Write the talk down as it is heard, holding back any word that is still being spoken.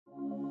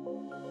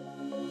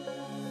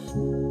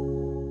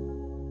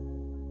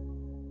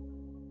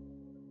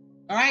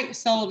All right,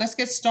 so let's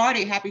get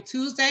started. Happy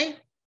Tuesday.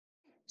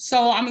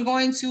 So I'm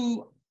going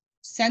to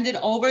send it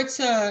over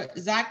to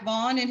Zach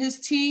Vaughn and his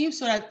team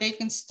so that they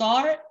can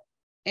start.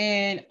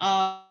 And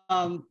all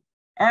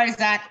right,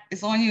 Zach,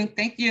 it's on you.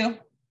 Thank you.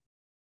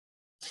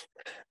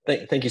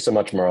 Thank you so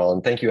much, Merle,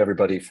 and thank you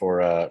everybody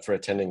for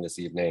attending this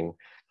evening.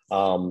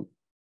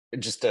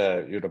 Just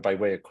by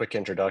way of quick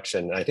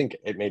introduction, I think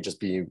it may just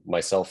be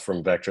myself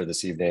from Vectra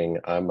this evening.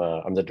 I'm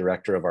the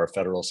director of our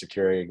federal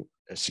security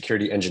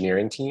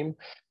engineering team.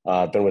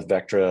 I've been with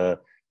Vectra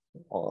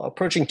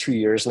approaching 2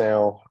 years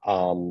now.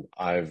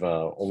 I've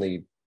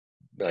only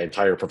my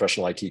entire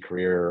professional IT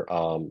career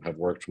have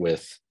worked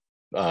with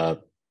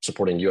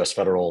supporting U.S.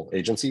 federal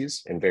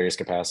agencies in various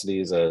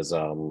capacities as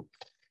a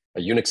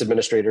Unix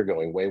administrator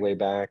going way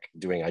back,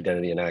 doing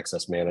identity and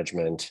access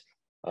management,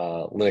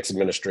 Linux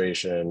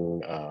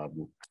administration.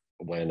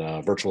 When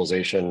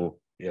virtualization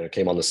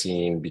came on the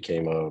scene,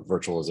 became a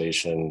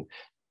virtualization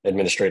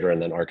administrator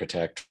and then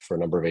architect for a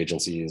number of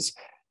agencies,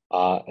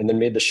 and then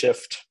made the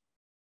shift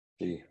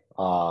 11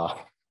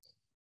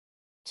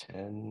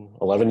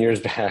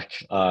 years back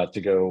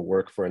to go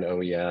work for an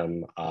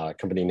OEM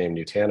company named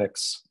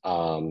Nutanix.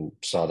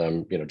 Saw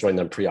them, joined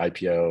them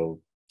pre-IPO,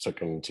 took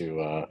them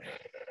to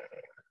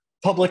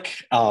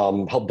public,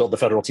 helped build the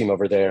federal team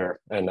over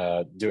there, and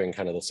doing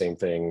kind of the same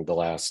thing the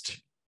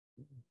last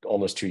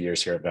almost 2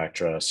 years here at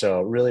Vectra.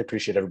 So really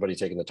appreciate everybody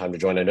taking the time to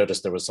join. I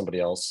noticed there was somebody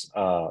else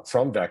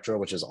from Vectra,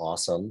 which is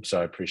awesome.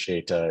 So I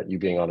appreciate you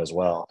being on as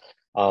well.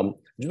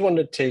 Just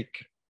wanted to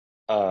take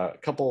a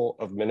couple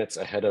of minutes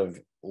ahead of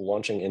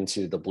launching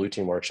into the Blue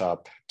Team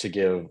workshop to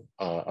give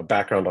a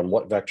background on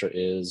what Vectra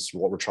is,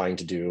 what we're trying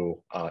to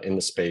do in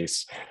the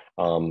space.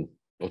 We'll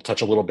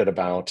touch a little bit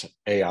about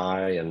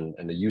AI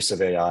and the use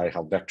of AI,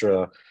 how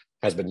Vectra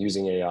has been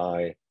using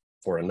AI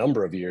for a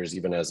number of years,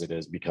 even as it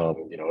has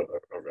become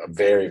a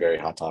very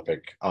hot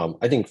topic.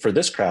 I think for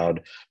this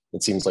crowd,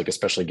 it seems like,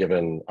 especially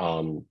given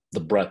the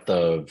breadth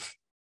of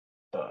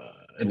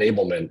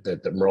enablement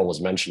that Merle was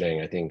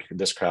mentioning, I think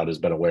this crowd has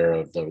been aware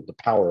of the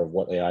power of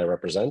what AI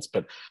represents.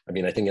 But I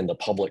mean, I think in the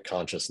public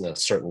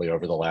consciousness, certainly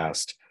over the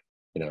last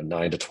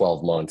 9 to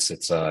 12 months,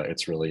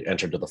 it's really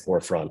entered to the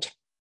forefront.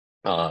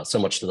 So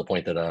much to the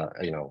point that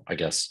I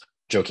guess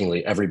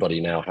jokingly, everybody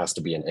now has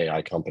to be an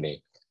AI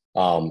company.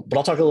 But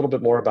I'll talk a little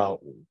bit more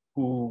about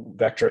who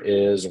Vectra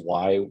is,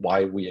 why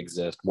we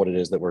exist, what it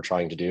is that we're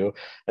trying to do,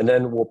 and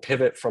then we'll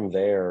pivot from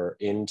there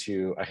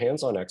into a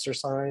hands-on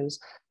exercise.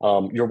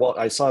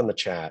 I saw in the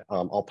chat.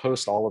 I'll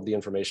post all of the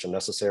information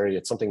necessary.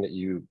 It's something that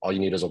all you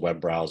need is a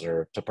web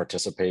browser to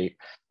participate.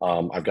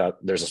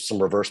 There's some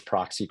reverse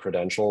proxy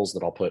credentials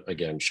that I'll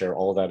share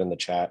all of that in the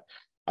chat.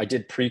 I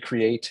did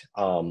pre-create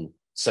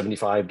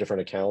 75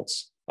 different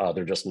accounts.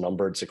 They're just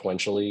numbered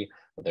sequentially.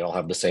 They all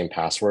have the same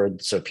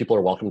password. So people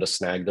are welcome to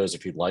snag those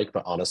if you'd like,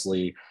 but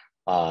honestly,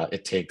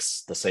 it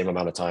takes the same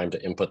amount of time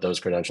to input those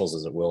credentials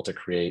as it will to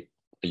create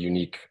a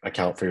unique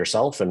account for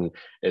yourself. And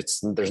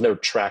there's no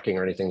tracking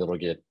or anything that'll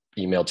get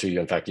emailed to you.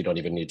 In fact, you don't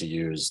even need to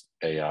use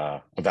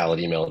a valid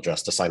email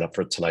address to sign up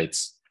for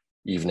this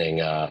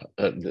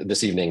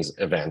evening's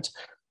event.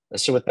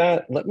 So with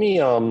that, let me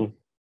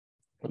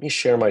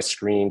share my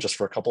screen just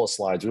for a couple of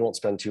slides. We won't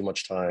spend too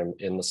much time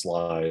in the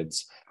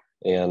slides.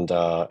 And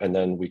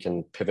then we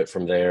can pivot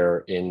from there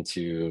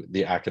into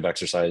the active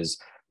exercise,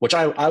 which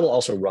I will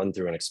also run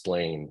through and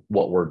explain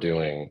what we're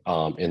doing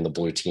in the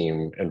Blue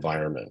Team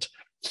environment.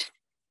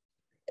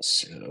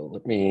 So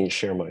let me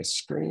share my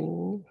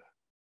screen.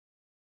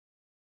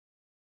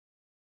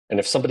 And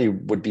if somebody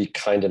would be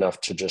kind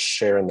enough to just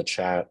share in the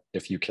chat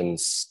if you can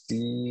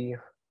see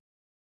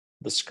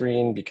the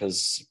screen,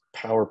 because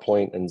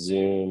PowerPoint and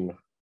Zoom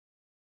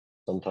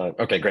sometimes.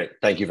 Okay, great.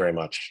 Thank you very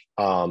much.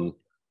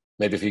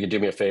 Maybe if you could do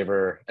me a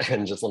favor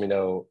and just let me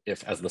know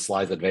if, as the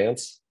slides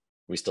advance,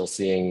 we still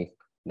seeing,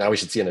 now we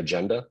should see an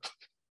agenda.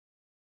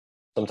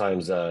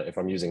 Sometimes if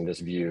I'm using this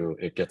view,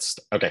 it gets,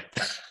 okay,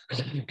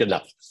 good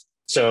enough.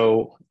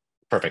 So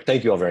perfect,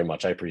 thank you all very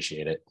much, I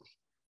appreciate it.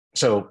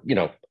 So,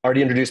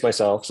 already introduced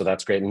myself, so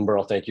that's great. And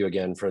Merle, thank you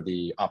again for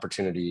the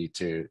opportunity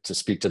to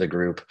speak to the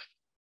group.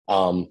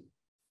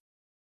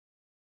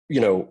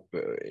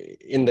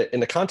 In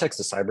the context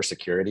of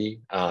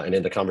cybersecurity and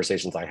in the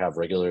conversations I have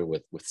regularly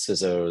with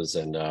CISOs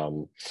and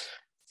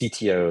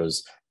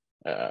CTOs,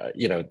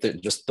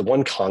 just the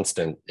one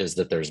constant is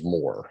that there's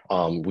more.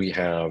 We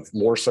have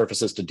more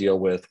surfaces to deal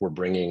with. We're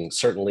bringing,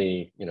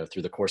 certainly,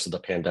 through the course of the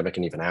pandemic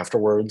and even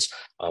afterwards,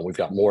 we've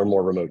got more and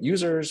more remote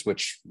users,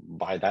 which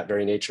by that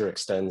very nature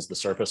extends the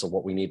surface of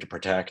what we need to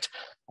protect.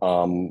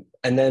 And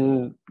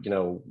then,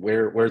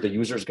 where the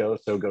users go,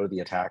 so go the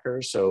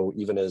attackers. So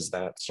even as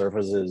that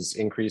surface is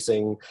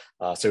increasing,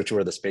 so too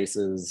are the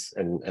spaces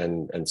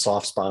and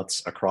soft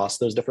spots across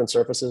those different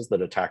surfaces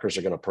that attackers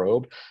are going to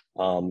probe.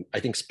 I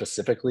think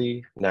specifically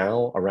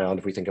now around,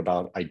 if we think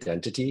about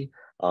identity,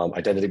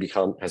 identity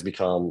has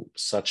become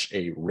such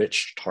a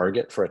rich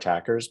target for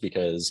attackers,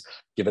 because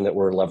given that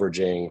we're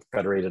leveraging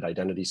federated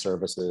identity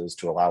services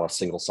to allow us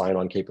single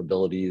sign-on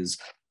capabilities,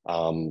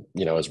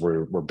 as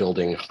we're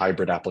building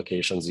hybrid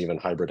applications, even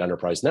hybrid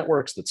enterprise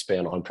networks that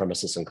span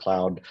on-premises and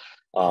cloud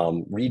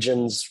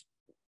regions.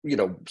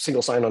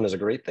 Single sign-on is a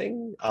great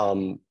thing.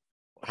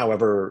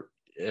 However,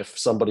 if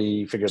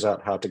somebody figures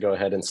out how to go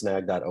ahead and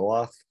snag that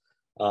OAuth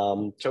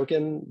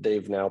token,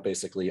 they've now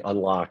basically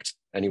unlocked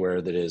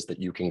anywhere that is that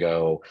you can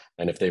go.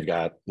 And if they've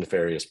got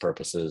nefarious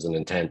purposes and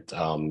intent,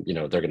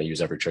 they're going to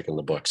use every trick in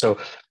the book. So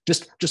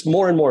just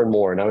more and more and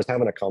more. And I was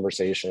having a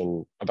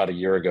conversation about a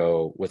year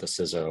ago with a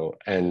CISO,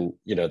 and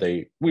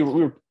we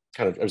were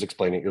kind of, I was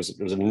explaining, it was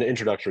an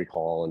introductory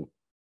call and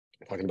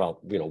talking about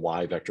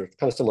why Vectra,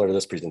 kind of similar to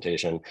this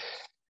presentation.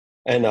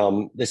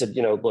 And they said,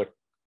 look,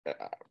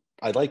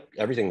 I like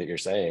everything that you're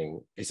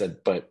saying. He said,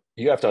 but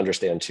you have to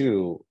understand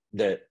too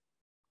that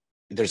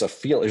there's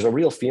a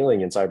real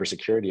feeling in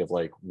cybersecurity of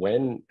like,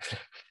 when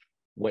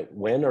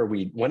have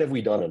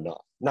we done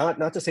enough?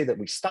 Not to say that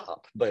we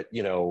stop, but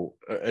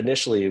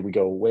initially we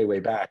go way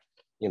back.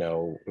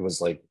 It was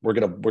like we're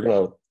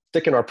gonna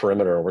thicken our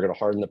perimeter, we're gonna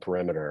harden the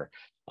perimeter,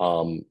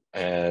 and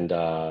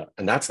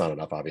that's not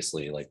enough.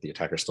 Obviously, like the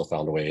attacker still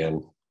found a way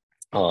in.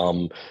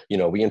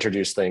 We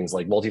introduced things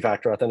like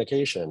multi-factor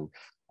authentication,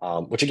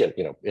 which again,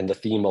 in the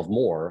theme of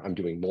more, I'm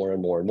doing more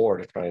and more and more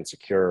to try and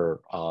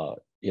secure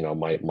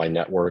my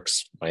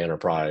networks, my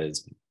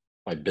enterprise,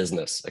 my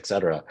business, et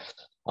cetera.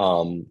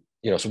 So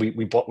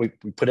we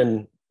put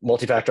in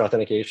multi-factor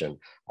authentication.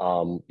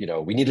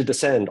 We needed to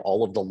send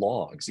all of the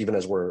logs, even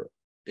as we're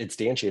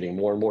instantiating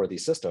more and more of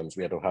these systems.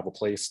 We had to have a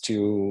place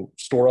to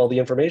store all the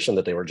information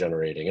that they were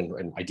generating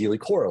and ideally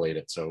correlate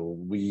it. So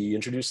we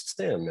introduced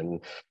STIM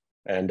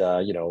and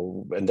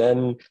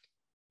then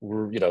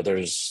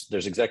there's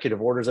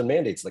executive orders and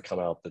mandates that come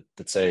out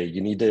that say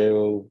you need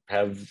to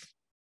have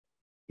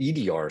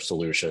EDR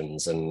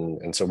solutions.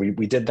 And so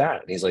we did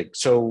that. And he's like,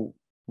 so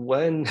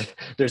when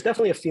there's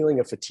definitely a feeling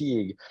of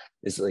fatigue,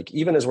 is like,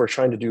 even as we're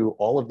trying to do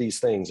all of these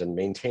things and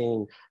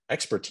maintain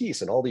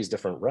expertise in all these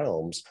different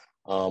realms,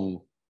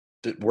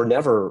 we're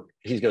never,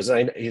 he's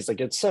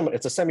like, it's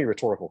a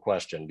semi-rhetorical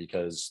question,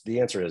 because the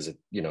answer is,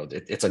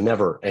 it's a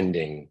never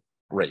ending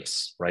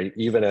race, right?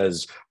 Even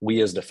as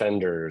we as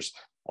defenders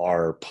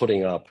are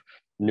putting up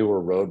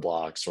newer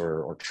roadblocks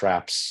or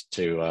traps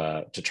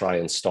to try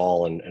and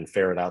stall and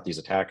ferret out these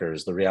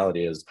attackers, the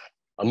reality is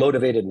a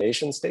motivated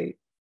nation state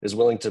is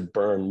willing to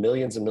burn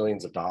millions and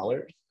millions of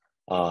dollars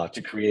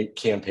to create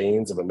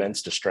campaigns of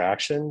immense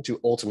distraction to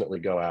ultimately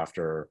go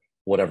after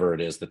whatever it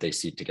is that they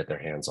seek to get their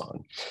hands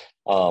on.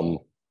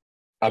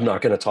 I'm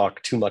not going to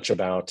talk too much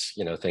about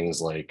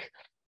things like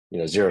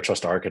zero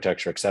trust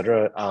architecture, et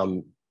cetera.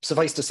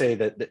 Suffice to say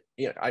that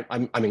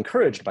I'm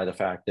encouraged by the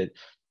fact that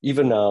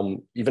even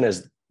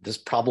as this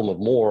problem of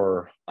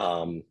more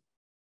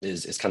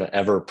is kind of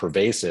ever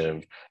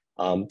pervasive,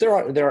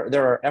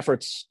 there are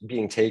efforts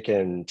being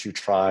taken to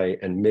try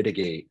and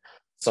mitigate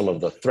some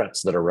of the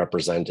threats that are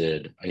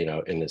represented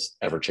in this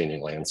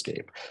ever-changing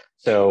landscape.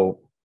 So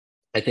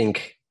I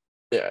think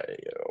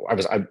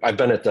I've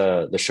been at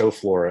the show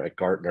floor at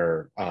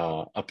Gartner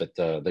up at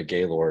the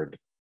Gaylord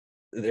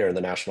there in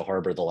the National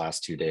Harbor the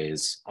last 2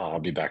 days. I'll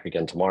be back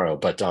again tomorrow,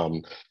 but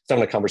having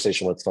a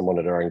conversation with someone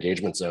at our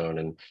engagement zone,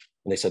 and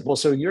they said, well,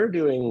 so you're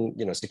doing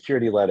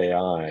security-led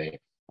AI.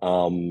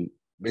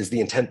 Is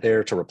the intent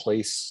there to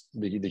replace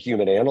the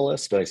human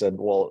analyst? But I said,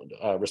 well,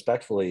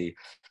 respectfully,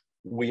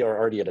 we are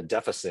already at a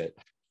deficit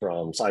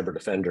from cyber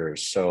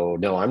defenders. So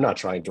no, I'm not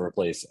trying to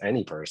replace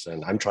any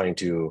person. I'm trying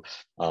to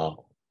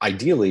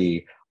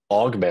ideally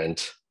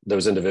augment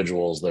those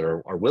individuals that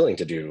are willing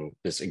to do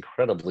this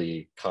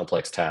incredibly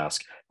complex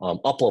task,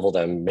 up-level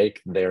them,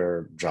 make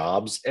their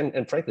jobs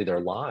and frankly their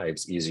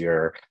lives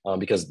easier,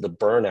 because the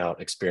burnout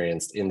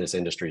experienced in this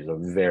industry is a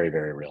very,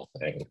 very real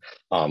thing.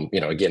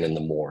 Again, in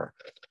the more,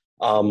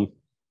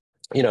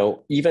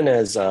 even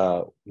as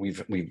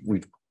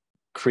we've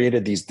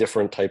created these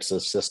different types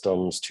of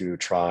systems to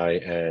try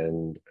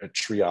and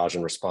triage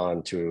and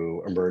respond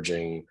to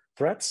emerging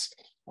threats.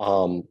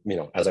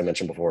 As I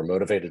mentioned before,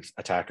 motivated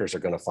attackers are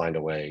going to find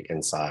a way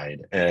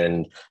inside.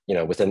 And,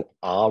 with an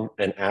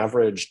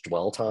average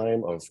dwell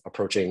time of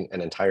approaching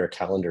an entire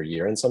calendar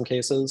year in some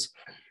cases,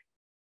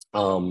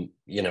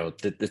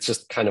 it's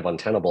just kind of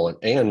untenable.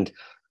 And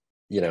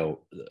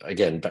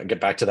again,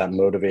 get back to that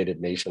motivated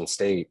nation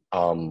state.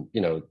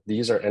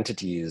 These are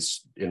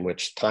entities in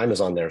which time is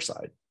on their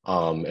side.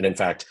 And in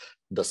fact,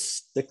 the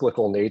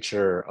cyclical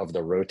nature of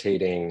the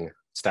rotating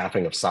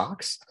staffing of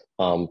SOCs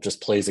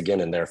just plays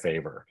again in their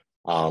favor.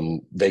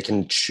 They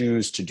can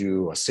choose to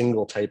do a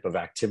single type of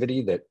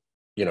activity that,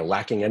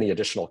 lacking any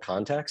additional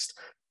context,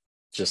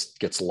 just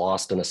gets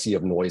lost in a sea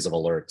of noise of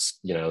alerts.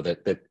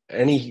 That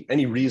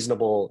any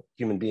reasonable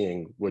human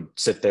being would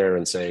sit there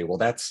and say, well,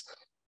 that's,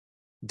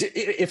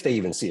 if they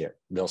even see it,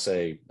 they'll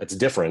say it's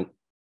different.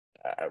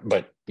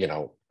 But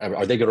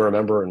are they going to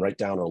remember and write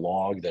down or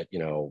log that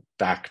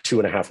back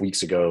 2.5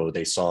 weeks ago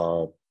they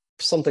saw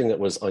something that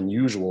was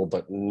unusual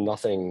but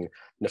nothing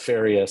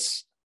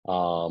nefarious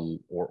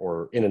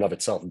or in and of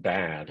itself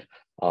bad,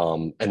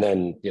 and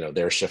then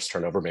their shifts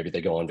turn over, maybe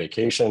they go on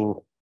vacation,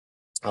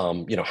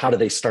 How do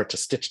they start to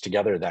stitch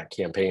together that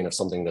campaign of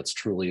something that's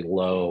truly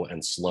low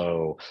and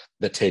slow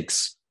that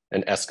takes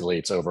and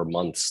escalates over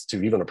months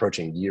to even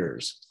approaching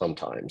years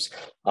sometimes.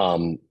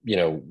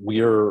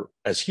 We're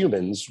as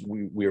humans,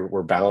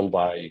 we're bound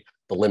by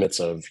the limits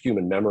of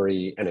human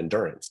memory and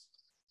endurance.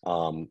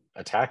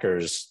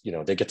 Attackers,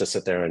 they get to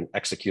sit there and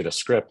execute a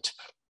script,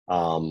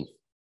 probe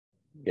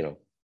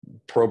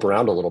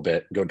around a little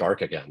bit, go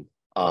dark again.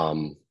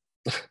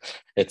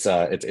 It's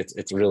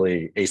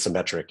really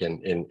asymmetric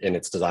in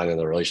its design and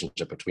the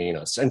relationship between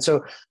us. And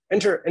so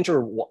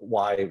enter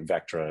why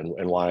Vectra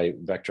and why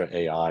Vectra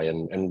AI.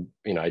 And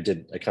I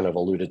kind of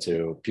alluded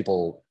to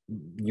people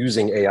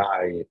using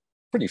AI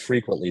pretty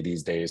frequently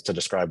these days to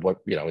describe what,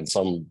 in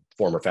some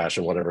form or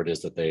fashion, whatever it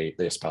is that they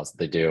espouse that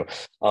they do.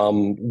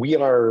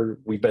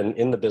 We've been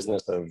in the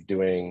business of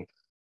doing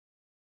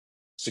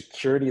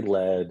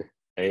security-led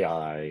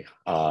AI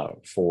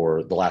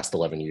for the last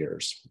 11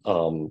 years.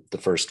 The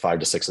first 5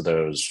 to 6 of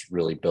those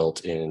really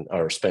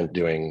spent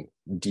doing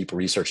deep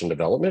research and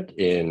development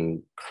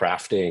in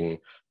crafting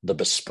the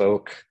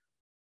bespoke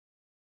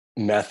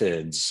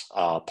methods,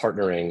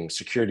 partnering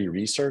security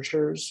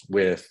researchers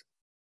with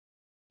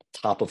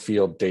top of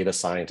field data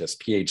scientists,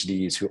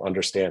 PhDs who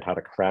understand how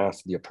to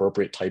craft the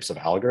appropriate types of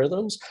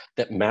algorithms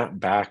that map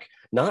back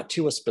not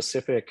to a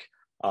specific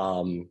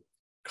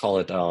call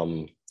it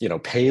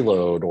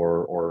payload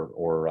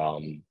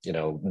or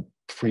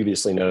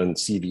previously known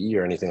CVE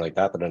or anything like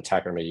that an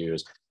attacker may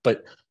use,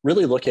 but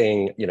really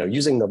looking,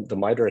 using the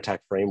MITRE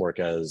ATT&CK framework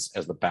as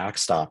the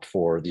backstop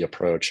for the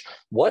approach.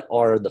 What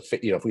are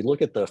if we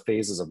look at the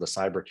phases of the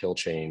cyber kill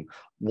chain,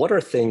 what are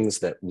things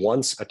that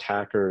once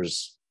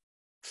attackers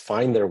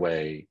find their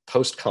way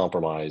post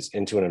compromise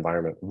into an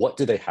environment, what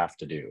do they have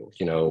to do?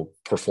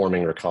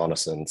 Performing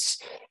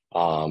reconnaissance,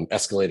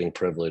 escalating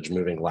privilege,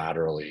 moving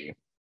laterally,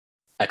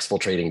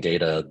 exfiltrating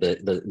data,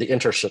 the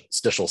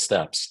interstitial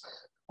steps.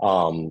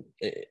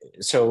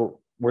 So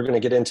we're going to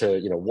get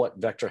into what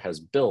Vectra has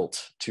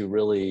built to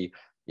really,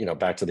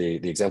 back to the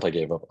example I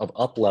gave of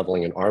up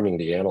leveling and arming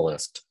the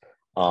analyst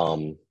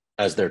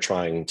as they're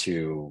trying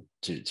to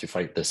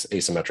fight this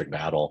asymmetric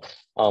battle.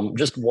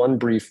 Just one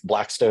brief,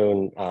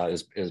 Blackstone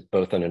is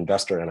both an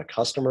investor and a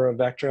customer of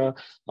Vectra.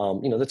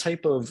 The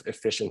type of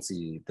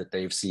efficiency that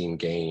they've seen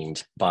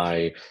gained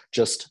by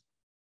just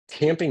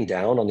tamping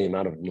down on the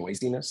amount of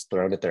noisiness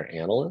thrown at their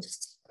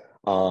analysts,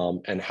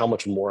 and how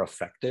much more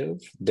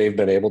effective they've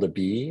been able to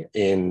be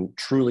in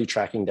truly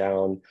tracking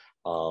down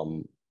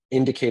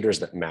indicators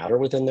that matter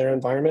within their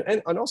environment,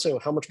 and also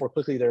how much more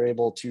quickly they're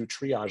able to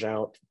triage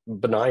out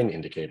benign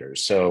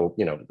indicators. So,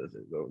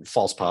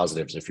 false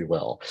positives, if you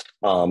will.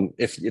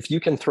 If you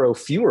can throw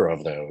fewer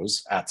of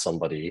those at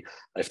somebody,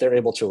 if they're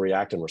able to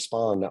react and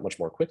respond that much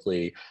more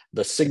quickly,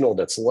 the signal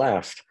that's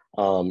left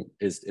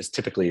is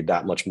typically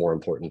that much more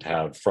important to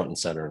have front and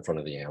center in front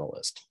of the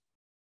analyst.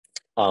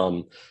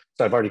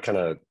 So I've already kind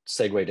of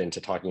segued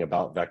into talking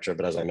about Vectra,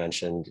 but as I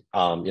mentioned,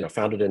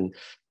 founded in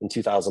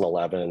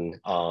 2011,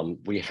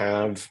 we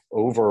have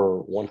over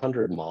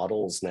 100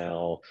 models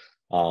now,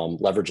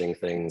 leveraging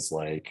things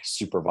like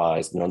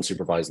supervised and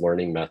unsupervised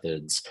learning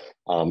methods.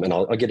 And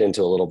I'll get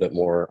into a little bit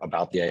more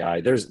about the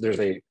AI. There's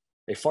a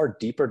far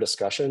deeper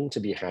discussion to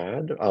be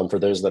had for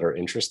those that are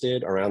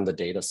interested around the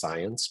data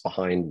science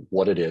behind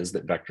what it is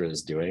that Vectra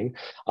is doing.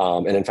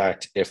 And in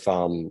fact,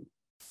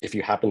 if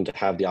you happen to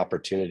have the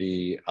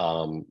opportunity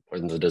or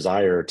the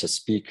desire to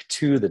speak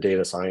to the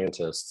data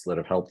scientists that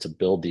have helped to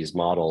build these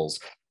models,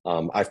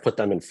 I've put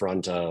them in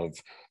front of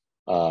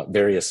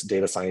various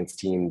data science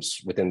teams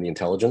within the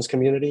intelligence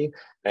community.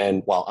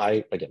 And while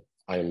I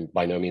am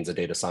by no means a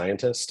data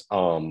scientist,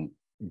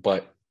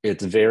 but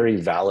it's very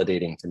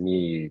validating to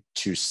me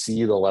to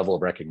see the level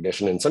of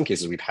recognition. In some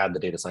cases, we've had the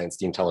data science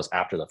team tell us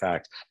after the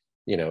fact,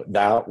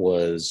 that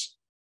was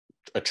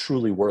a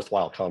truly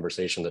worthwhile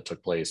conversation that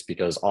took place,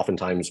 because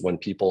oftentimes when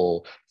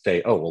people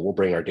say, oh, well, we'll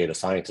bring our data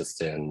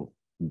scientists in,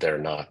 they're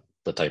not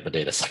the type of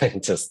data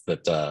scientists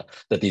that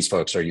these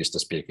folks are used to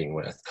speaking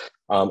with.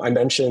 I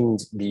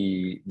mentioned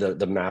the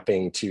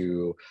mapping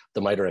to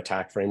the MITRE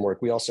ATT&CK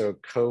framework. We also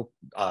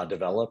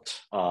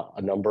co-developed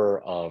a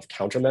number of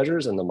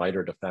countermeasures in the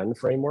MITRE DEFEND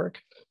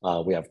framework.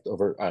 We have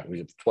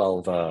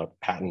 12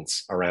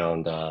 patents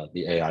around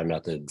the AI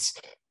methods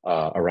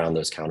around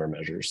those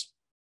countermeasures.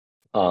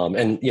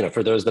 And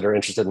for those that are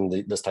interested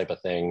in this type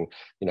of thing,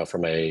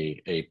 from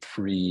a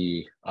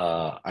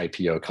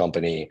pre-IPO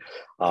company,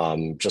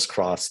 just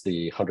crossed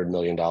the $100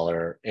 million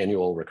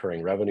annual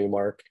recurring revenue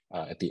mark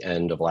at the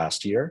end of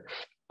last year.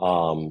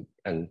 And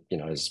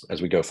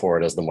as we go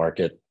forward, as the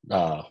market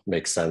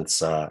makes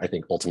sense, I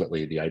think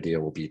ultimately the idea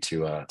will be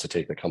to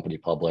take the company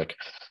public.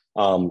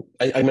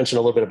 I mentioned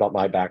a little bit about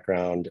my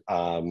background.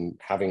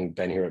 Having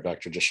been here at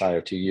Vectra just shy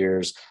of 2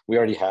 years, we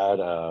already had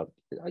a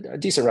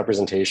decent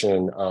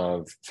representation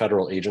of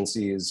federal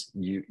agencies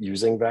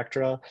using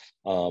Vectra.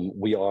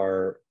 We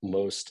are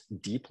most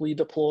deeply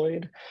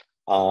deployed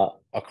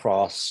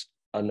across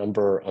a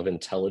number of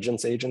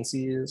intelligence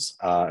agencies,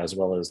 as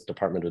well as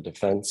Department of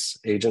Defense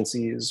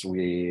agencies.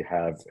 We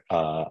have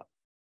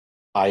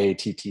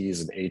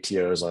IATTs and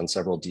ATOs on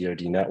several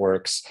DoD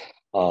networks.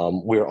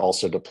 We're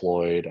also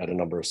deployed at a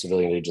number of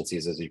civilian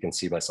agencies, as you can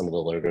see by some of the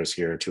logos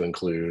here, to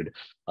include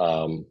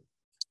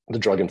the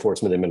Drug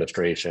Enforcement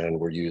Administration.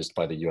 We're used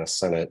by the U.S.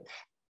 Senate,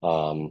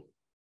 the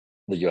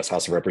U.S.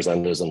 House of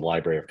Representatives, and the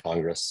Library of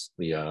Congress,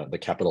 the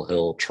Capitol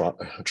Hill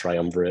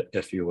triumvirate,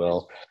 if you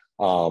will,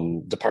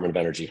 Department of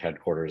Energy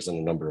headquarters, and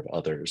a number of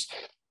others.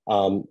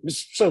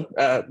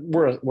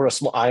 We're a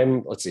small.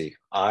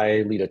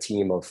 I lead a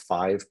team of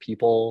 5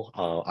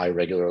 people. I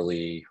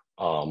regularly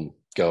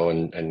go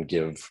and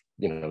give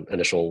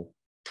initial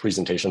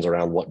presentations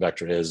around what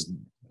Vectra is.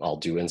 I'll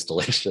do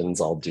installations.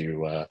 I'll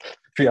do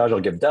triage. I'll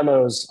give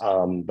demos.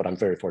 But I'm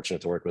very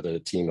fortunate to work with a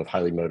team of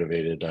highly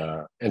motivated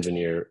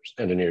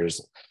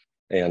engineers,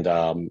 and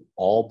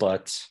all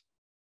but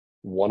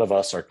one of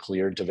us are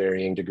cleared to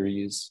varying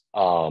degrees.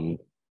 And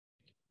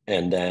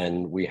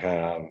then we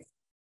have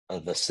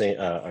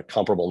a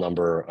comparable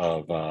number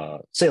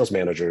of sales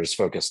managers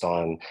focused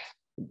on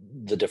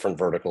the different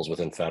verticals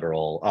within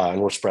federal,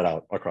 and we're spread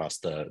out across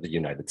the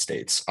United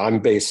States. I'm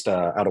based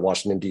out of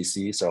Washington,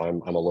 D.C., so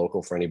I'm a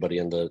local for anybody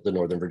in the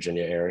Northern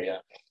Virginia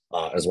area,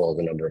 as well as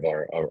a number of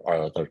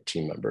our other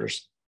team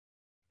members.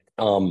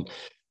 When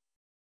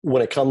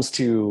it comes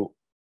to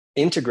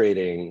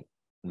integrating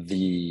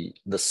the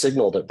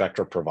signal that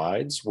Vectra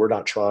provides, we're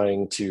not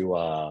trying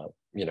to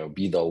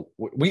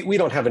we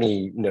don't have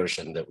any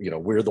notion that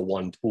we're the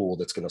one tool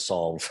that's going to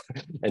solve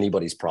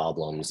anybody's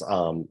problems. As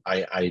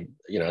I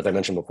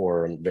mentioned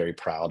before, I'm very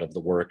proud of the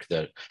work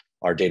that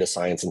our data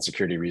science and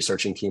security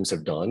researching teams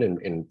have done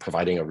in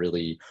providing a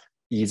really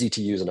easy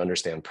to use and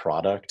understand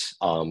product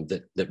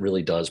that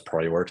really does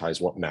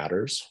prioritize what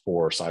matters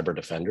for cyber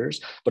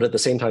defenders. But at the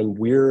same time,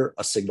 we're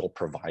a signal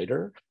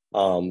provider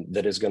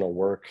that is going to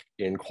work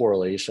in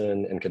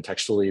correlation and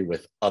contextually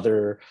with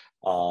other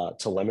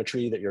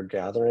telemetry that you're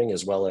gathering,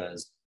 as well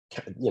as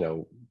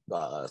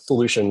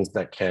solutions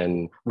that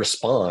can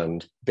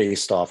respond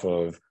based off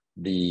of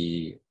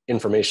the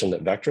information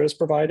that Vectra is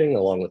providing,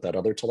 along with that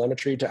other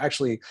telemetry, to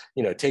actually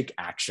take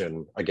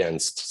action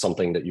against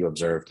something that you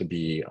observe to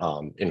be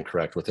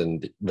incorrect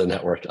within the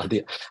network.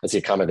 I see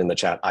a comment in the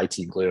chat,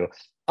 IT glue.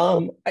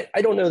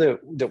 I don't know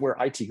that we're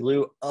IT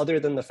glue, other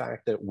than the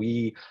fact that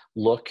we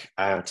look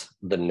at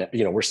the net,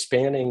 we're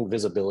spanning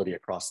visibility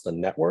across the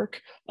network.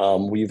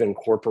 We've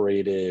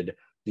incorporated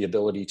the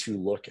ability to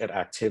look at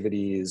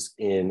activities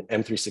in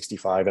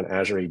M365 and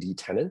Azure AD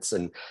tenants.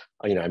 And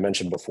I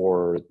mentioned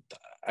before,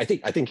 I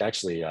think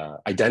actually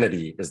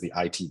identity is the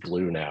IT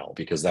glue now,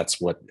 because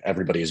that's what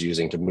everybody is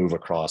using to move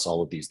across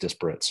all of these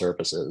disparate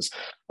surfaces.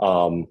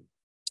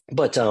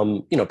 But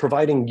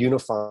providing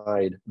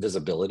unified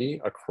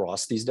visibility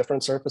across these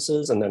different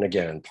surfaces, and then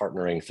again,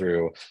 partnering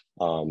through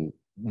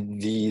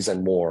these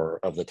and more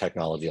of the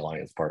technology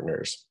alliance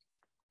partners.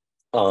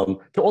 To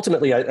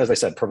ultimately, as I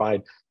said,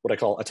 provide what I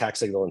call attack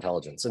signal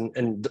intelligence.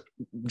 And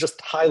just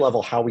high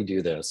level how we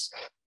do this,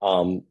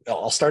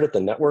 I'll start at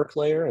the network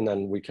layer, and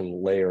then we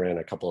can layer in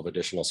a couple of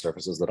additional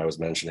surfaces that I was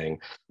mentioning.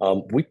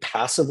 We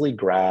passively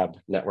grab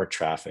network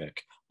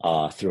traffic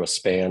through a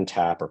span,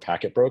 tap, or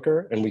packet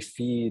broker, and we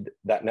feed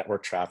that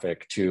network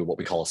traffic to what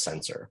we call a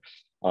sensor.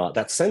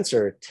 That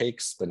sensor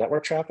takes the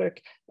network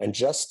traffic and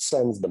just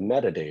sends the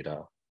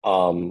metadata,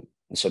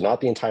 so not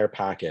the entire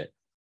packet,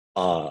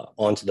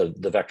 onto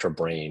the Vectra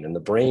brain. And the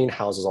brain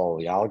houses all of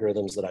the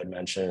algorithms that I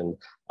mentioned.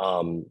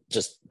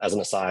 Just as an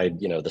aside,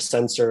 the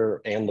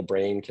sensor and the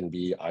brain can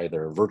be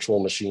either virtual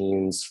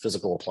machines,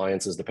 physical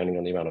appliances, depending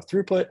on the amount of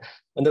throughput,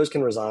 and those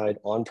can reside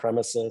on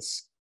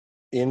premises,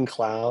 in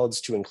clouds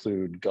to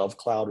include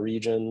GovCloud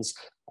regions.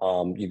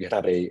 You can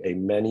have a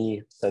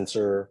many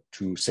sensor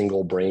to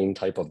single brain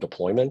type of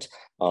deployment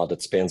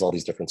that spans all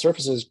these different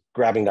surfaces,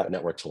 grabbing that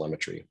network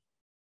telemetry.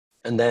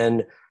 And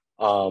then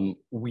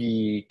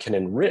we can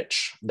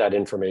enrich that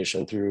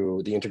information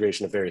through the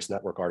integration of various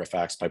network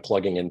artifacts by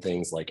plugging in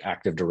things like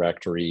Active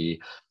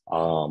Directory,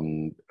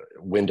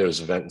 Windows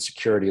event and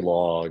security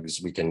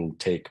logs. We can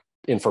take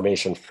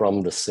information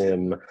from the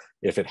SIM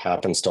if it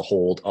happens to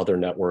hold other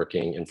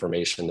networking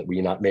information that we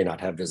may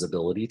not have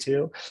visibility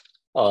to,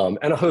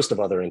 and a host of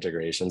other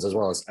integrations, as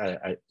well as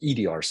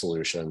EDR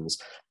solutions.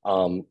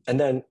 And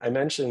then I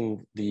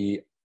mentioned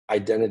the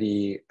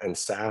identity and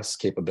SaaS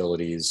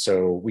capabilities.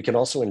 So we can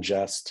also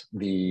ingest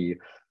the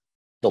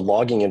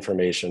logging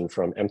information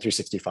from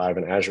M365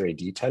 and Azure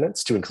AD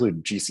tenants to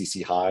include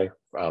GCC High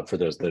for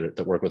those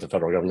that work with the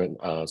federal government,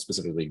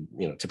 specifically,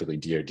 typically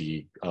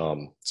DoD.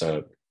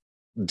 So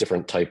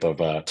different type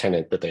of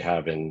tenant that they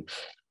have in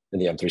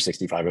the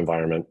M365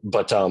 environment.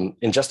 But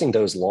ingesting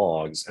those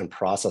logs and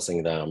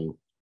processing them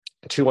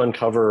to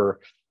uncover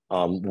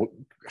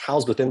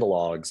housed within the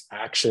logs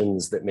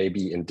actions that may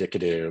be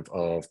indicative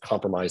of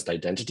compromised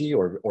identity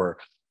or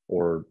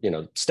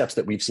steps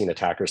that we've seen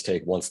attackers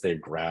take once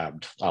they've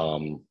grabbed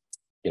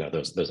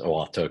those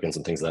OAuth tokens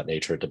and things of that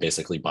nature to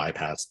basically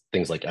bypass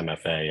things like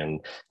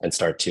MFA and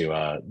start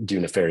to do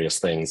nefarious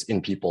things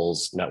in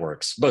people's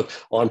networks,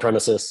 both on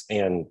premises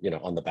and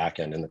on the back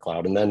end in the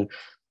cloud. And then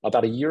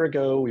About a year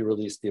ago, we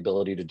released the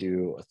ability to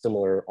do a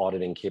similar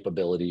auditing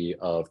capability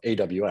of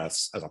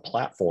AWS as a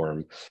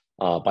platform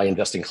by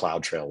ingesting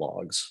CloudTrail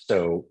logs.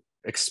 So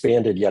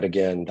expanded yet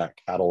again that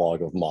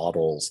catalog of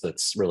models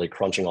that's really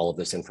crunching all of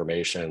this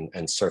information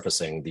and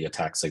surfacing the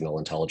attack signal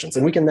intelligence.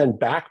 And we can then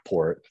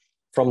backport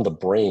from the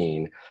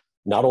brain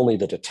not only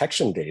the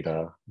detection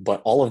data,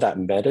 but all of that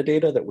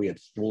metadata that we had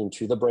streamed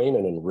to the brain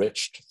and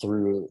enriched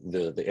through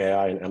the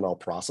AI and ML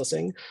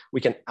processing.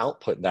 We can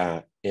output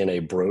that in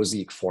a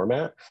Broseek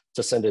format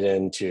to send it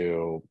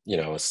into,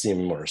 a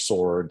SIM or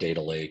SOAR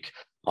data lake.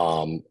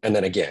 And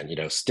then again,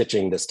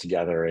 stitching this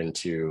together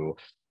into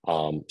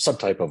some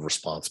type of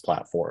response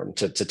platform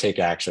to take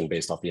action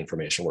based off the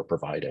information we're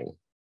providing.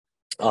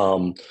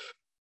 I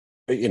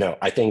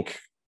think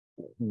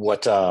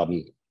what,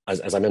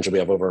 as I mentioned, we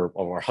have over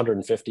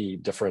 150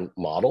 different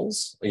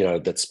models,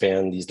 that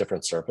span these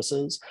different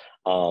surfaces.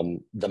 The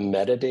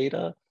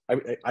metadata,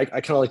 I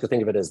kind of like to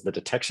think of it as the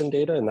detection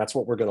data, and that's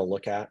what we're going to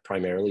look at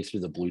primarily through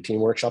the Blue Team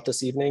workshop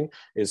this evening,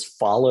 is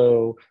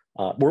follow,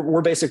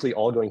 we're basically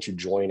all going to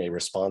join a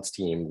response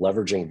team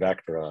leveraging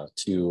Vectra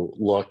to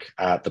look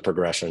at the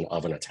progression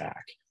of an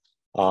attack.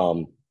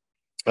 I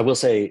will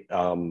say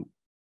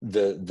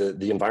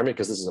the environment,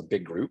 because this is a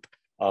big group,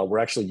 we're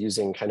actually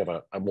using kind of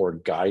a more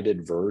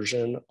guided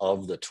version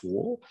of the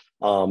tool,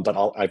 but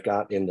I've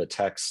got in the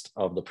text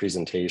of the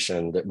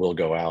presentation that will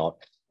go out.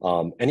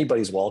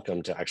 Anybody's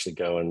welcome to actually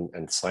go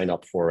and sign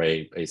up for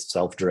a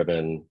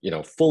self-driven,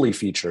 fully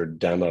featured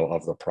demo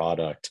of the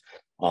product,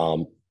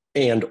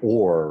 and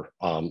or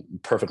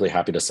perfectly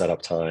happy to set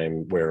up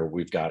time where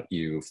we've got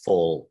you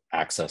full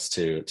access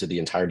to the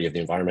entirety of the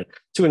environment,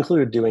 to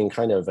include doing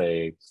kind of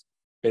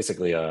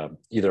basically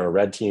either a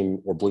red team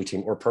or blue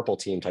team or purple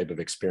team type of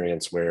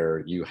experience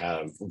where you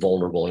have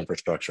vulnerable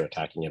infrastructure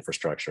attacking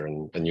infrastructure,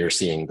 and you're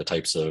seeing the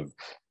types of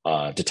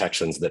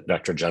detections that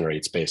Vectra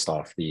generates based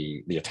off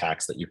the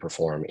attacks that you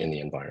perform in the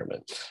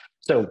environment.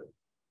 So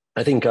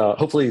I think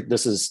hopefully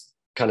this is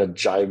kind of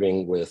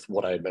jiving with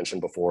what I had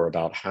mentioned before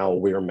about how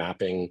we're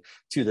mapping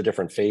to the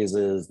different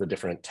phases, the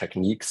different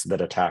techniques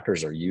that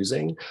attackers are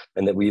using,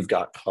 and that we've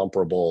got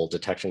comparable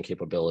detection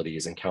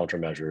capabilities and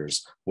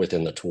countermeasures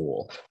within the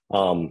tool.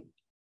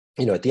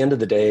 At the end of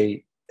the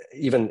day,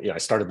 even I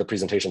started the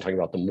presentation talking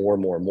about the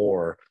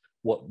more.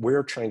 What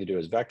we're trying to do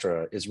as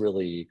Vectra is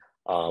really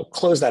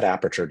close that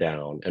aperture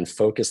down and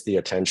focus the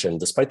attention,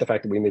 despite the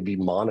fact that we may be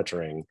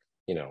monitoring,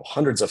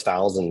 hundreds of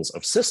thousands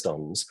of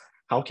systems.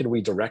 How can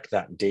we direct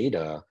that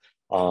data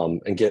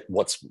and get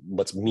what's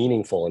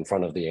meaningful in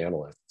front of the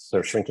analysts?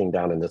 So shrinking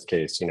down in this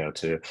case,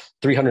 to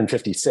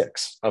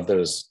 356 of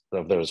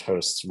those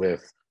hosts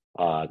with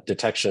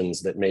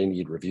detections that may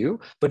need review,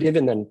 but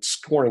even then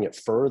scoring it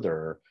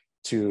further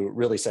to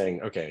really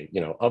saying, okay,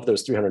 of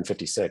those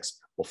 356,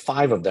 well,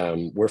 5 of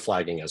them we're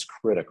flagging as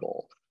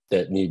critical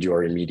that need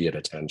your immediate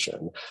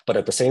attention. But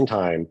at the same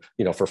time,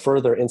 for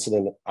further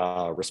incident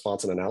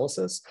response and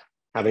analysis,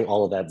 having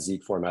all of that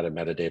Zeek formatted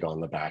metadata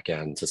on the back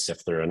end to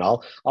sift through. And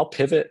I'll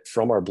pivot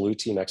from our blue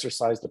team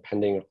exercise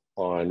depending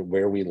on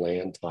where we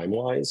land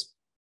time-wise.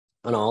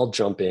 And I'll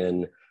jump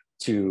in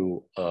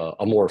to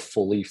a more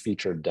fully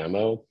featured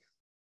demo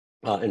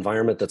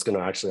environment that's going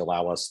to actually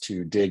allow us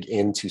to dig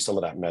into some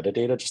of that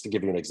metadata, just to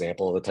give you an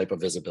example of the type of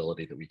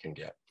visibility that we can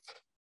get.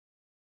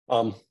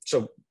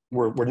 So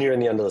we're nearing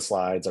the end of the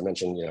slides. I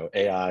mentioned,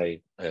 AI,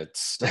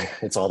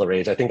 it's all the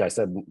rage. I think I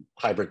said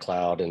hybrid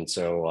cloud. And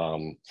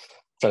so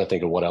trying to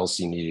think of what else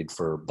you need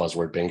for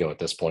buzzword bingo at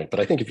this point. But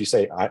I think if you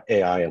say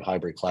AI and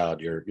hybrid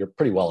cloud, you're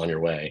pretty well on your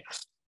way.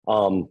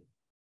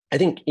 I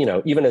think,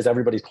 even as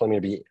everybody's claiming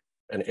to be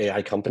an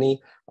AI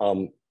company,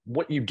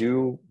 what you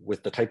do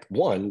with the type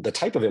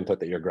of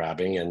input that you're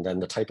grabbing, and then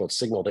the type of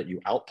signal that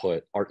you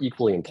output are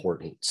equally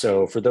important.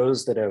 So for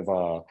those that have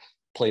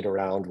played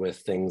around with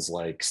things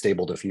like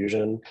Stable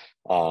Diffusion,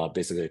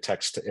 basically a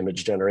text to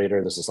image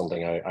generator, this is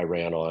something I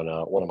ran on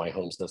one of my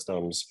home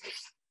systems.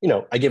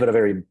 I give it a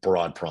very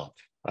broad prompt.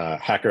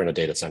 Hacker in a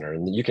data center,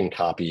 and you can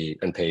copy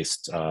and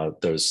paste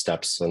those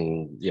steps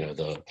and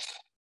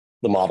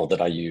the model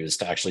that I use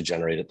to actually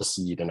generate it, the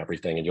seed and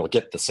everything, and you'll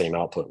get the same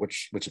output,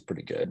 which is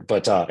pretty good.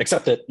 But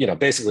except that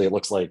basically it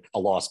looks like a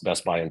lost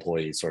Best Buy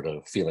employee sort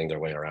of feeling their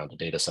way around a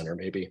data center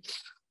maybe.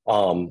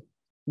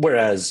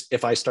 Whereas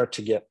if I start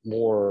to get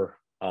more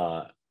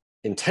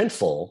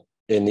intentful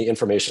in the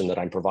information that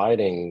I'm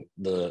providing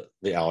the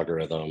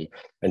algorithm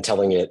and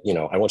telling it,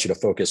 I want you to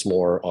focus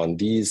more on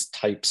these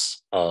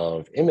types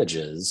of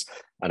images,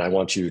 and I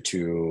want you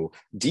to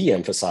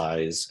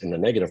de-emphasize in the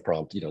negative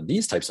prompt,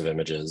 these types of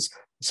images.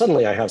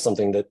 Suddenly I have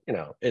something that,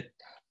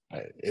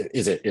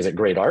 is it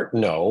great art?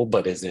 No,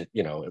 but is it,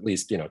 at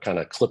least, kind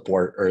of clip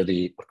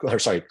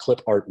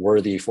art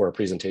worthy for a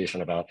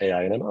presentation about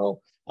AI and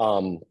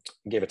ML?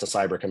 Gave it to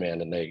Cyber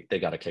Command and they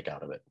got a kick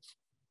out of it.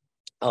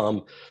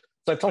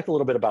 So I've talked a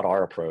little bit about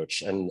our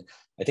approach, and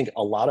I think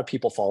a lot of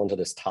people fall into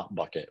this top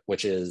bucket,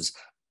 which is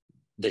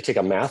they take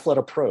a math-led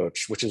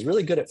approach, which is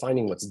really good at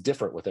finding what's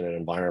different within an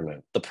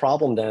environment. The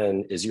problem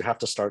then is you have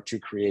to start to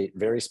create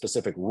very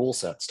specific rule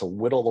sets to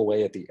whittle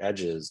away at the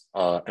edges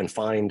and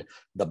find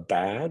the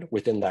bad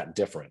within that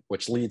different,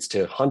 which leads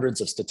to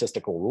hundreds of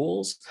statistical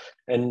rules.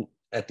 And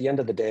at the end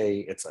of the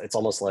day, it's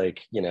almost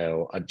like, you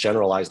know, a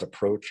generalized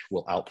approach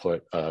will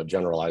output a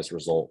generalized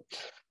result.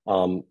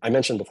 I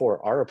mentioned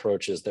before, our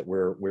approach is that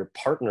we're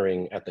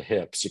partnering at the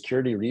hip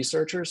security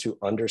researchers who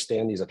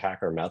understand these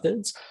attacker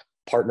methods,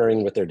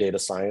 partnering with their data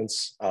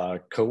science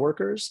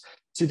coworkers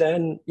to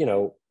then, you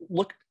know,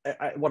 look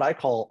at what I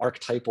call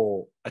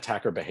archetypal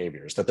attacker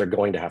behaviors that they're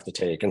going to have to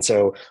take. And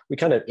so we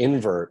kind of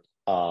invert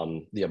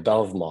the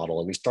above model,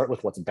 and we start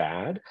with what's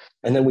bad,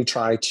 and then we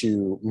try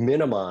to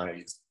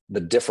minimize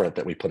the different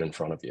that we put in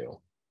front of you.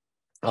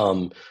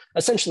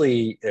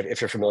 Essentially, if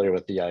you're familiar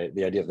with the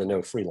idea of the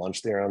no free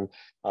lunch theorem,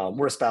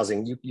 we're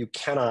espousing you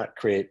cannot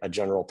create a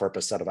general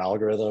purpose set of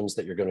algorithms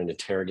that you're going to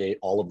interrogate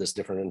all of this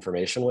different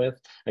information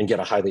with and get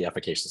a highly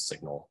efficacious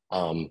signal.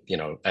 You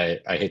know, I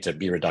hate to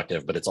be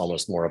reductive, but it's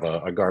almost more of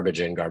a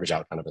garbage in, garbage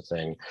out kind of a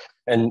thing.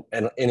 And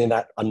in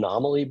that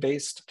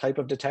anomaly-based type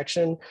of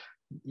detection,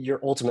 you're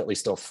ultimately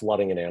still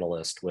flooding an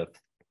analyst with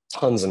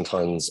tons and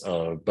tons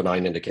of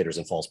benign indicators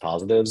and false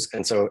positives.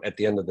 And so at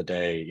the end of the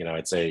day, you know,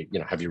 I'd say, you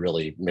know, have you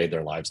really made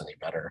their lives any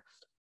better?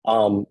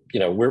 You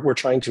know, we're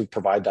trying to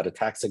provide that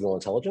attack signal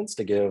intelligence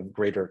to give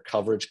greater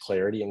coverage,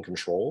 clarity, and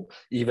control,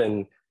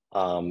 even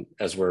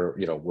as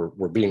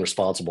we're being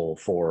responsible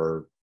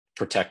for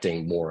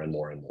protecting more and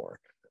more and more.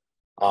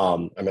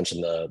 I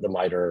mentioned the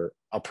MITRE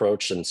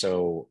approach. And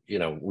so, you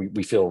know,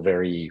 we feel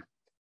very,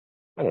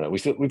 I don't know, we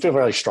feel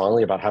very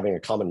strongly about having a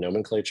common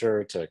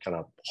nomenclature to kind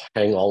of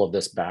hang all of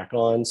this back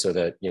on so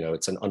that, you know,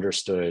 it's an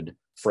understood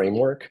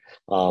framework.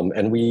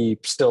 And we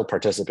still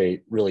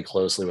participate really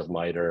closely with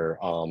MITRE.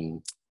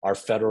 Our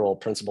federal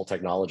principal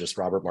technologist,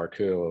 Robert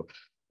Marcoux,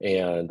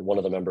 and one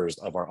of the members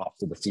of our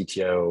Office of the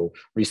CTO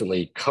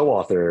recently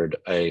co-authored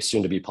a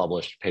soon-to-be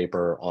published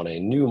paper on a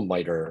new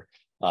MITRE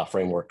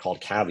framework called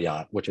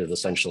Caveat, which is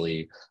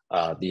essentially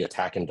the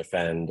attack and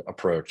defend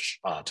approach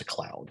to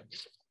cloud.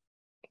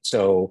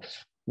 So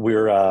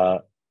we're,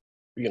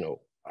 you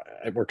know,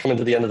 we're coming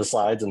to the end of the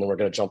slides, and then we're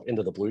going to jump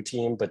into the blue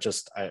team. But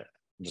I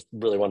just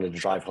really wanted to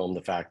drive home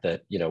the fact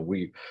that, you know,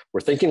 we're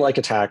thinking like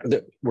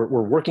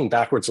we're working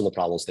backwards from the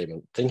problem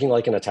statement, thinking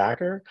like an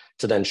attacker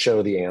to then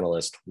show the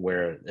analyst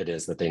where it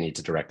is that they need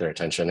to direct their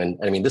attention. And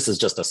I mean, this is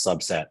just a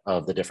subset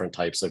of the different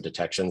types of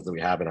detections that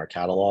we have in our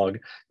catalog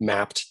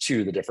mapped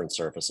to the different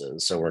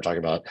surfaces. So we're talking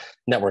about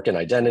network and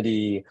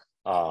identity,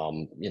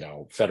 you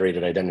know,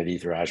 federated identity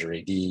through Azure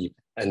AD,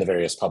 and the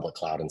various public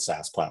cloud and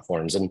SaaS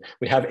platforms. And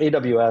we have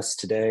AWS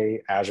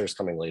today, Azure's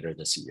coming later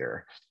this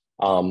year.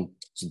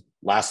 So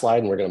last slide,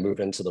 and we're going to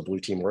move into the blue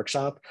team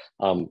workshop.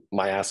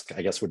 My ask,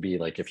 I guess, would be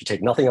like, if you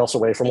take nothing else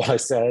away from what I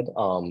said,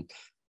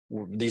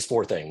 these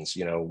 4 things,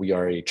 you know, we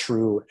are a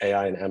true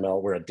AI and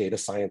ML, we're a data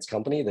science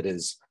company that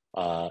is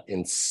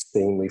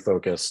insanely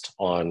focused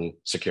on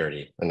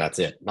security, and that's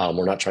it.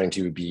 We're not trying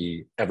to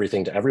be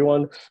everything to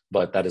everyone,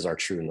 but that is our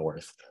true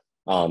north.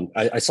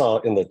 I saw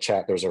in the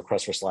chat there was a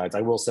request for slides.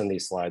 I will send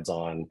these slides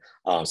on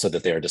so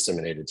that they are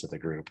disseminated to the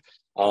group.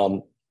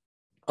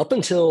 Up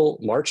until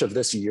March of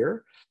this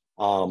year,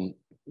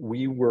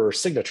 we were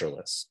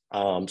signatureless.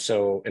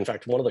 So in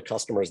fact, one of the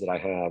customers that I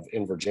have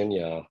in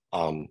Virginia,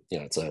 you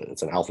know, it's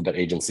an Alphabet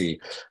agency.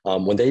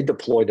 When they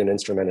deployed and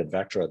instrumented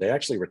Vectra, they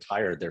actually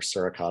retired their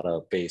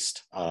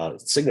Suricata-based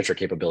signature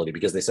capability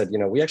because they said, you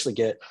know, we actually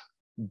get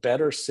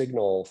better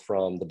signal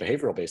from the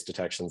behavioral-based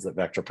detections that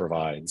Vectra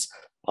provides.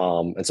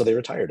 And so they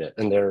retired it,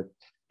 and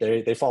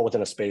they fall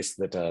within a space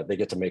that they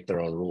get to make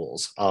their own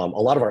rules. A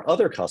lot of our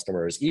other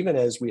customers, even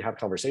as we have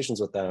conversations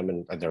with them,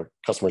 and they're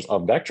customers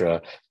of Vectra,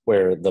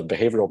 where the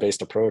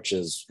behavioral-based approach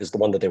is the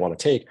one that they want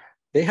to take,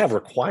 they have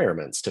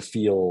requirements to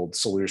field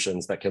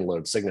solutions that can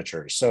load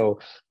signatures. So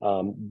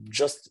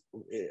just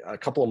a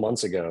couple of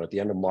months ago, at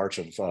the end of March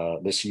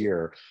of this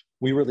year,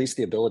 we released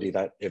the ability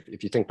that,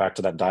 if you think back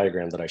to that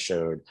diagram that I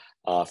showed,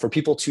 for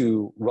people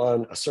to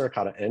run a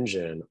Suricata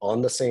engine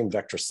on the same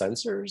Vectra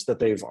sensors that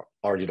they've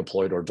already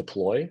deployed or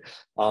deploy.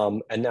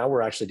 And now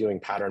we're actually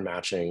doing pattern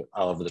matching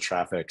of the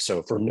traffic.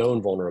 So for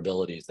known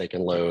vulnerabilities, they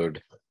can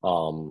load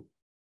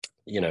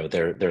you know,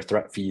 their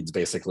threat feeds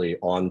basically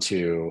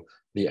onto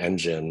the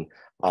engine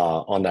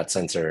on that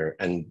sensor,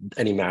 and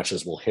any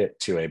matches will hit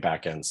to a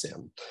backend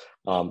SIEM.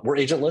 We're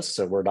agentless,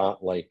 so we're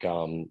not like,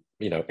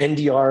 you know,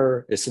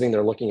 NDR is sitting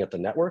there looking at the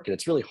network, and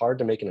it's really hard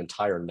to make an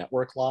entire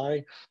network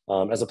lie,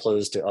 as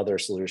opposed to other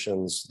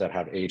solutions that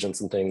have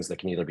agents and things that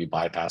can either be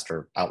bypassed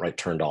or outright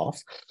turned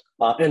off.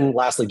 And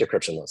lastly,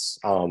 decryptionless.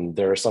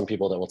 There are some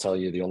people that will tell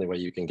you the only way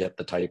you can get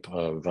the type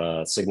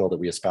of signal that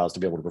we espouse to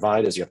be able to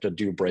provide is you have to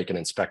do break and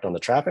inspect on the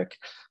traffic.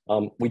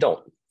 We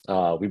don't.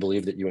 We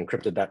believe that you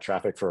encrypted that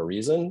traffic for a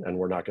reason, and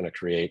we're not going to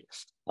create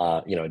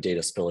you know, a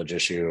data spillage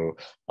issue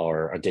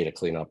or a data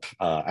cleanup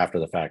after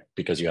the fact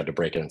because you had to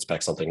break and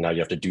inspect something. Now you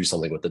have to do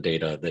something with the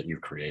data that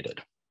you've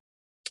created.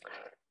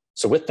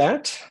 So with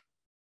that,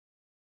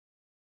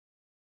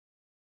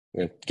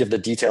 I'm gonna give the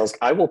details.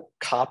 I will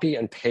copy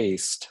and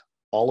paste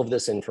all of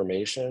this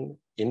information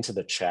into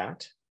the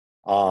chat.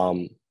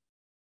 Oh,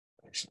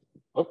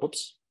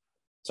 whoops.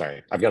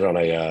 Sorry, I've got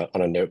it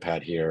on a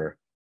notepad here.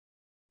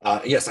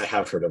 Yes, I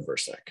have heard of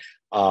Versec.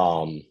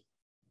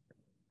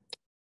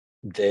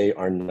 They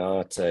are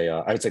not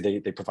I would say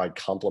they provide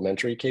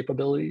complementary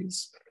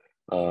capabilities.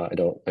 I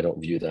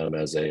don't view them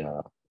as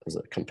a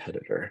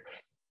competitor.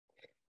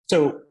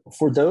 So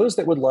for those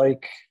that would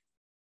like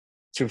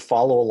to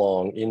follow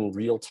along in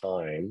real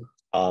time,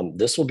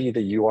 this will be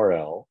the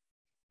URL.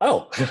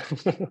 Oh,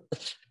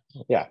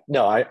 yeah,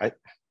 no, I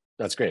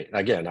that's great.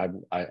 Again,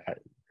 I'm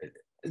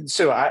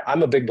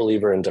a big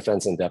believer in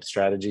defense in depth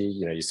strategy.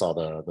 You know, you saw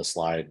the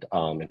slide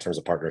in terms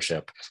of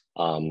partnership.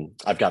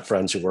 I've got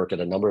friends who work at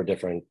a number of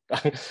different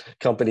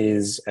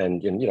companies,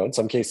 and you know, in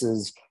some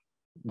cases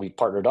we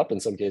partnered up, in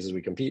some cases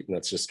we compete, and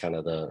that's just kind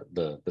of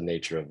the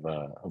nature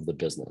of the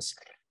business.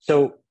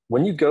 So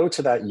when you go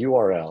to that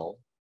URL,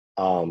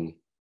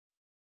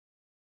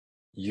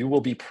 you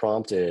will be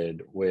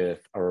prompted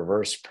with a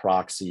reverse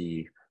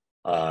proxy,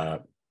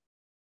 not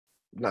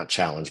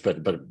challenge,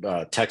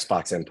 but text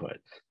box input.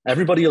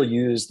 Everybody will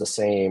use the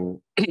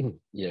same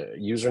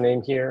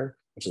username here,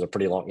 which is a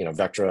pretty long,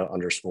 Vectra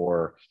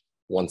underscore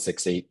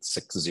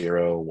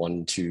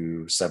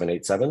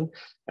 168601277,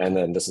 and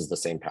then this is the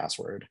same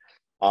password.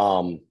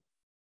 It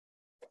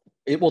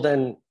will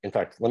then, in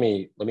fact, let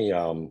me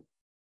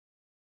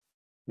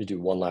do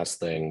one last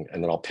thing,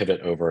 and then I'll pivot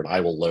over and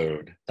I will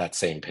load that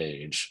same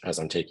page as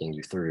I'm taking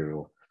you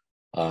through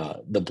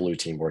the Blue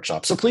Team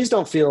workshop. So please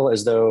don't feel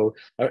as though,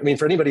 I mean,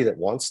 for anybody that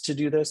wants to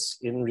do this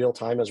in real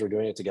time as we're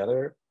doing it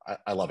together,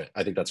 I love it.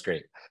 I think that's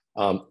great.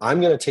 I'm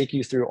going to take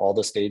you through all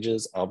the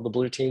stages of the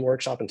Blue Team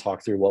workshop and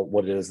talk through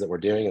what it is that we're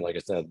doing. And like I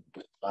said,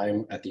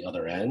 I'm at the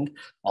other end.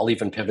 I'll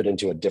even pivot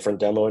into a different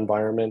demo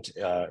environment,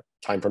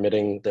 time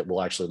permitting, that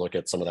will actually look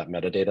at some of that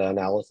metadata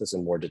analysis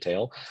in more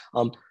detail.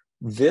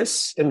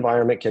 This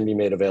environment can be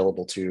made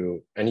available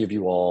to any of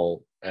you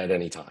all at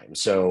any time.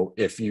 So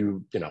if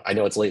I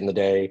know it's late in the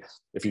day,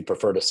 if you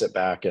prefer to sit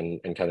back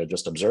and kind of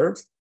just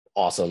observe,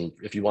 awesome.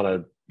 If you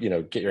want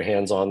to, get your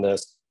hands on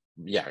this,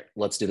 yeah,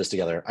 let's do this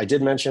together. I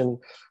did mention,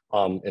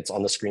 it's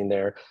on the screen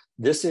there.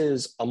 This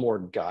is a more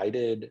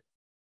guided,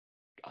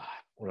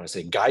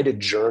 guided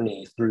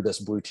journey through this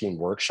Blue Team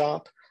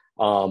workshop,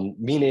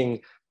 meaning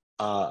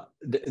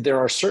there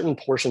are certain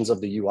portions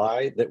of the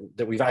UI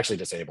that we've actually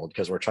disabled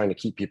because we're trying to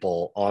keep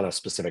people on a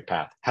specific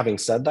path. Having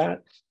said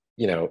that,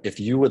 if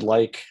you would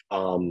like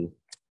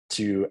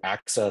to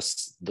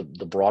access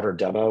the broader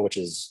demo, which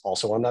is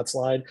also on that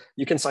slide,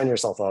 you can sign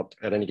yourself up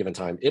at any given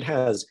time. It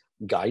has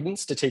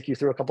guidance to take you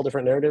through a couple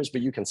different narratives,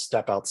 but you can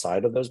step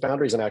outside of those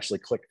boundaries and actually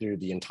click through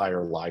the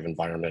entire live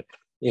environment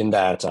in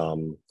that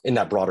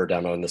broader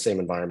demo, in the same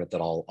environment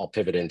that I'll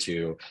pivot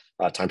into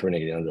time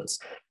permitting at the end of this.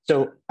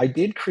 So I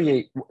did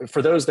create,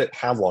 for those that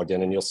have logged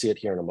in, and you'll see it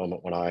here in a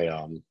moment when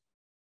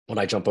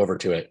I jump over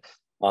to it,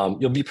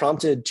 you'll be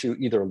prompted to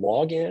either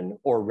log in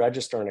or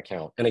register an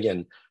account. And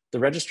again, the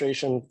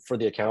registration for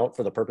the account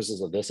for the purposes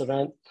of this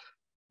event,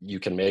 you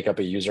can make up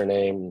a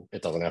username.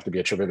 It doesn't have to be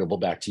attributable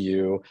back to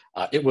you.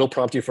 It will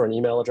prompt you for an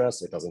email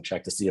address. It doesn't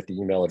check to see if the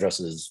email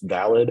address is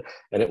valid,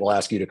 and it will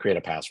ask you to create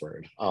a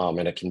password.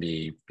 And it can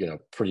be,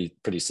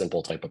 pretty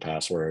simple type of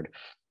password.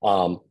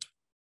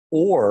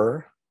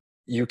 Or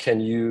you can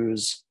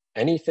use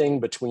anything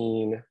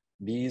between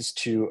these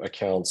two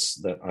accounts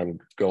that I'm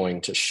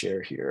going to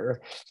share here.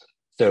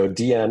 So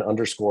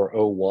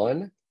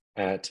dn_01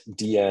 at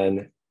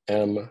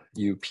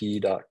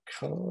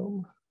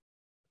dnmup.com.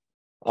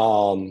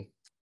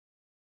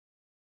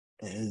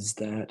 Is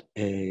that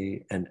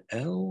an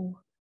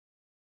L?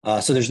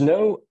 So there's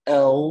no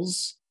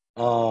L's.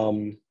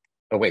 In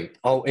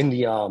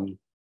the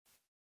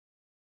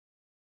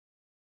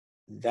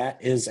that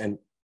is an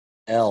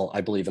L, I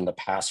believe, in the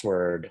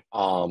password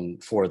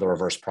for the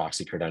reverse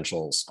proxy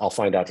credentials. I'll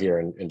find out here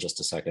in just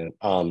a second.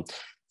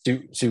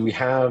 So we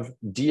have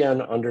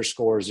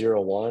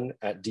dn_01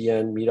 at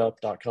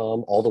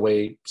dnmeetup.com all the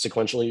way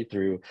sequentially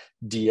through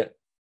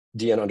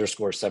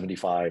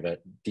dn_75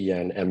 at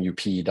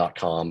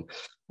dnmup.com.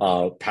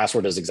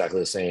 Password is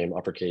exactly the same,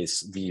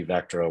 uppercase V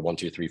Vectra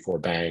 1234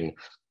 bang.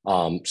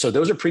 So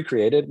those are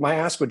pre-created. My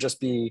ask would just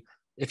be,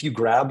 if you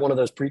grab one of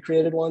those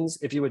pre-created ones,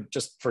 if you would,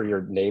 just for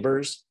your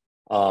neighbors,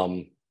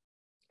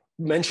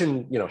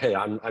 mention, hey,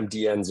 I'm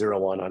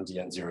DN01, I'm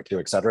DN02,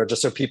 et cetera,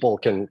 just so people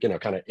can,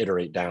 kind of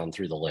iterate down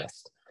through the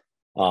list,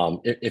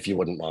 if you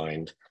wouldn't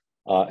mind.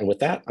 And with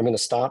that, I'm going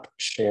to stop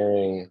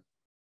sharing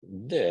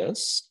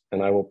this,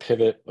 and I will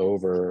pivot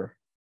over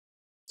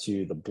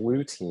to the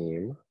Blue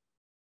Team.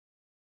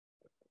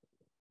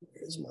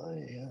 Here's my,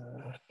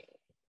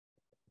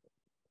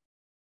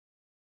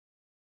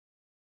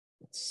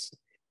 let's see.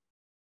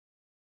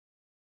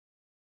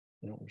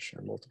 I don't want to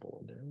share multiple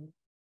windows.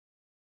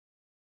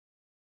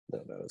 No,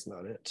 that is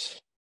not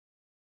it.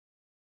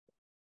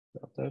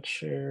 Not that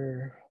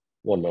share.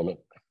 One moment.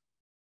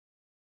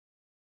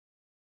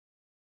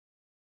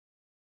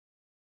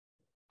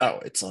 Oh,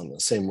 it's on the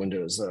same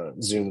window as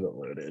Zoom that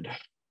loaded.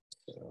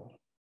 So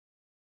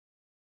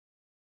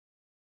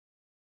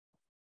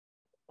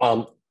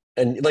And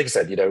like I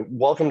said,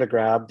 welcome to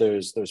grab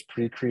those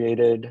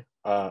pre-created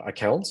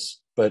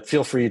accounts, but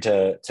feel free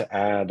to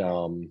add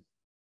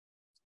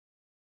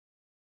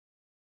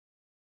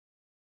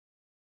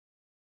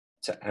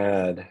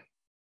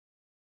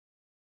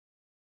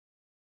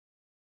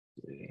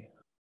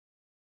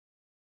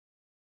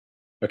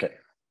okay.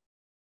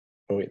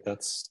 Oh wait,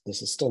 this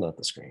is still not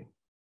the screen.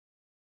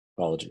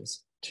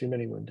 Apologies. Too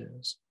many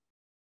windows.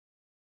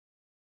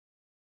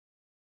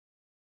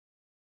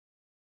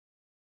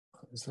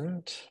 Close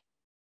that.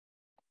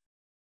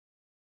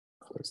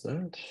 Close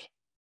that.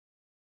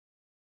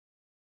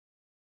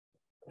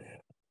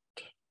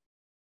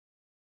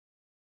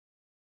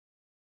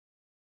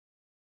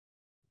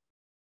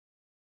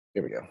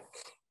 Here we go.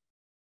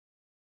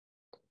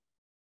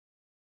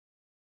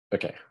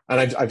 Okay,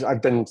 and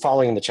I've been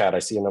following the chat. I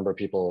see a number of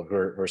people who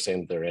are saying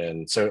that they're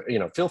in. So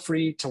feel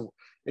free to.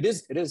 It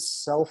is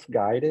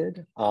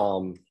self-guided.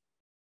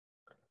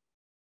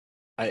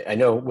 I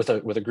know with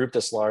a group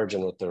this large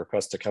and with the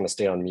request to kind of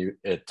stay on mute,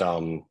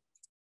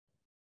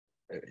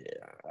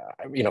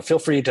 feel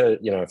free to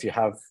if you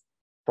have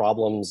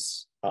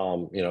problems,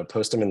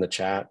 post them in the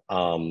chat.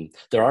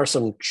 There are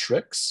some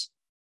tricks,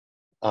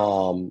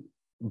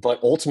 but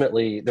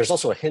ultimately there's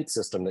also a hint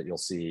system that you'll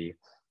see.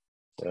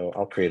 So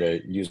I'll create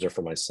a user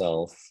for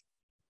myself.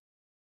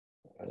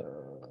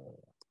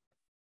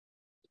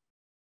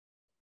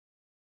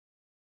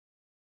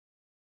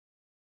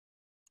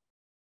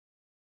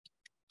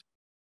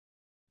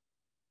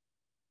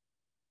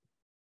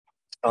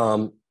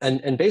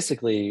 And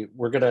basically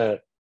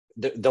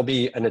there'll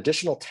be an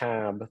additional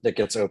tab that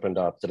gets opened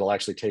up that'll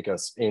actually take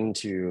us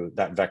into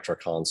that Vectra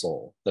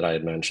console that I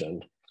had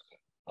mentioned.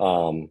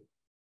 So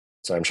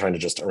I'm trying to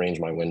just arrange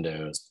my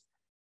windows.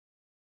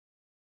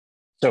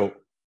 So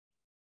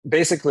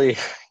basically,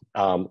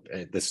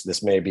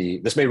 this may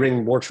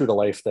ring more true to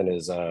life than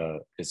is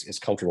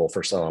comfortable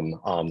for some.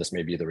 This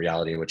may be the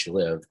reality in which you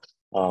live.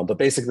 But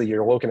basically,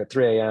 you're woken at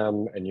 3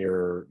 a.m. and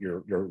your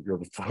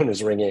phone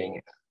is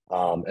ringing,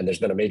 and there's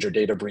been a major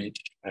data breach,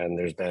 and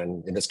there's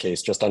been, in this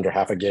case, just under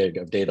half a gig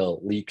of data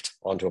leaked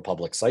onto a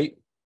public site.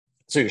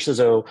 So your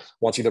CISO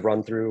wants you to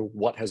run through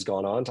what has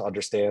gone on to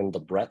understand the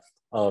breadth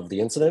of the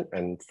incident,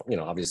 and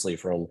obviously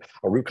from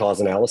a root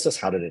cause analysis,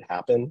 how did it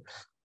happen?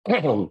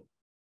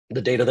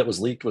 The data that was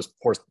leaked was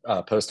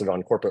posted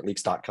on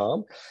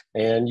corporateleaks.com,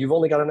 and you've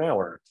only got an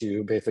hour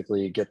to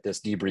basically get this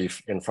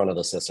debrief in front of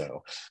the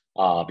CISO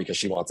because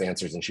she wants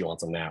answers and she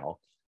wants them now.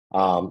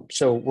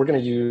 So we're going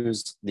to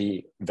use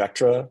the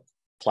Vectra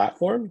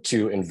platform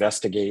to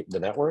investigate the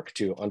network,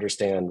 to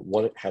understand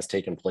what has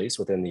taken place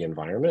within the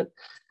environment.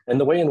 And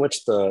the way in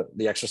which the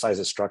exercise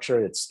is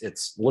structured,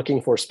 it's looking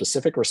for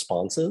specific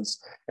responses.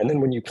 And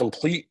then when you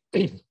complete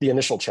the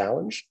initial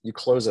challenge, you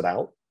close it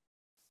out.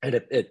 And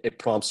it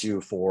prompts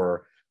you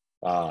for,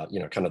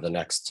 kind of the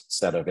next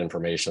set of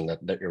information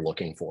that you're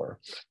looking for.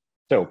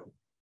 So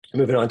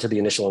moving on to the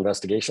initial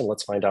investigation,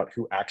 let's find out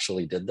who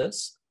actually did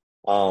this.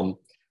 So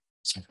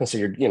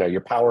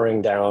you're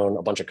powering down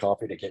a bunch of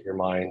coffee to get your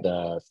mind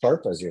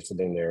sharp as you're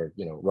sitting there,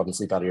 rubbing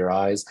sleep out of your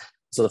eyes.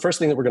 So the first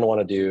thing that we're going to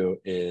want to do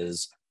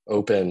is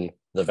open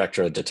the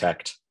Vectra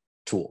detect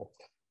tool.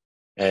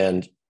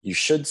 And you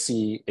should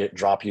see it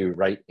drop you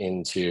right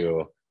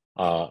into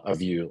a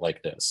view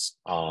like this.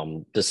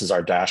 This is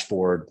our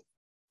dashboard.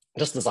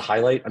 Just as a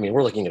highlight, I mean,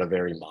 we're looking at a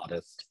very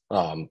modest,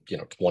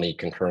 20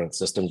 concurrent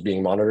systems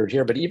being monitored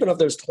here, but even of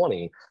those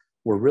 20,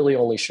 we're really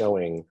only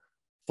showing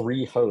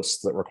 3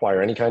 hosts that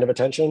require any kind of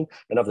attention,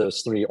 and of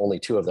those 3, only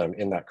 2 of them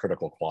in that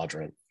critical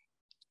quadrant.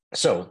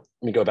 So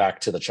let me go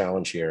back to the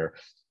challenge here.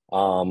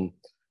 It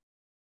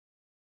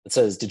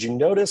says, did you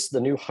notice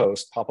the new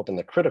host pop up in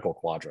the critical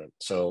quadrant?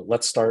 So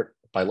let's start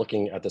by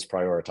looking at this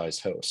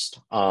prioritized host.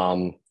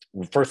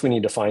 First, we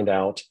need to find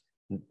out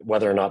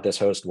whether or not this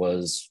host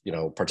was,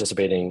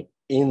 participating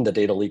in the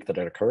data leak that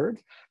had occurred.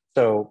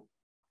 So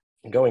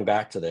going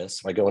back to this,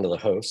 if I go into the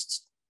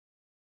hosts,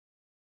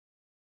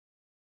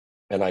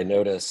 and I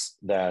notice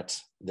that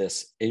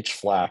this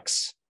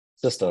HFLAX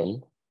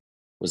system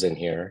was in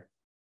here,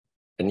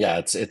 and yeah,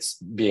 it's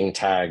being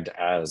tagged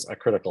as a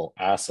critical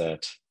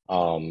asset,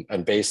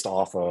 and based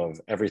off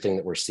of everything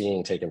that we're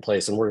seeing taking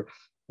place, and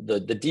the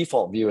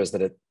default view is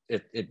that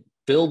it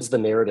builds the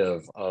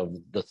narrative of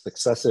the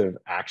successive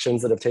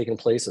actions that have taken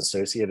place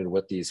associated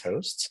with these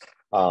hosts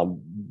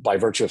by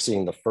virtue of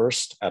seeing the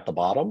first at the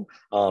bottom.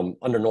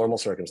 Under normal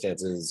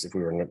circumstances, if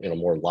we were in a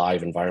more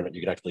live environment,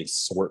 you could actually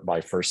sort by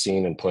first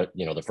seen and put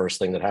the first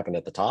thing that happened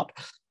at the top.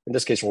 In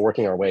this case, we're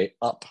working our way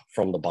up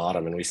from the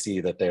bottom, and we see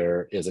that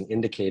there is an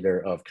indicator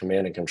of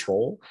command and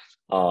control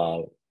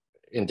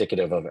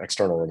indicative of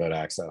external remote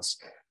access.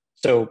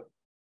 So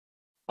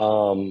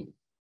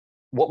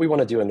what we want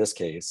to do in this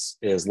case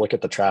is look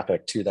at the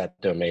traffic to that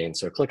domain.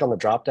 So click on the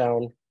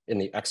dropdown in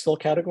the exfil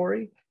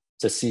category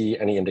to see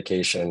any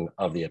indication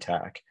of the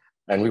attack.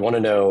 And we want to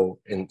know,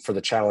 for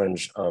the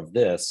challenge of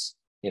this,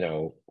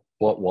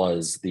 what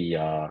was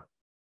the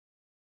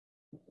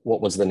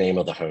name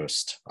of the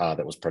host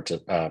that was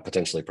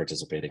potentially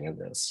participating in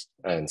this.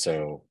 And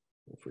so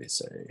if we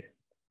say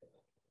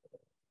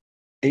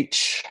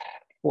H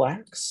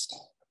flags.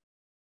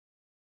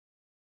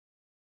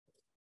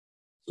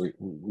 We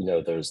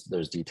know those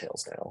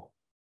details now.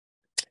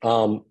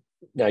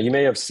 Now you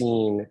may have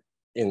seen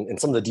in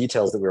some of the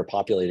details that we were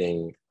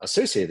populating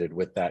associated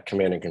with that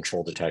command and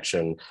control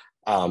detection.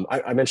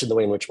 I mentioned the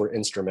way in which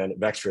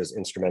Vectra is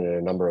instrumented in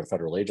a number of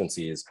federal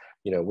agencies.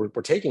 We're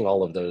taking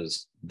all of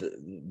those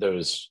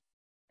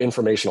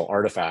informational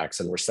artifacts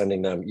and we're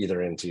sending them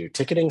either into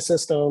ticketing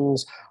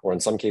systems or in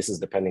some cases,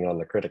 depending on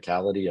the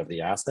criticality of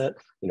the asset,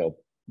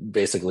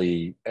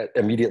 basically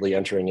immediately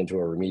entering into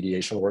a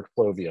remediation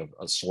workflow via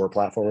a SOAR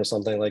platform or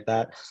something like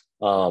that.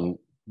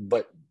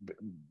 But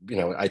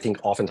I think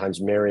oftentimes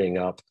marrying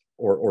up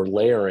or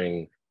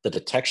layering the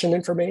detection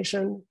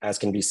information, as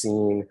can be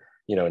seen,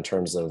 in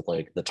terms of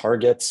like the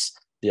targets,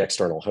 the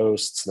external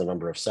hosts, the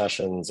number of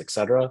sessions, et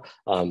cetera,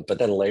 but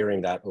then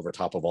layering that over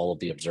top of all of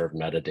the observed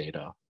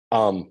metadata.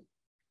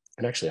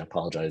 And actually, I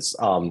apologize.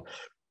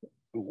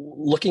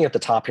 Looking at the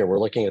top here, we're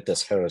looking at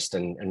this host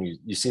and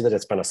you see that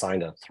it's been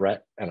assigned a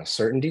threat and a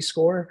certainty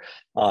score.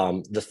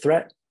 The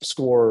threat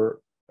score,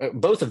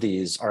 both of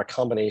these are a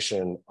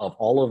combination of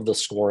all of the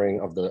scoring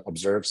of the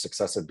observed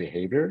successive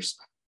behaviors.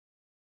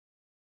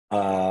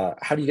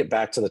 How do you get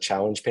back to the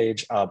challenge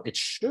page? It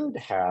should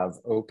have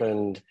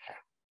opened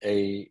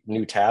a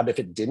new tab. If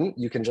it didn't,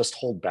 you can just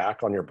hold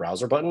back on your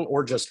browser button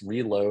or just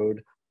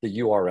reload the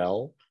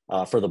URL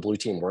for the Blue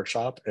Team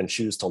workshop and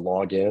choose to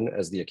log in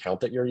as the account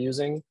that you're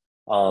using.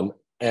 And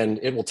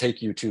it will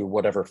take you to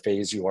whatever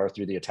phase you are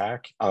through the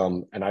attack.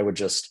 And I would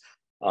just,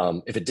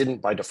 if it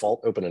didn't by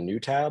default open a new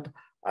tab,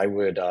 I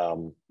would,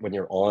 when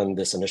you're on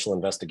this initial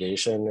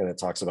investigation and it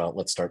talks about,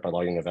 let's start by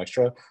logging a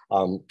Vectra,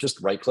 just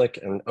right click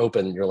and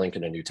open your link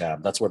in a new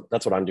tab. That's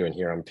what I'm doing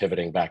here. I'm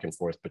pivoting back and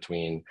forth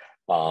between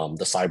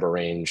the cyber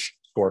range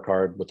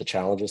scorecard with the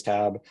challenges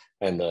tab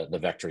and the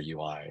Vectra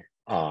UI,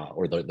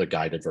 or the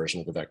guided version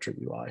of the Vectra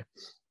UI.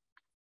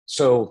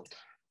 So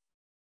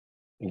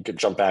you could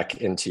jump back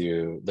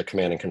into the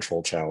command and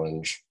control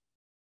challenge.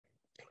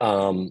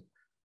 So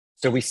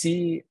we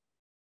see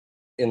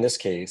in this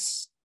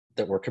case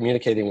that we're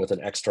communicating with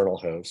an external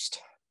host,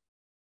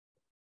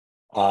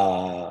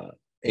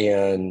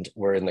 and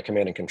we're in the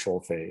command and control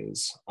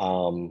phase.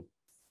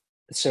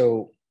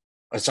 So,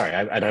 sorry,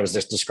 I was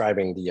just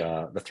describing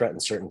the threat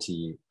and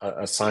certainty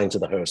assigned to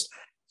the host.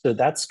 So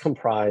that's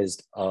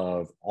comprised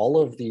of all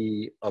of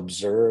the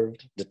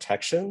observed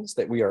detections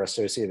that we are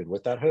associated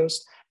with that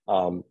host.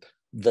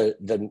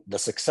 The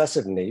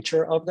successive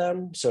nature of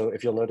them. So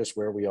if you'll notice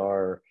where we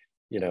are,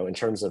 in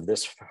terms of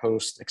this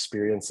host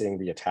experiencing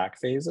the attack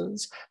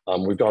phases,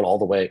 we've gone all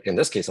the way, in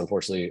this case,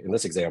 unfortunately, in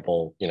this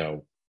example,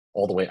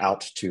 all the way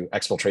out to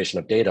exfiltration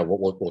of data.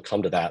 We'll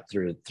come to that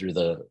through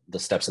the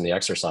steps in the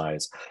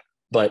exercise.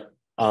 But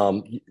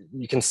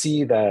you can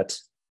see that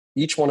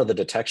each one of the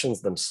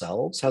detections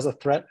themselves has a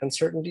threat and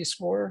certainty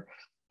score.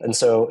 And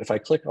so if I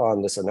click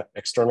on this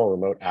external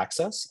remote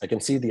access, I can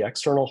see the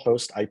external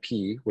host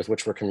IP with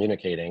which we're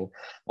communicating.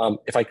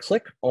 If I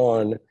click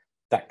on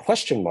that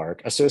question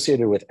mark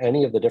associated with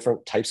any of the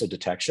different types of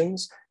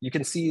detections, you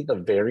can see the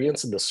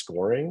variance in the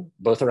scoring,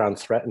 both around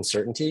threat and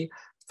certainty.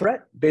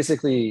 Threat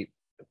basically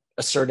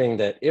asserting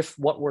that if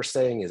what we're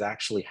saying is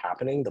actually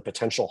happening, the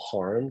potential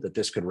harm that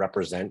this could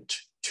represent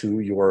to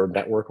your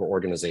network or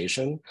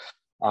organization.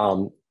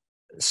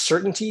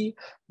 Certainty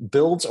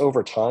builds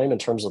over time in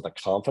terms of the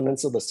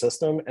confidence of the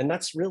system, and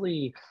that's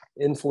really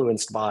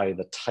influenced by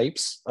the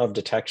types of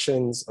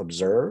detections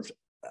observed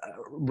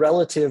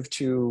relative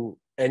to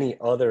any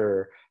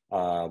other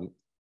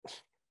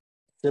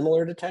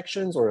similar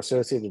detections or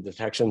associated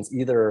detections,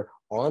 either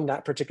on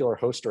that particular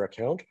host or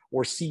account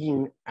or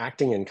seen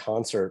acting in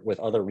concert with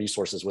other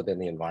resources within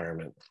the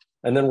environment.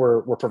 And then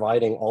we're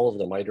providing all of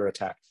the MITRE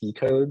ATT&CK key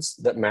codes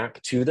that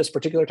map to this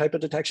particular type of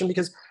detection,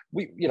 because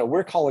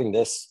we're calling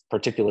this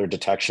particular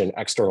detection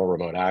external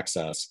remote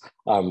access.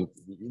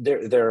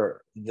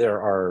 There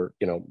are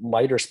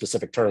MITRE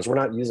specific terms. We're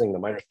not using the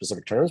MITRE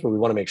specific terms, but we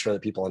want to make sure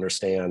that people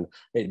understand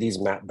these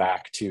map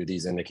back to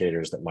these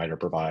indicators that MITRE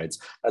provides,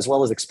 as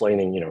well as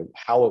explaining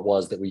how it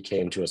was that we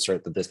came to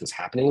assert that this was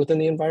happening within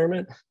the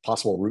environment,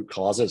 possible root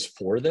causes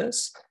for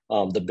this,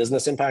 the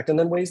business impact, and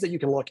then ways that you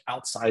can look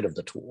outside of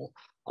the tool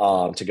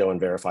to go and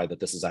verify that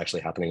this is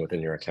actually happening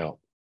within your account.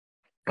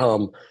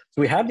 So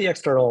we have the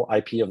external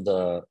IP of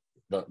the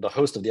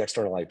host of the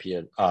external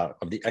IP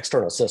of the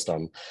external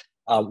system.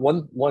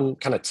 One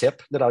kind of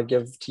tip that I'll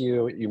give to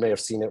you, you may have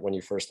seen it when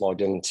you first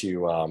logged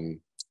into,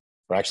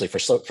 or actually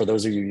for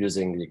those of you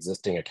using the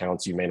existing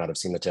accounts, you may not have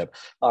seen the tip.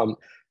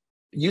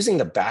 Using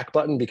the back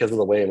button, because of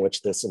the way in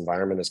which this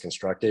environment is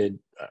constructed,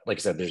 like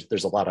I said,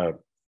 there's a lot of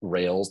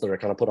rails that are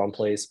kind of put on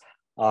place.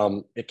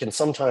 It can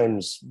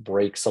sometimes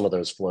break some of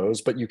those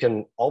flows, but you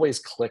can always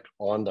click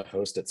on the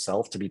host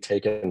itself to be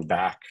taken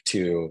back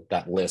to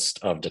that list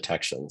of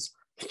detections.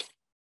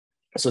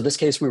 So in this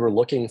case, we were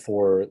looking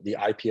for the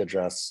IP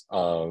address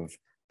of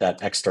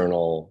that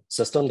external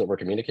system that we're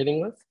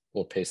communicating with.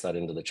 We'll paste that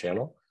into the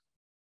channel.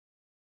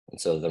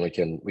 And so then we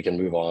can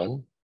move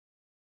on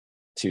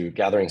to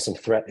gathering some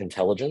threat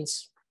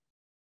intelligence.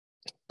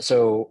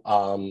 So,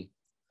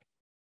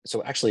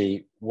 so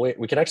actually,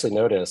 we can actually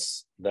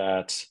notice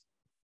that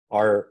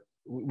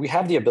we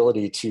have the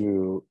ability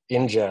to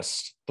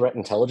ingest threat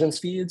intelligence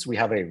feeds. We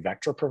have a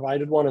Vectra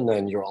provided one, and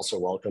then you're also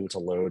welcome to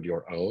load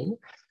your own.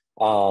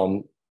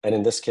 And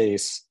in this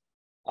case,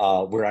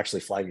 we're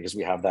actually flagging because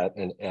we have that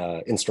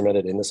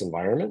instrumented in this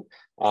environment.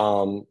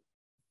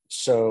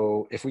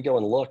 So if we go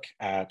and look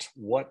at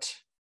what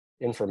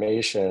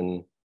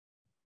information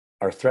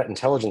our threat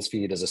intelligence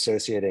feed is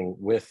associating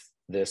with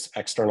this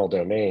external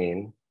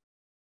domain,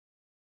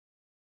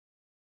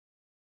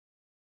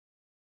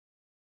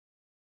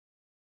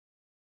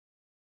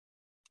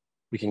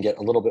 we can get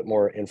a little bit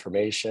more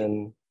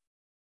information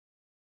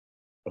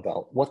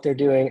about what they're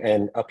doing.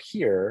 And up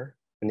here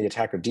in the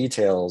attacker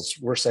details,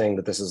 we're saying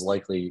that this is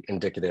likely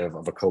indicative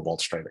of a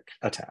Cobalt Strike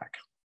attack.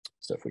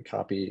 So if we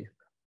copy,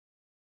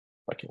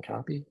 I can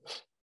copy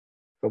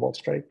Cobalt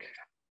Strike,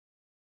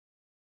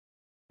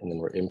 and then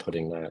we're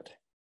inputting that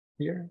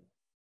here.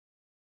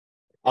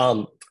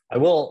 I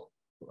will,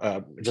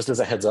 just as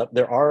a heads up,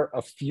 there are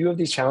a few of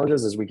these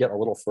challenges as we get a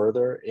little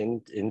further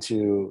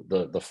into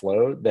the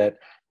flow that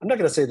I'm not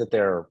going to say that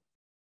they're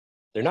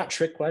not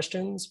trick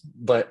questions,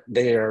 but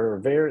they're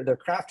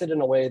crafted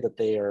in a way that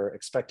they are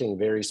expecting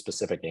very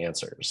specific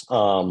answers.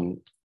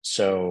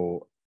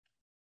 So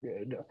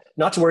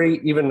not to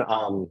worry, even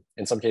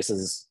in some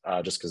cases,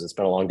 just because it's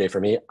been a long day for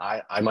me,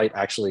 I might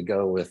actually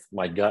go with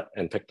my gut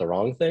and pick the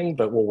wrong thing,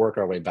 but we'll work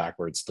our way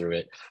backwards through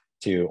it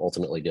to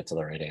ultimately get to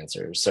the right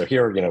answers. So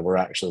here, we're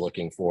actually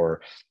looking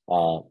for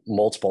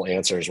multiple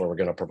answers where we're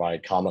going to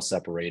provide comma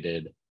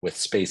separated with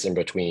space in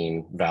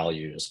between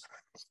values.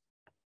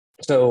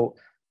 So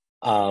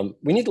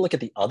we need to look at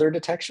the other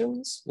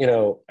detections.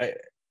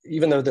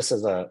 Even though this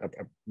is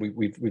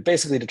we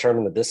basically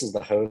determined that this is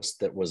the host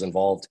that was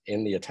involved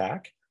in the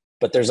attack,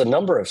 but there's a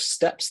number of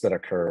steps that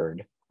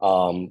occurred,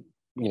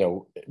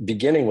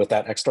 beginning with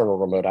that external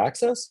remote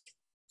access.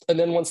 And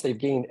then once they've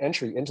gained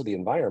entry into the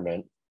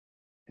environment,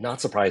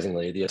 not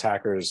surprisingly, the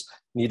attackers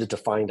needed to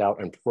find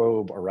out and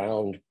probe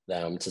around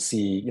them to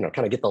see,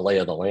 kind of get the lay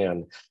of the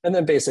land, and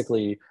then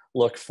basically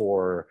look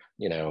for,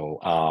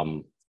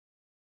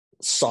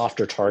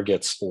 softer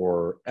targets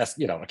for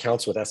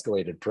accounts with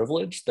escalated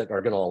privilege that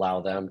are going to allow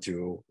them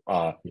to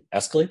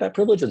escalate that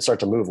privilege and start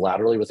to move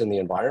laterally within the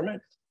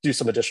environment, do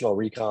some additional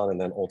recon,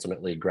 and then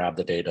ultimately grab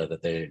the data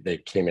that they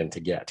came in to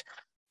get.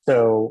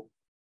 So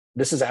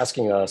this is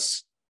asking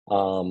us,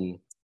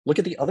 look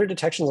at the other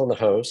detections on the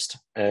host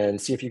and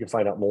see if you can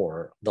find out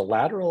more. The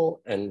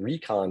lateral and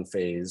recon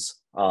phase,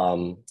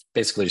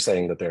 basically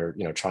saying that they're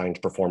trying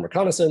to perform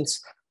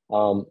reconnaissance.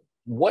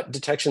 What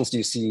detections do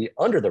you see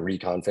under the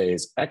recon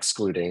phase,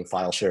 excluding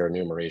file share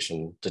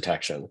enumeration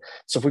detection?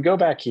 So if we go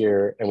back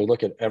here and we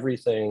look at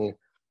everything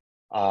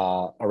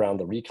around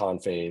the recon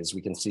phase,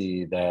 we can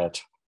see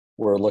that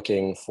we're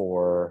looking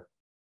for,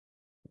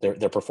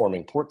 they're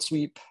performing port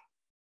sweep.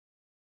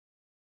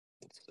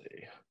 Let's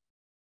see.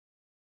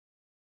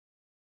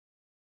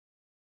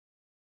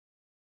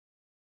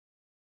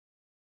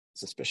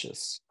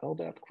 Suspicious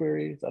LDAP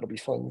query. That'll be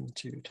fun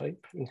to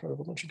type in front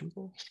of a bunch of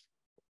people.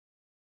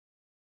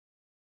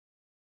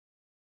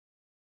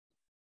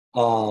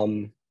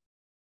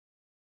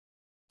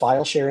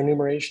 File share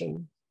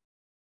enumeration.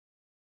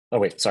 Oh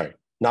wait, sorry,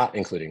 not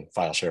including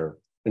file share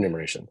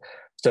enumeration.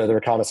 So the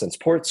reconnaissance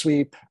port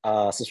sweep,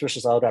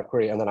 suspicious LDAP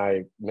query, and then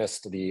I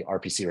missed the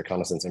RPC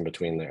reconnaissance in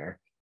between there.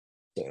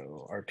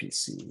 So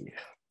RPC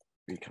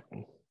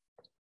recon.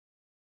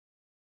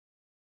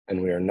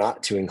 And we are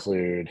not to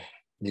include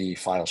the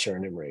file share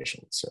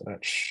enumeration. So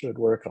that should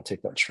work. I'll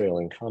take that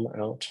trailing comma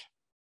out.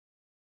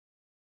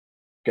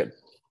 Good.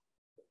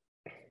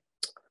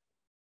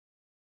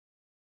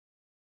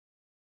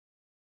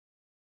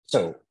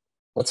 So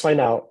let's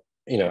find out,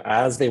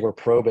 as they were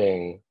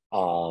probing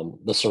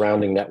the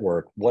surrounding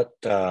network, what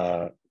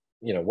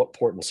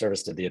port and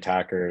service did the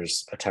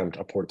attackers attempt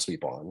a port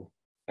sweep on?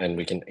 And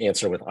we can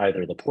answer with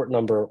either the port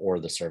number or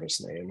the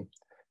service name.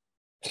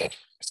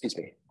 Excuse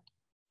me.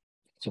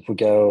 So if we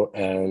go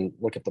and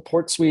look at the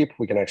port sweep,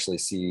 we can actually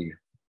see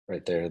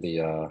right there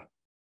the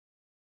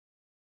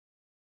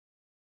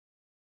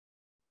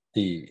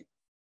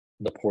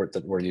port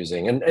that we're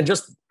using. And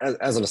just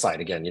as an aside,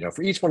 again,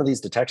 for each one of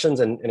these detections,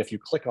 and if you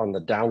click on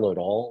the download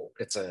all,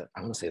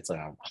 I want to say it's a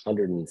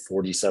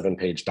 147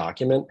 page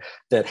document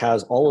that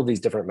has all of these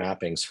different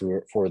mappings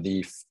for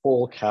the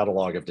full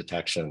catalog of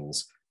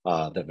detections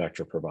that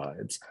Vectra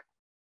provides.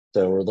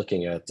 So we're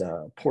looking at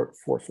port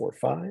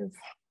 445.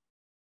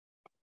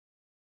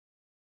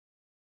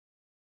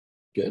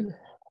 Good.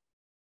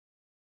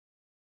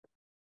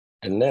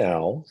 And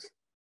now,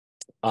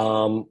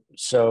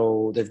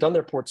 so they've done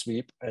their port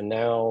sweep, and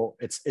now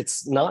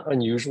it's not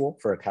unusual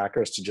for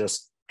attackers to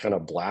just kind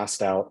of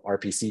blast out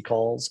RPC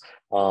calls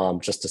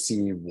just to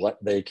see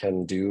what they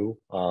can do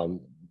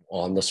on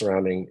the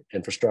surrounding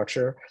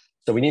infrastructure.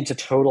 So we need to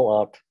total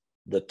up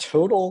the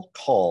total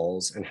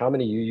calls and how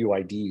many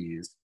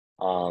UUIDs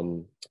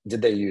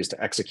did they use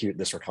to execute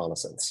this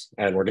reconnaissance.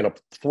 And we're going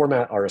to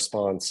format our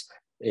response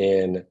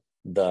in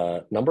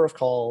the number of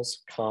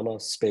calls, comma,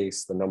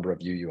 space, the number of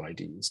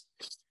UUIDs.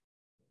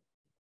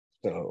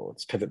 So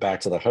let's pivot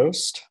back to the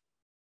host.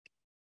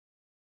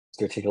 Let's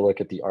go take a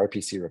look at the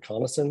RPC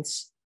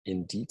reconnaissance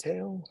in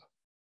detail.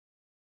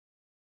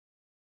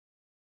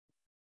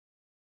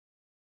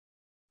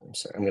 I'm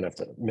sorry, I'm gonna have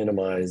to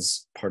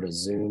minimize part of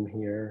Zoom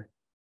here.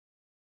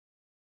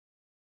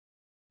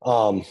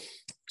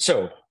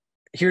 So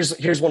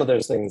here's one of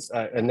those things,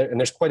 and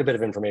there's quite a bit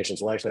of information,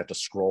 so we'll actually have to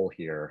scroll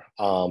here.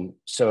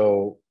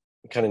 So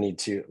kind of need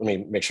to, let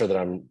me make sure that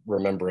I'm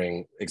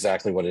remembering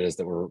exactly what it is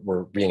that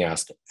we're being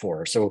asked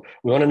for. So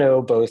we want to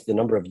know both the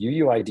number of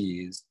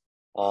UUIDs,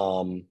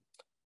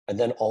 and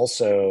then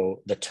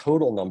also the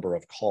total number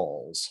of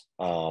calls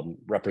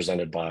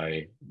represented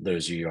by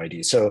those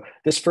UUIDs. So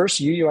this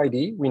first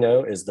UUID we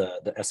know is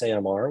the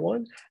SAMR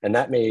one, and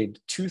that made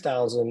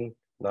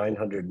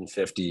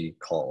 2,950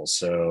 calls.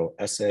 So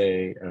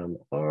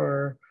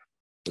SAMR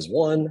is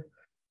one,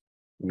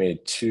 made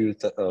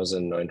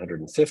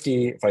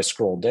 2,950. If I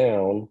scroll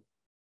down,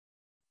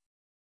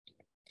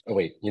 oh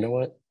wait, you know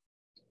what?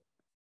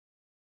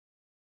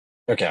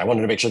 Okay, I wanted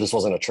to make sure this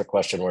wasn't a trick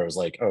question where it was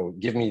like, oh,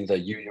 give me the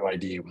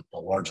UUID with the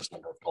largest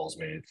number of calls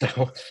made.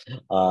 So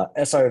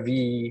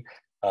SRV,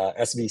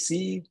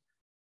 SVC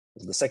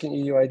is the second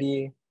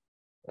UUID,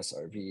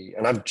 SRV,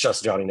 and I'm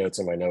just jotting notes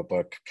in my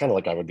notebook, kind of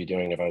like I would be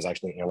doing if I was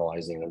actually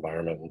analyzing the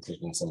environment and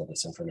taking some of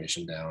this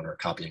information down or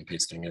copying and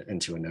pasting it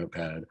into a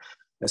notepad.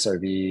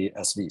 SRV,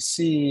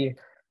 SVC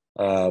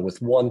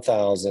with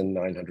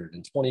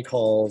 1,920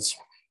 calls.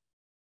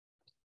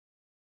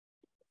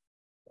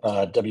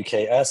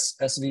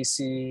 WKS,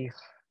 SVC,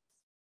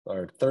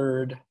 our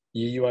third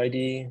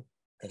UUID,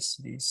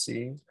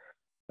 SVC,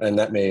 and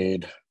that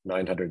made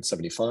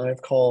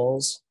 975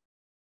 calls.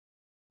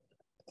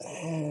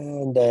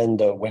 And then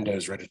the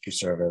Windows Registry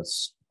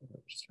Service,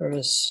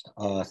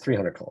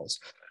 300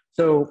 calls.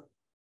 So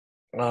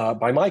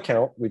by my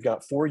count, we've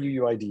got 4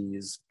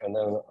 UUIDs, and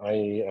then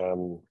I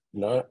am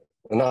not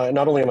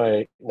only am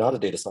I not a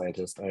data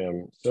scientist, I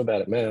am so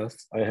bad at math,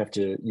 I have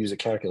to use a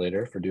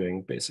calculator for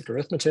doing basic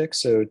arithmetic.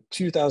 So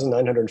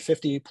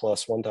 2,950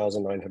 plus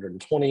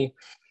 1,920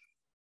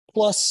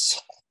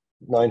 plus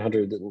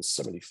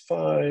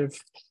 975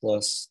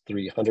 plus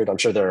 300. I'm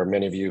sure there are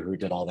many of you who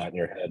did all that in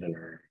your head and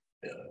are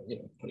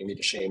putting me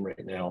to shame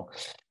right now.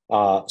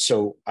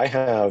 So I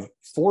have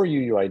 4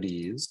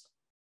 UUIDs,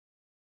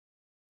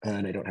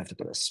 and I don't have to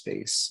put a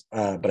space,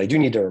 but I do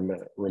need to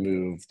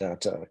remove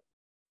that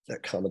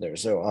comma there.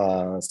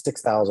 So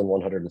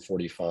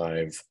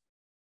 6,145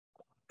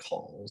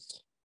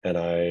 calls,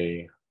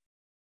 and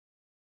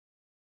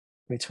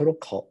total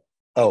call.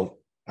 Oh,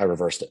 I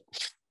reversed it.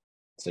 Let's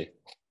see.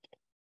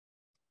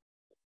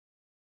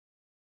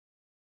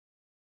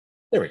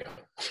 There we go.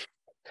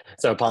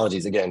 So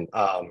apologies again.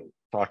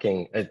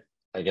 Talking,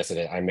 I guess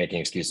I'm making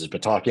excuses,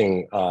 but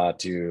talking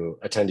to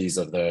attendees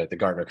of the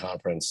Gartner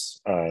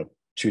conference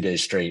 2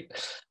 days straight,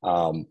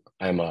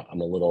 I'm a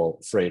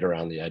little frayed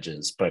around the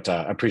edges, but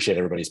I appreciate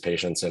everybody's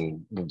patience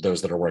and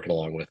those that are working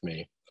along with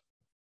me.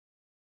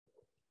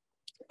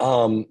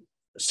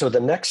 So the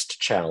next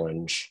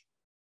challenge,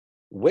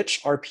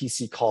 which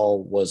RPC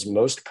call was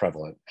most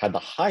prevalent, had the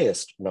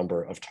highest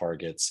number of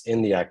targets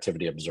in the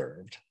activity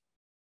observed?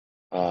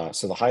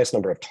 So the highest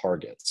number of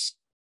targets.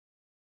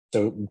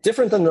 So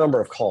different than the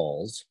number of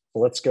calls,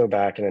 let's go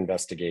back and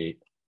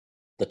investigate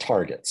the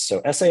targets.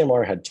 So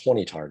SAMR had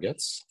 20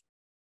 targets.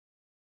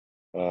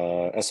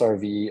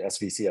 SRV,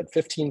 SVC had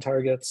 15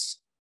 targets.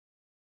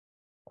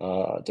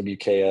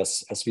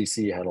 WKS,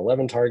 SVC had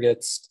 11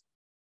 targets.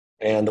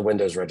 And the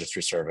Windows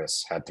Registry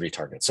Service had 3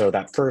 targets. So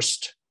that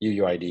first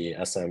UUID,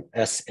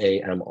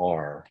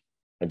 SAMR,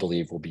 I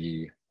believe will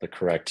be the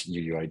correct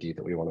UUID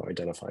that we want to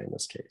identify in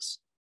this case.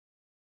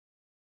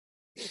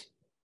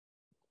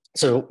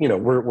 So,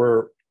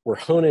 we're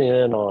honing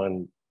in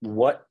on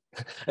what,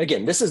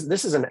 again, this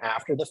is an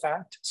after the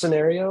fact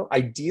scenario.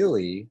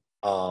 Ideally,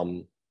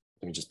 let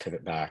me just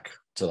pivot back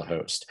to the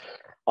host.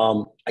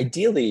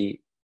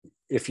 Ideally,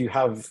 if you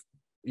have,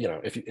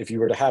 if you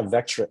were to have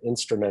Vectra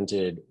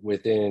instrumented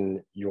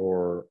within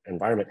your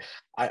environment,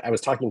 I was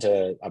talking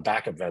to a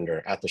backup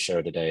vendor at the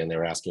show today, and they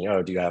were asking,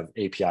 "Oh, do you have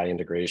API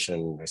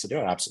integration?" I said,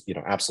 "Yeah,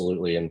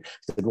 absolutely." And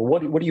I said, "Well,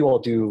 what do you all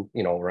do,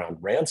 around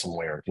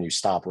ransomware? Can you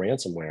stop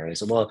ransomware?" And I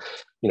said, "Well,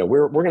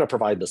 we're going to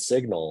provide the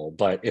signal,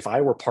 but if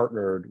I were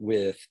partnered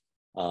with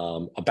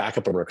a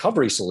backup and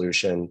recovery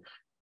solution,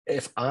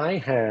 if I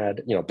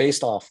had,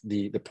 based off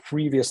the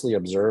previously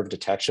observed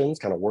detections,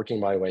 kind of working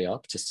my way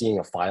up to seeing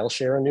a file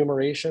share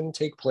enumeration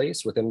take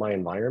place within my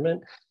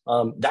environment,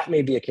 that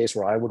may be a case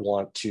where I would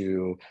want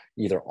to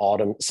either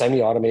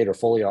semi-automate or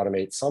fully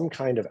automate some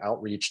kind of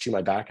outreach to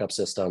my backup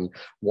system,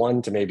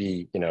 one to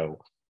maybe,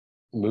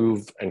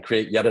 move and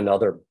create yet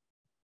another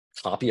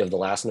copy of the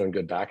last known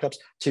good backups,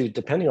 to,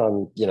 depending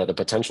on, the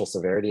potential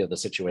severity of the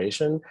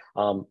situation,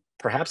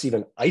 perhaps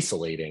even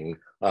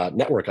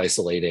network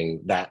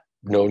isolating that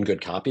known good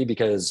copy,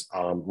 because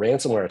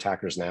ransomware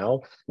attackers now,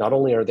 not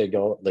only are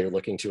they're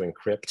looking to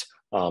encrypt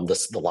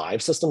the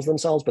live systems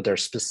themselves, but they're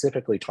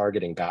specifically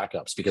targeting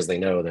backups because they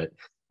know that,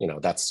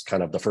 that's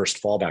kind of the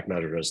first fallback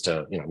measure is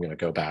to, I'm going to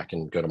go back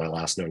and go to my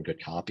last known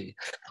good copy.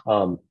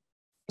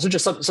 So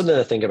just something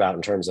to think about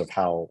in terms of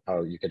how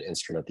you could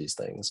instrument these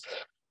things.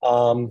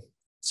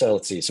 So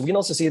let's see. So we can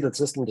also see that the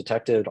system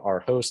detected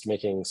our host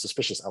making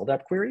suspicious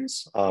LDAP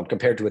queries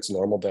compared to its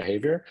normal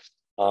behavior.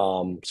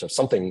 So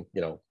something,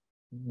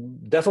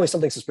 definitely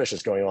something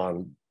suspicious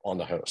going on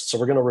the host. So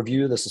we're going to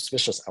review the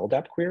suspicious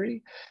LDAP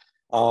query.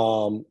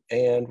 And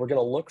we're going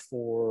to look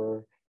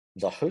for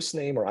the host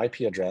name or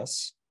IP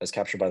address as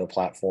captured by the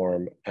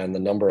platform and the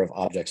number of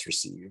objects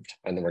received.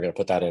 And then we're going to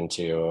put that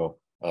into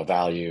a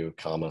value,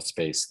 comma,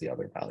 space, the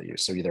other value.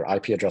 So either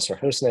IP address or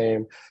host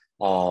name,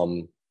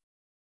 and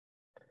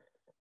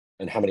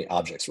how many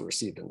objects were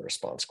received in the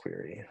response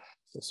query.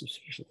 So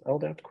suspicious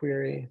LDAP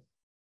query.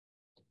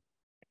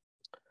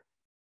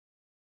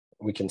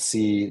 We can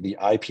see the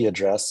IP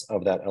address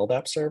of that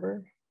LDAP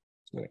server.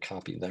 I'm going to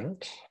copy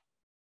that.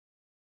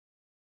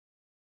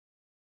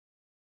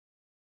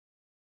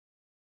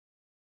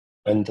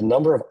 And the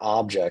number of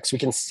objects, we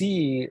can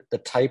see the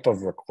type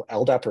of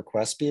LDAP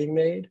request being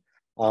made.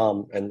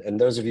 And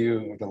those of you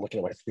who've been looking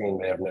at my screen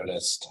may have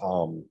noticed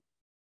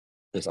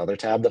this other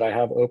tab that I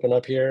have open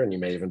up here, and you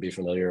may even be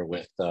familiar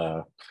with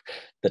the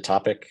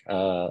topic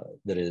that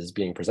is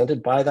being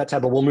presented by that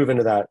tab, but we'll move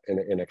into that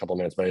in a couple of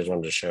minutes, but I just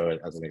wanted to show it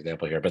as an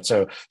example here. But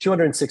so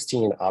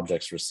 216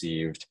 objects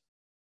received.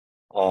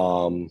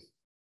 How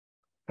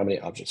many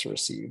objects were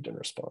received in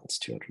response?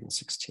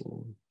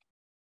 216.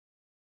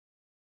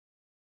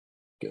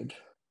 Good.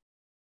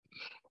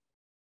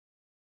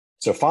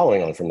 So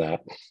following on from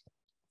that,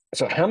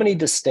 so how many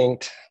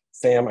distinct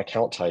SAM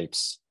account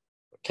types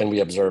can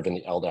we observe in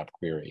the LDAP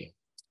query?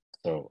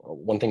 So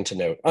one thing to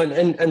note,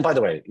 and by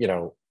the way,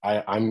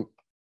 I'm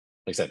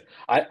like I said,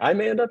 I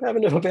may end up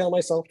having to avail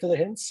myself to the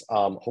hints.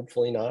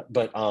 Hopefully not,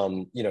 but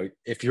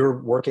if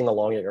you're working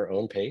along at your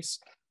own pace,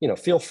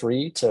 feel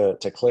free to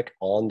click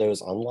on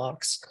those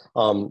unlocks.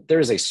 There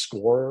is a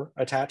score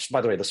attached.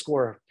 By the way, the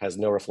score has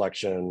no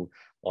reflection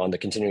on the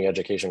continuing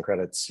education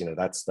credits.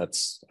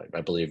 That's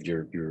I believe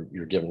you're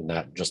given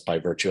that just by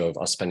virtue of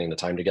us spending the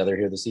time together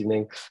here this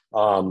evening.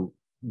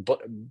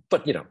 But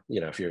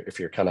if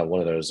you're kind of one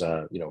of those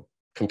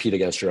compete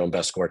against your own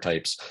best score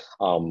types,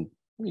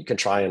 you can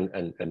try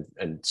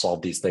and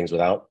solve these things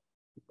without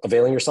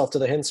availing yourself to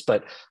the hints.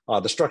 But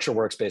the structure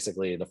works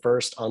basically. The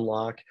first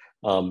unlock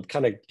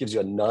kind of gives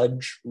you a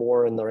nudge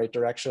more in the right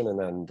direction, and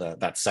then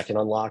that second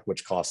unlock,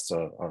 which costs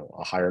a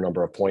higher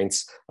number of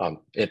points,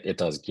 it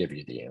does give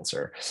you the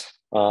answer.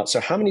 So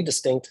how many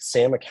distinct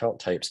SAM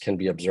account types can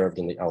be observed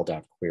in the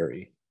LDAP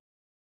query?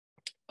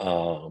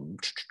 So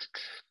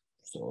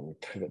let me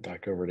pivot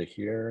back over to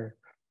here.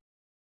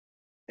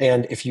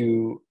 And if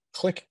you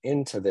click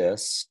into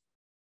this,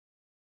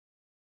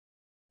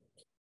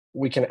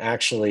 we can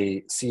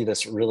actually see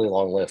this really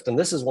long list. And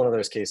this is one of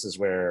those cases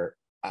where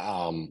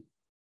I'm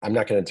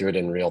not going to do it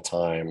in real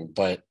time,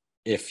 but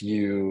if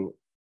you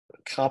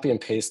copy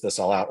and paste this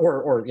all out,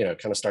 or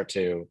kind of start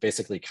to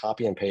basically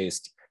copy and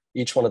paste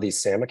each one of these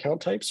SAM account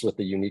types with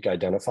the unique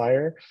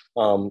identifier,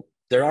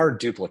 there are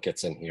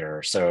duplicates in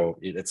here. So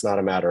it's not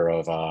a matter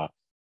of,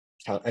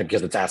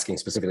 because it's asking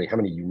specifically how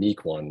many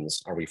unique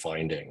ones are we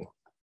finding.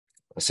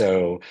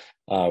 So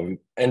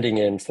ending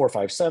in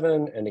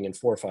 457, ending in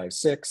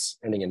 456,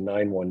 ending in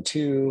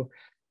 912,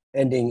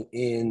 ending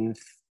in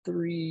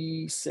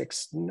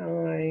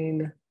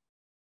 369.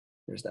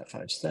 There's that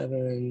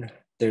 57.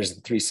 There's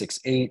the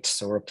 368.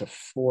 So we're up to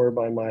 4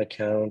 by my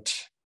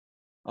count.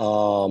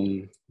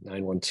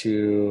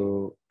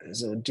 912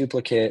 is a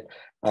duplicate.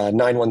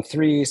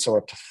 913. So we're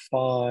up to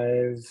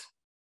 5.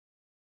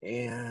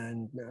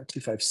 And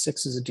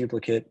 256 is a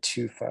duplicate.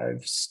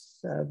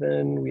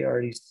 257 we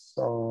already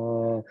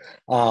saw.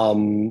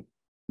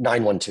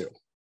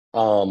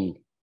 912.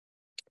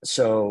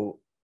 So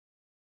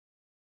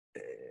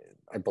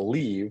I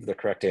believe the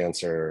correct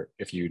answer,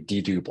 if you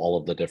dedupe all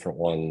of the different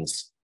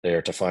ones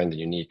there to find the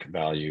unique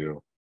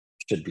value,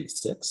 should be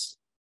 6.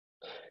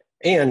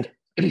 And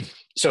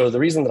so the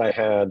reason that I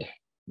had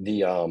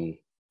the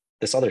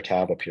this other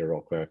tab up here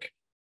real quick,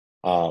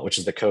 which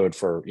is the code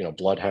for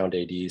Bloodhound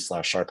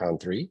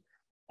AD/Sharphound3.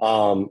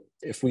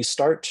 If we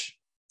start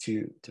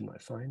to, did my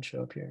find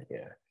show up here?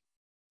 Yeah.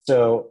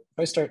 So if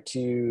I start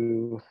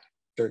to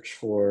search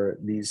for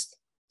these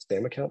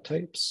SAM account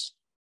types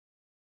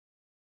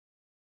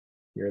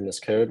here in this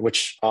code,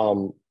 which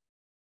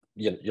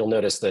you'll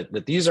notice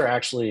that these are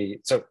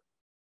actually, so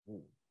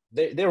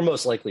they're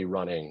most likely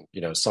running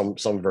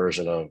some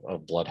version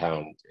of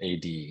Bloodhound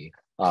AD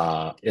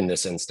in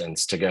this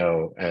instance to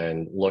go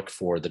and look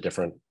for the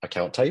different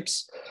account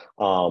types.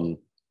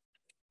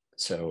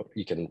 So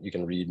you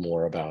can read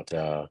more about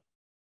the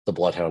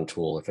Bloodhound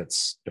tool if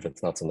it's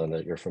not something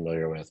that you're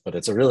familiar with, but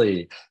it's a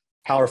really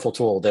powerful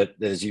tool that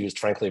is used,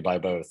 frankly, by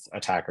both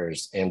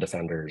attackers and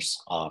defenders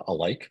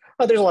alike.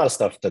 There's a lot of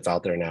stuff that's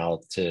out there now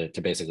to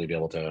basically be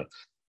able to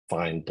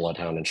find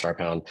Bloodhound and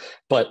Sharphound.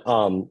 But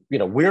you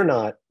know, we're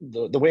not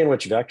the way in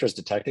which Vectra is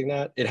detecting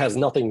that. It has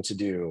nothing to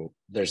do.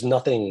 There's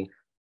nothing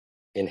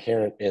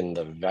inherent in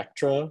the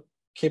Vectra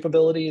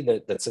capability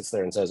that sits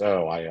there and says,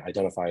 "Oh, I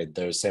identified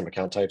those same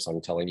account types.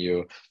 I'm telling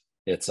you,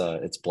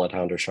 it's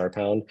Bloodhound or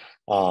Sharphound."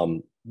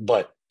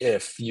 But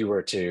if you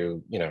were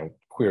to, you know,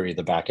 query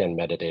the backend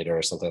metadata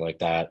or something like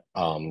that,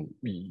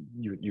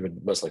 you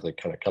would most likely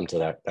kind of come to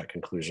that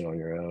conclusion on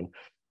your own.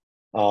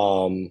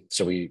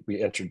 So we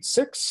entered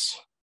 6.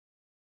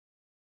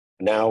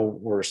 Now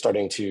we're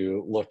starting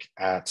to look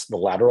at the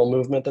lateral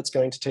movement that's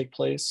going to take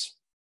place.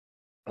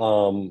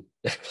 And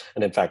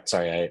in fact,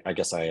 sorry, I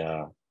guess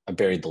I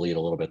buried the lead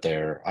a little bit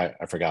there.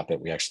 I forgot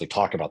that we actually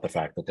talk about the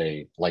fact that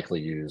they likely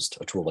used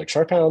a tool like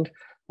Sharphound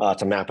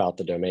to map out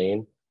the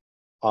domain.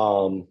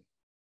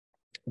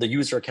 The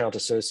user account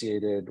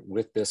associated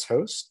with this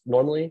host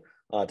normally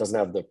doesn't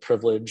have the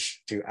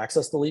privilege to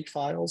access the leaked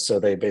files. So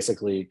they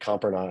basically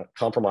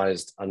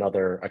compromised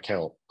another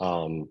account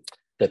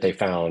that they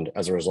found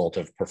as a result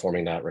of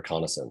performing that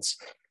reconnaissance.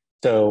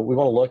 So we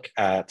want to look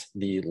at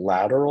the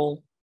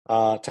lateral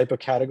type of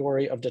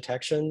category of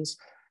detections.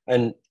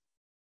 And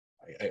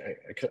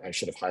I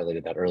should have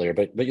highlighted that earlier,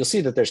 but you'll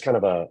see that there's kind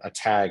of a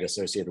tag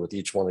associated with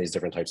each one of these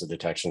different types of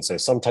detections. So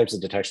some types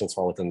of detections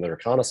fall within the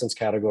reconnaissance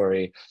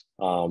category.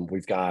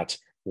 We've got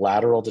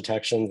lateral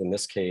detections. In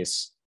this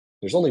case,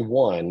 there's only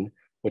one,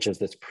 which is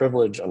this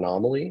privilege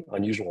anomaly,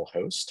 unusual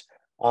host.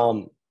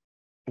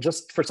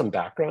 Just for some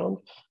background,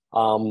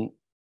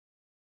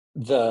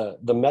 the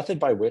method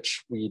by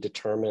which we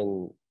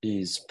determine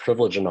these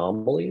privilege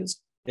anomalies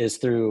is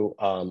through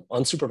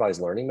unsupervised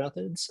learning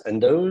methods.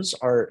 And those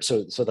are,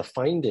 so the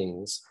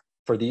findings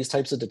for these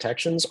types of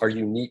detections are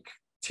unique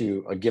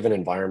to a given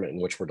environment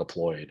in which we're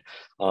deployed.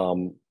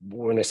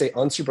 When I say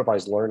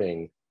unsupervised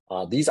learning,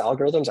 these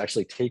algorithms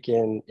actually take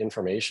in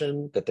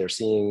information that they're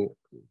seeing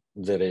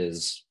that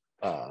is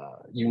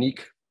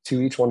unique to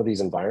each one of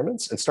these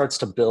environments and starts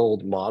to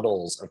build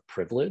models of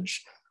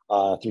privilege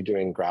through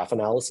doing graph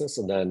analysis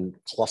and then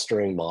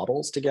clustering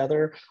models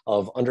together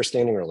of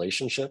understanding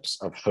relationships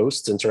of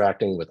hosts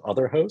interacting with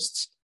other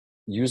hosts,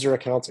 user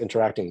accounts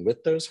interacting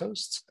with those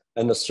hosts,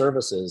 and the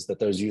services that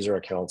those user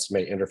accounts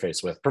may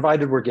interface with,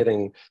 provided we're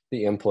getting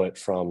the input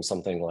from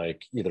something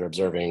like either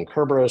observing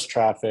Kerberos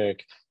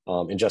traffic,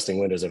 ingesting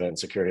Windows event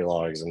security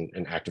logs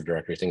and Active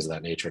Directory, things of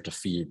that nature to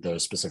feed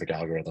those specific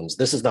algorithms.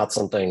 This is not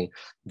something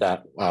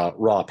that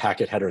raw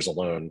packet headers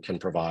alone can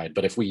provide,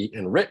 but if we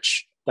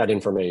enrich that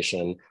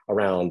information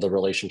around the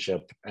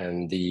relationship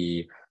and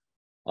the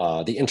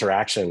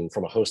interaction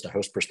from a host to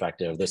host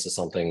perspective, this is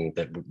something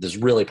that is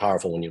really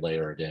powerful when you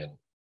layer it in.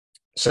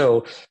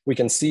 So we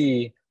can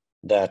see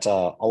that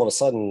all of a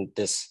sudden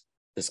this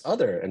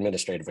other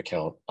administrative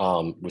account,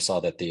 we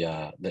saw that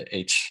the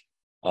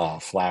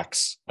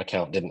Flax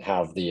account didn't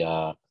have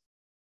the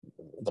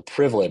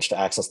privilege to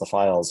access the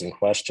files in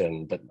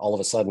question, but all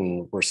of a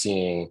sudden we're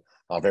seeing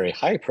a very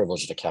high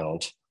privileged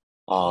account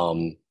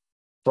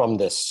from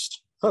this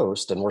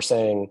host, and we're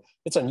saying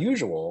it's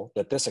unusual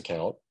that this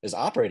account is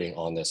operating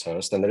on this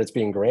host and that it's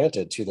being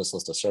granted to this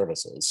list of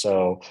services.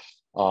 So,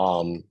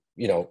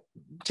 you know,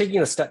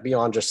 taking a step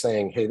beyond just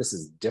saying, hey, this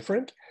is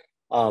different,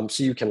 so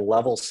you can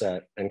level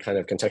set and kind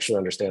of contextually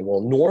understand,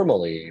 well,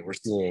 normally we're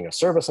seeing a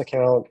service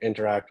account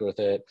interact with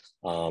it,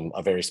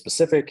 a very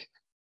specific,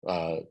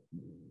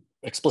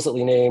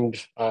 explicitly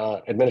named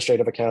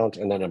administrative account,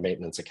 and then a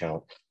maintenance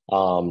account.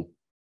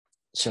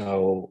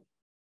 So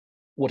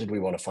what did we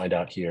want to find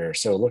out here?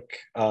 So look,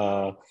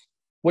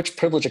 which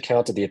privilege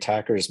account did the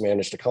attackers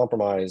manage to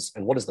compromise,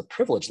 and what is the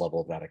privilege level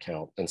of that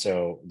account? And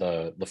so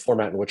the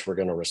format in which we're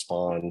going to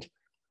respond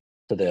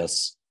to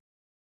this.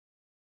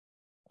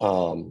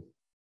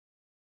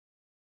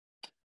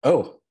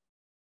 Oh,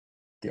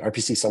 the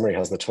RPC summary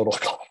has the total.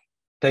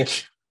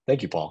 Thank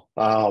you, Paul.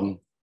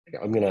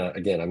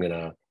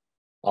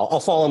 I'll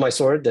fall on my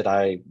sword that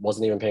I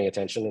wasn't even paying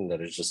attention and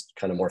that it's just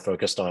kind of more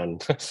focused on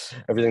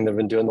everything they've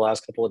been doing the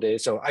last couple of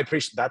days. So I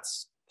appreciate,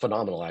 that's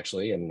phenomenal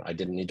actually, and I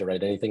didn't need to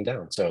write anything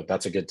down. So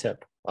that's a good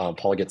tip.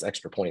 Paul gets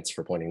extra points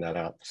for pointing that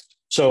out.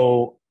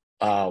 So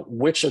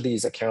which of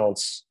these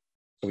accounts,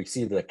 so we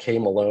see the K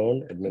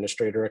Malone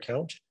administrator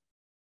account,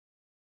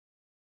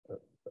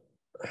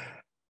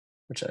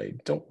 which I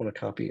don't want to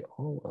copy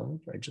all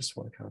of, I just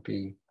want to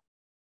copy,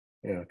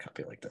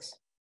 copy like this.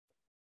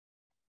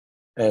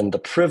 And the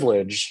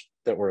privilege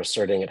that we're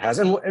asserting it has.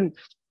 And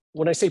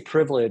when I say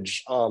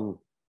privilege,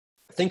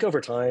 think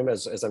over time,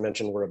 as I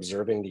mentioned, we're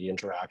observing the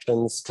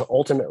interactions to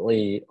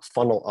ultimately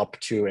funnel up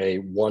to a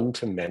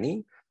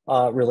one-to-many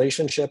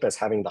relationship as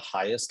having the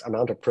highest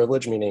amount of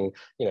privilege, meaning,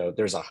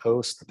 there's a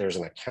host, there's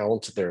an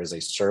account, there is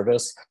a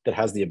service that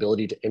has the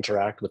ability to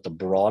interact with the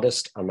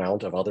broadest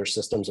amount of other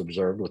systems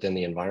observed within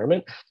the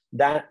environment.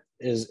 That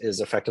is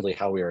effectively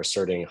how we are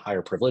asserting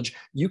higher privilege.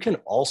 You can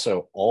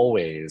also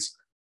always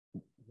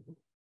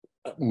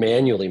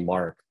manually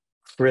mark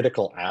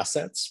critical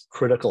assets,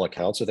 critical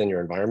accounts within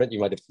your environment. You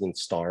might have seen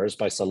stars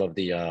by some of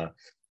the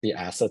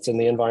assets in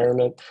the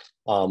environment,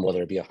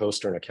 whether it be a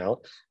host or an account.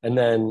 And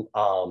then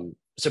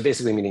So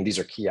basically meaning these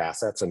are key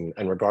assets, and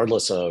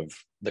regardless of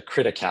the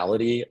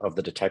criticality of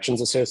the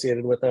detections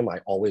associated with them, I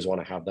always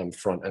want to have them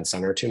front and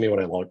center to me when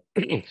I log,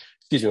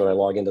 excuse me, when I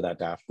log into that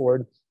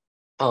dashboard.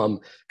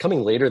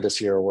 Coming later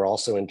this year, we're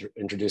also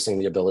introducing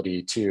the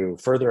ability to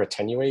further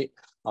attenuate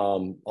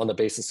on the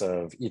basis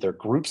of either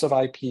groups of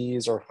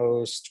IPs or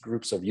hosts,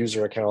 groups of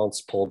user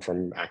accounts pulled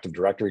from Active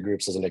Directory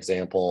groups as an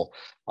example,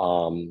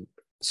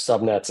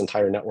 subnets,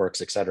 entire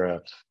networks, et cetera,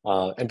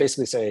 and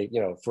basically say,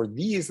 you know, for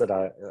these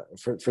that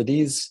for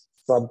these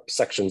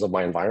subsections of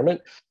my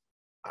environment,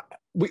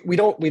 we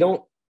don't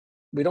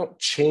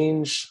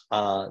change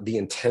the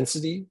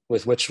intensity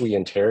with which we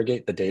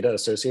interrogate the data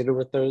associated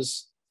with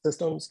those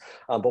systems,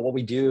 but what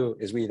we do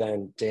is we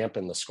then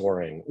dampen the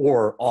scoring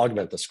or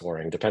augment the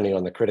scoring depending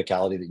on the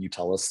criticality that you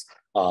tell us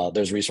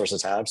those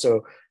resources have.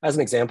 So as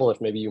an example,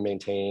 if maybe you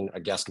maintain a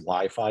guest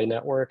Wi-Fi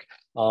network,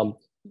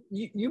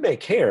 you may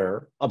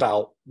care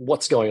about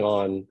what's going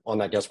on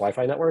that guest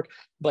Wi-Fi network,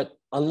 but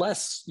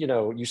unless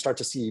you start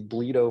to see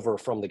bleed over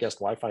from the guest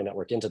Wi-Fi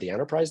network into the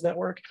enterprise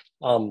network,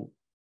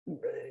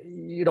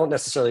 you don't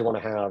necessarily want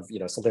to have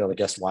something on the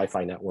guest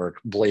Wi-Fi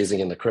network blazing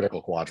in the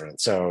critical quadrant.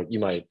 So you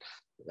might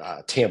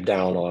tamp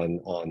down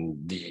on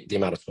the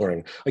amount of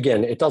scoring.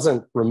 Again, it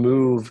doesn't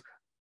remove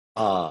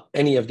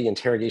any of the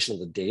interrogation of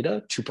the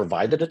data to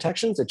provide the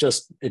detections. It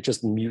just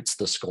mutes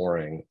the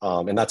scoring,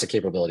 and that's a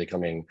capability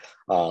coming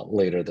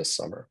later this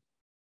summer.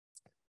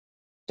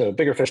 So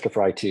bigger fish to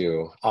fry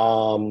too.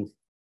 So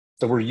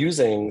we're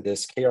using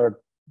this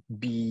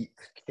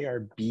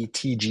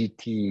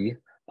KRBTGT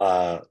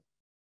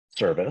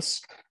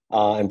service,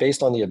 and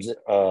based on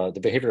the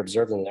behavior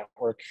observed in the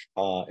network,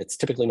 it's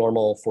typically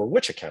normal for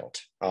which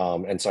account.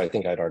 And so I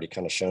think I'd already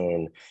kind of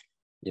shown,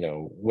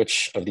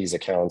 which of these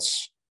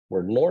accounts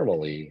we're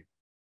normally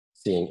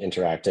seeing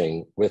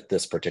interacting with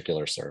this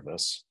particular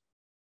service.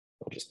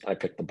 I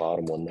picked the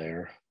bottom one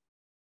there.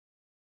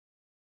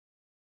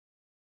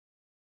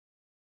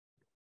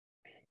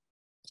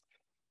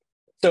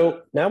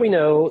 So now we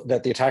know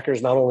that the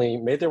attackers not only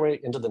made their way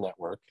into the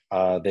network,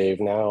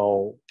 they've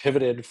now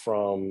pivoted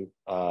from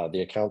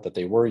the account that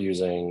they were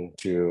using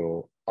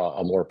to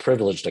a more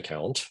privileged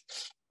account.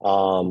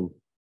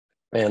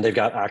 And they've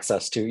got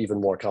access to even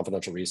more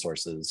confidential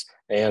resources.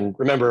 And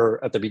remember,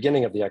 at the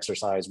beginning of the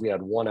exercise, we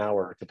had 1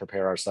 hour to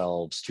prepare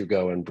ourselves to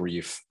go and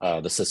brief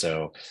the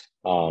CISO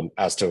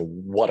as to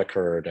what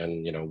occurred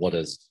and what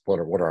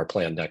are our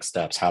planned next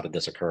steps. How did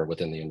this occur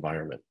within the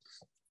environment?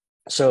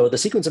 So the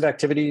sequence of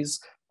activities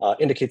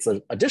indicates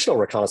that additional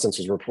reconnaissance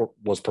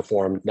was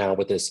performed now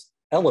with this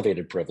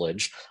elevated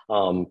privilege,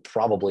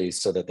 probably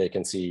so that they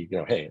can see,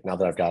 hey, now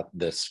that I've got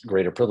this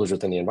greater privilege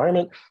within the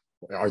environment,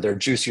 are there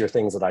juicier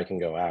things that I can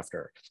go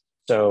after?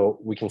 So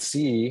we can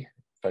see,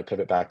 if I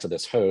pivot back to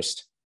this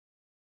host,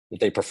 that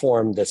they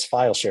performed this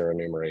file share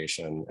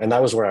enumeration. And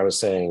that was where I was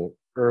saying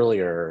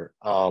earlier,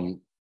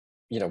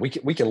 we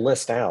can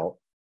list out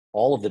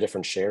all of the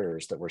different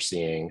shares that we're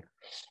seeing,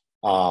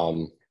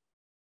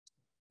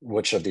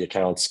 which of the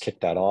accounts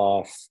kicked that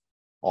off,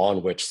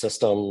 on which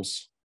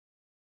systems.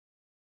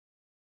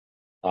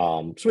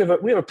 So we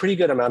have a pretty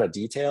good amount of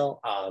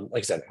detail. Like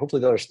I said,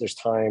 hopefully there's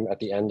time at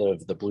the end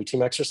of the blue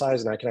team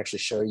exercise, and I can actually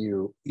show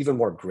you even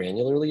more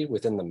granularly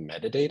within the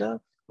metadata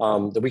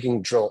that we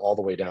can drill all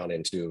the way down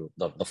into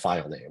the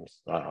file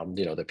names,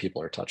 that people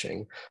are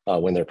touching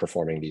when they're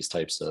performing these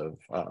types of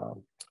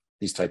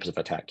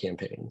attack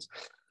campaigns.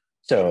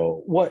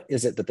 So what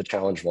is it that the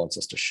challenge wants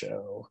us to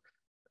show?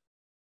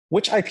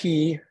 Which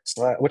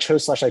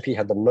host/IP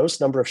had the most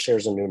number of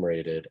shares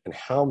enumerated, and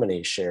how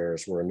many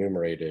shares were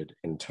enumerated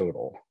in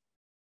total?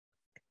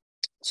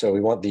 So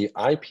we want the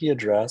IP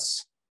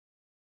address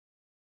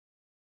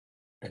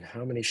and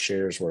how many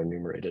shares were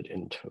enumerated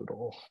in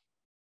total.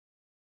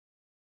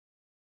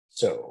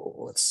 So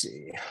let's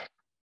see.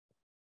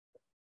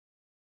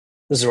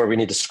 This is where we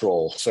need to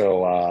scroll.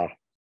 So I'll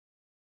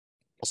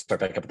start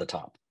back up at the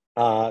top.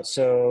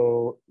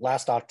 So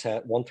last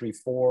octet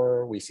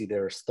 134, we see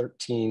there's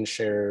 13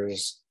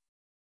 shares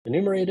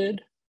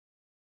enumerated.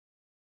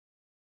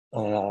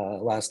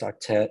 Last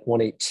octet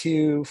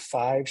 182,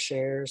 5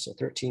 shares, so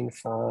 13,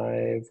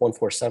 5,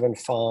 147,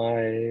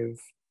 5,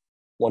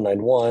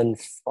 191,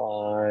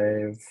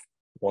 5,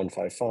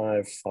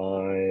 155,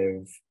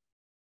 5,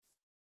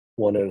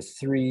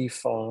 103,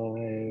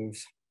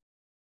 5,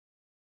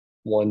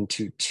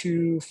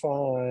 122,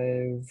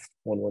 5,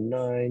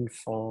 119,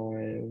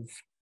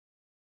 5,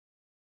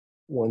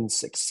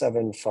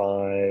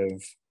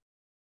 167.5,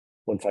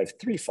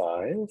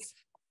 1535,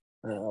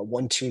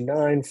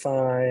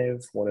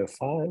 1295,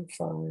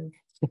 105.5,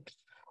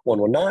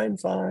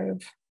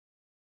 1195,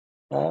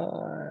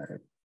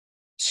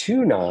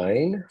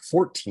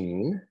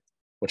 2914,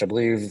 which I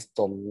believe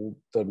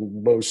the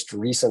most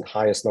recent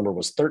highest number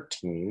was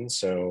 13.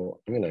 So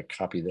I'm going to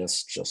copy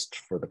this just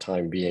for the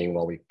time being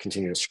while we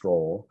continue to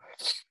scroll.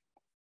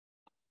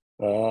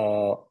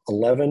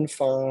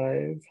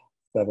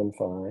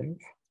 11,575.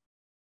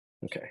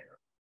 Okay.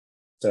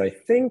 So I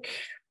think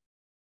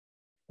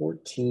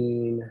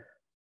 14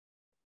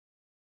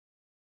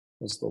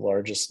 was the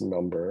largest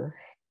number.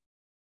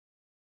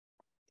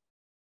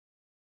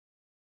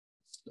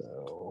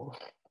 So,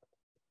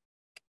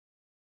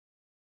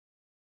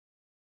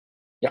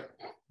 yeah,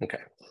 okay.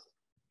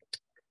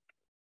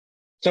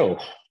 So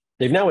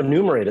they've now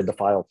enumerated the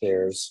file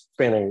pairs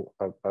spanning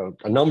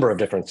a number of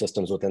different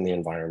systems within the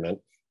environment.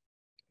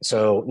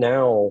 So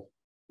now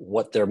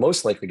what they're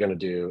most likely going to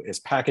do is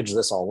package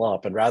this all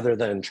up, and rather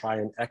than try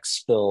and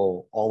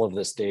exfil all of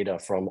this data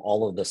from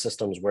all of the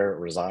systems where it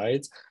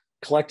resides,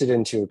 collect it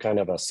into kind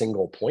of a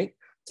single point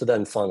to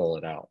then funnel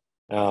it out.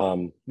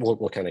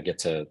 We'll kind of get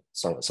to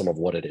some of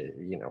what it is,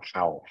 you know,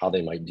 how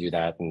they might do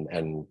that,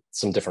 and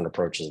some different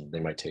approaches they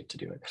might take to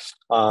do it.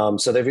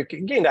 So they've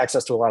gained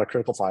access to a lot of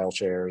critical file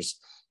shares.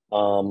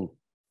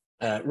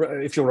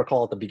 If you'll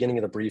recall, at the beginning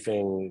of the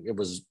briefing, it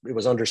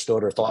was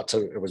understood or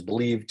it was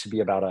believed to be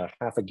about a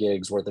half a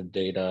gig's worth of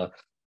data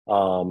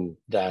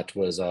that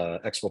was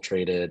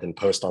exfiltrated and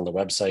posted on the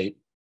website.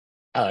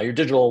 Your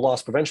digital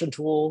loss prevention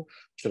tool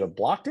should have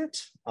blocked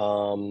it.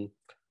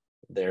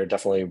 They're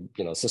definitely,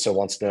 you know, CISO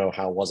wants to know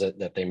how was it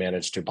that they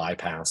managed to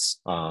bypass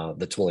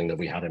the tooling that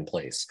we had in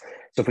place.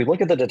 So if we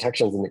look at the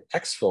detections in the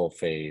exfil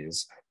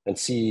phase and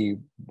see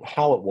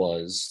how it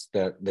was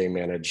that they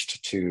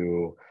managed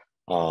to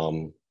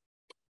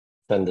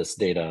send this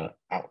data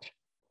out.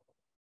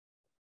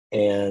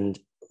 And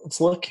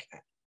let's look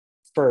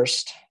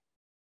first.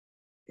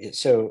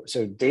 So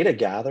data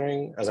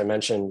gathering, as I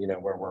mentioned, you know,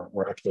 where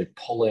we're actually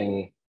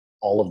pulling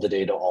all of the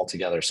data all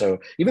together. So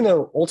even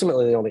though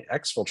ultimately they only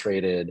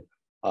exfiltrated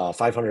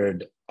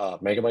 500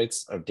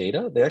 megabytes of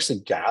data, they actually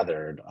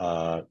gathered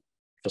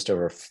just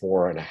over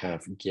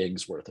 4.5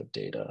 gigs worth of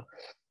data.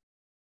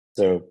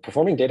 So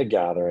performing data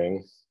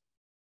gathering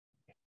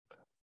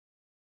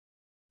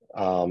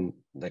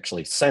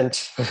actually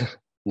sent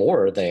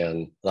more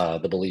than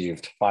the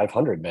believed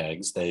 500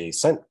 megs. They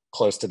sent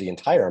close to the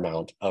entire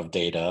amount of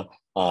data.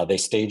 They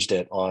staged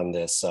it on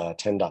this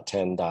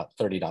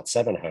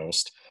 10.10.30.7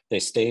 host. They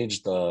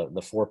staged the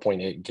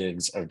 4.8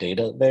 gigs of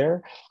data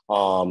there,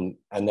 and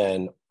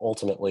then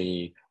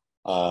ultimately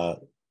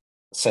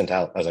sent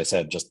out, as I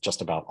said,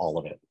 just about all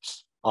of it.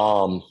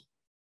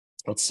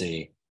 Let's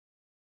see.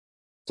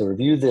 To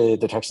review the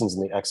detections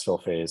in the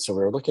exfil phase, so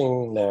we're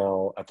looking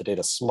now at the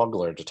data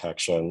smuggler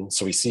detection.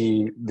 So we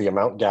see the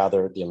amount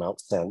gathered, the amount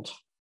sent.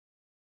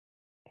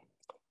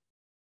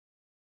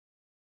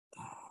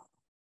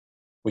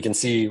 We can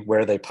see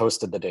where they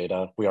posted the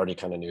data. We already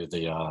kind of knew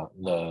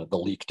the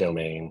leak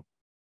domain.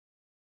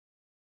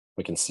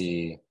 We can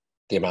see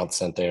the amount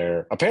sent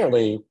there.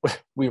 Apparently,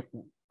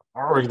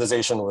 our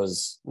organization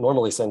was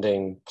normally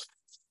sending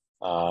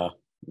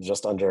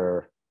just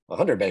under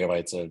 100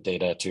 megabytes of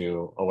data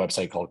to a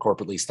website called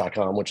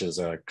corporatelease.com, which is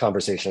a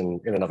conversation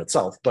in and of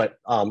itself. But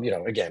you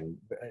know, again,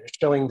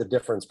 showing the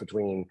difference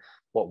between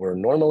what we're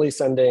normally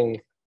sending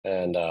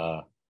and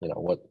you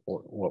know,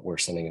 what we're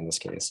sending in this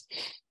case.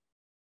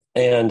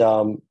 And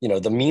you know,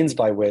 the means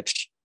by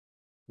which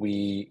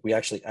we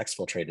actually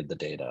exfiltrated the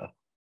data.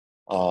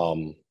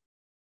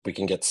 We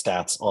can get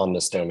stats on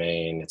this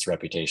domain, its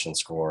reputation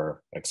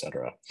score,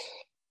 etc.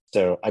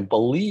 So I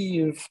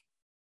believe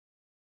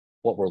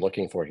what we're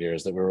looking for here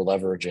is that we were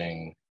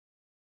leveraging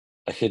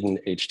a hidden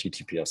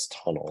HTTPS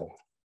tunnel.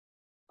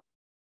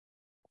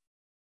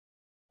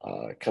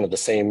 Kind of the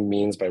same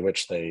means by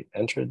which they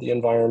entered the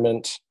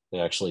environment, they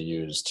actually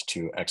used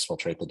to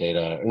exfiltrate the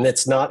data. And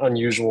it's not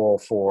unusual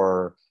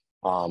for,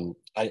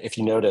 if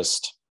you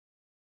noticed,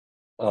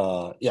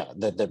 yeah,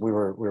 that we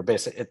were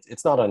basically,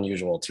 it's not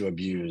unusual to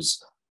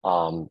abuse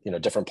you know,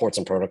 different ports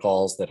and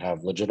protocols that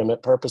have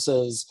legitimate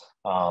purposes,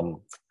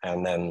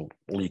 and then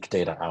leak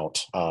data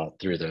out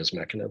through those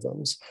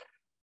mechanisms.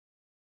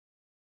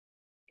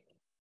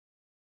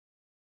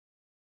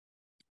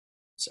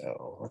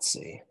 So let's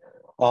see.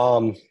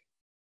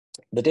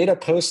 The data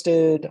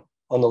posted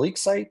on the leak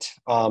site.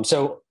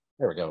 So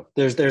there we go.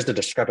 There's the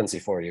discrepancy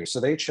for you. So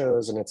they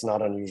chose, and it's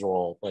not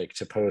unusual, like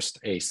to post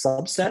a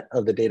subset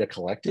of the data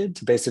collected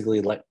to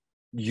basically let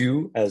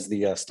you as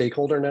the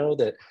stakeholder know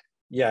that,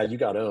 yeah, you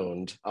got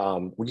owned.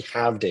 We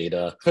have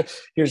data.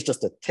 Here's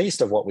just a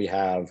taste of what we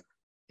have.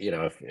 You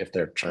know, if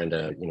they're trying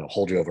to, you know,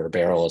 hold you over a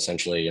barrel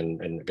essentially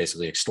and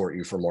basically extort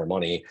you for more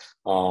money,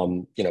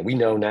 you know, we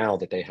know now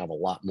that they have a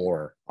lot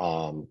more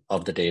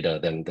of the data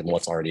than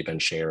what's already been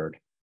shared.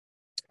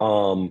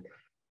 So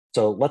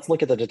let's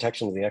look at the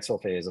detections in the exfil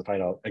phase and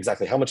find out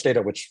exactly how much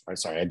data, which I'm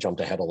sorry, I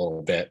jumped ahead a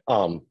little bit.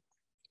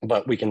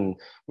 But we can,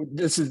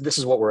 this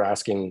is what we're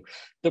asking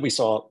that we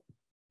saw,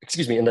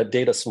 excuse me, in the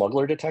data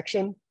smuggler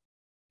detection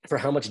for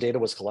how much data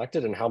was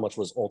collected and how much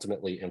was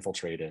ultimately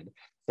infiltrated.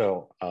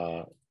 So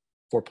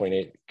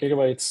 4.8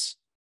 gigabytes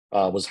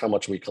was how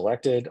much we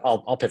collected.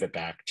 I'll pivot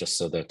back just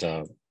so that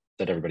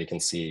that everybody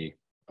can see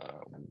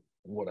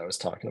what I was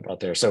talking about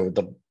there. So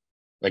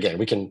again,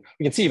 we can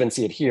even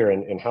see it here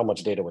in how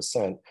much data was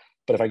sent.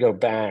 But if I go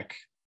back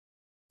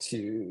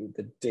to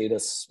the data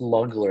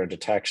smuggler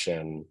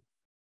detection,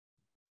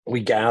 we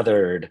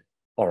gathered,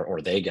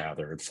 or they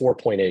gathered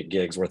 4.8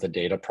 gigs worth of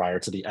data prior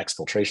to the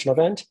exfiltration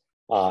event,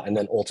 and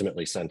then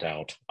ultimately sent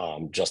out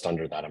just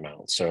under that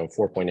amount. So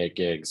 4.8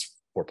 gigs,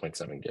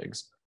 4.7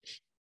 gigs.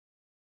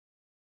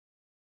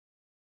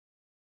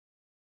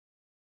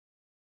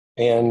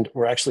 And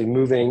we're actually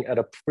moving at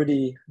a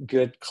pretty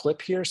good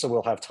clip here, so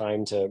we'll have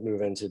time to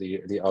move into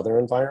the other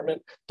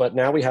environment. But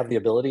now we have the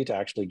ability to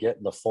actually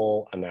get the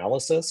full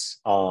analysis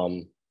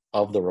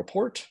of the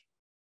report.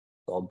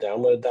 I'll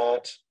download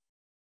that.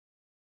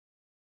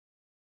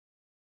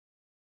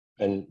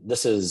 And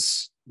this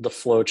is the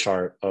flow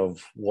chart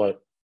of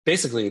what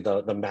basically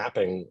the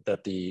mapping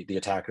that the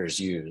attackers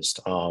used.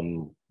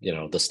 You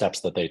know, the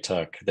steps that they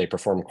took. They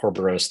performed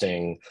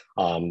Kerberoasting.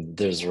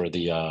 Those were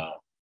the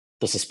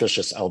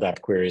suspicious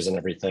LDAP queries and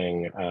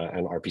everything,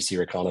 and RPC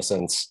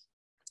reconnaissance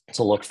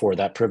to look for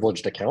that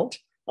privileged account,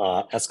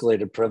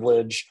 escalated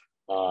privilege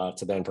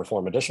to then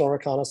perform additional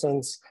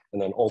reconnaissance,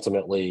 and then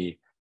ultimately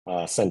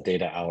sent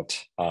data out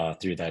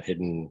through that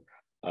hidden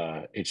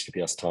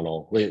HTTPS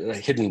tunnel,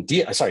 hidden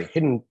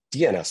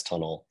DNS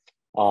tunnel.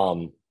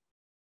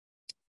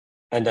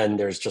 And then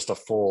there's just a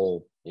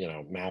full, you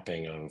know,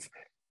 mapping of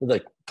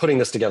like putting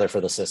this together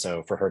for the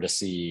CISO for her to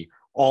see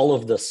all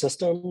of the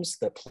systems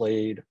that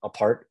played a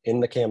part in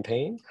the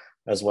campaign,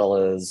 as well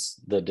as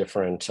the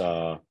different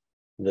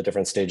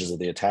stages of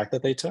the attack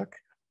that they took.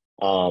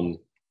 And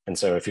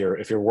so if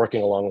you're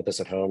working along with this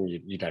at home,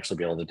 you'd actually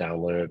be able to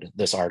download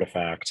this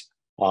artifact.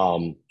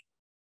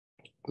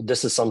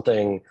 This is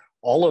something,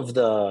 all of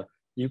the,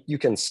 you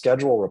can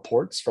schedule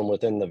reports from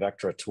within the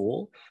Vectra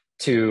tool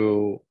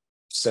to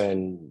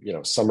send, you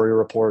know, summary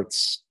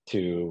reports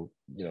to,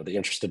 you know, the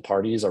interested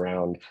parties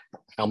around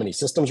how many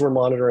systems we're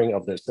monitoring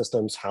of those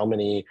systems, how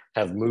many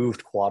have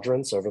moved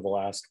quadrants over the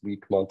last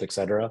week, month, et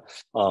cetera,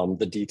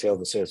 the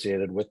details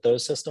associated with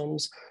those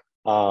systems.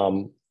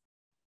 But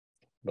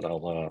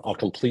I'll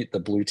complete the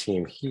blue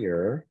team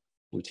here.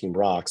 Blue team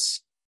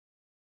rocks.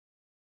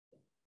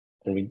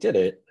 And we did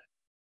it.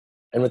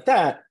 And with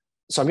that,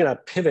 so I'm going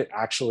to pivot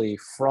actually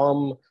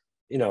from,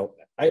 you know,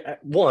 I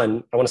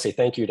want to say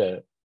thank you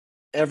to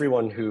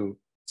everyone who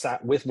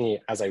sat with me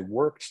as I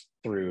worked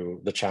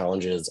through the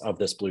challenges of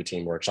this blue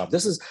team workshop.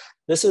 This is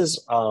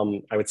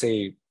I would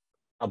say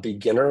a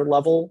beginner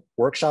level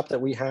workshop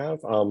that we have.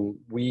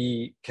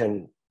 We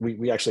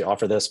actually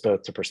offer this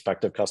both to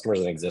prospective customers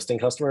and existing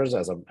customers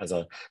as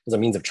a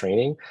means of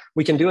training.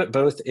 We can do it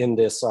both in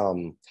this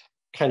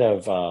kind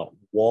of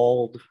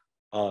walled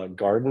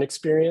garden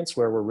experience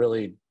where we're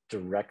really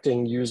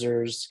directing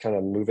users, kind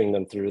of moving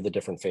them through the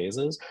different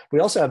phases. We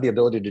also have the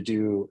ability to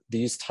do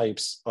these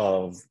types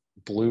of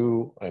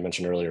blue, I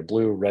mentioned earlier,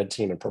 blue, red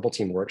team, and purple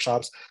team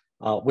workshops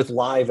with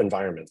live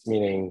environments,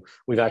 meaning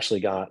we've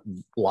actually got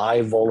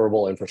live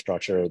vulnerable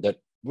infrastructure that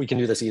we can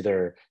do this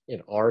either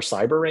in our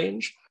cyber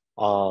range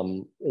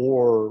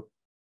or,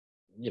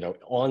 you know,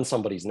 on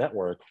somebody's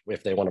network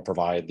if they want to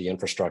provide the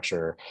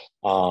infrastructure,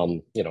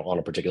 you know, on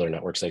a particular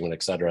network segment,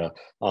 et cetera,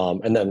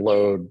 and then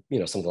load, you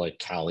know, something like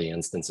Kali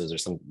instances or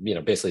some, you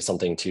know, basically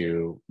something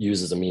to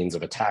use as a means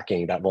of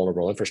attacking that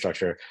vulnerable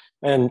infrastructure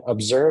and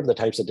observe the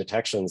types of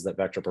detections that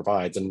Vectra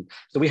provides. And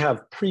so we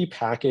have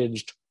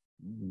pre-packaged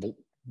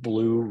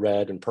blue,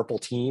 red, and purple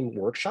team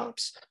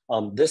workshops.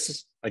 This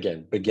is,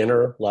 again,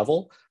 beginner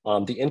level.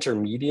 The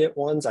intermediate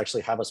ones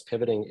actually have us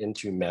pivoting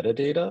into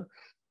metadata.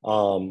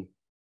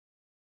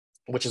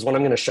 Which is what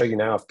I'm going to show you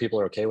now if people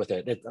are okay with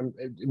it. It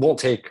won't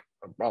take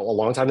a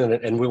long time,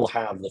 and we will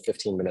have the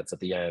 15 minutes at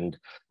the end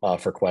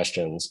for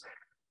questions.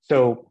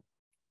 So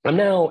I'm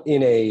now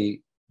in a,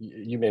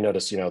 you may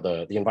notice, you know,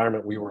 the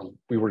environment we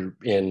were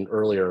in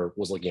earlier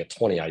was looking at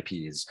 20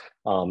 IPs.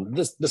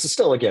 This is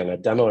still, again, a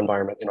demo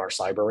environment in our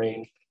cyber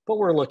range, but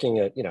we're looking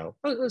at, you know,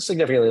 a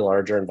significantly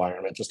larger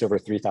environment, just over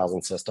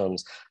 3,000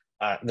 systems.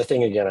 The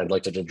thing, again, I'd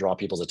like to just draw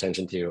people's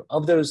attention to,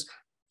 of those,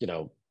 you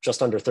know,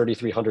 just under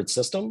 3,300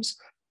 systems,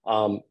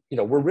 you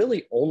know, we're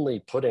really only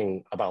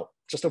putting about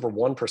just over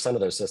 1% of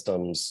those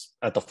systems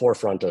at the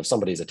forefront of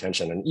somebody's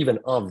attention. And even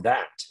of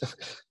that,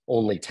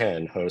 only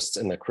 10 hosts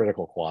in the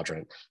critical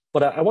quadrant.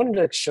 But I wanted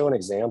to show an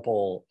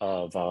example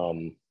of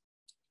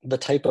the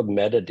type of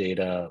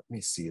metadata. Let me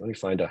see, let me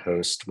find a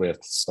host with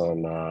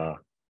some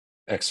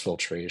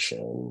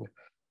exfiltration.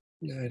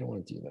 No, I don't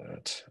want to do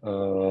that.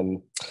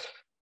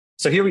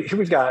 So here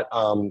we've got,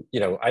 you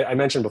know, I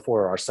mentioned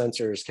before, our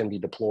sensors can be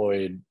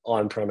deployed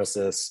on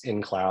premises,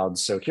 in cloud.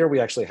 So here we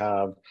actually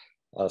have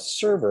a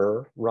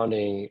server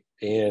running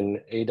in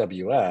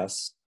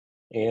AWS.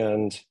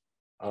 And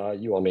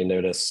you all may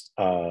notice,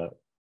 I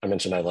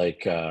mentioned I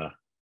like,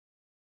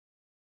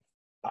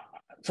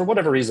 for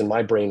whatever reason,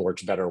 my brain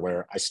works better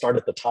where I start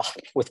at the top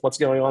with what's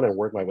going on and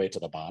work my way to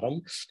the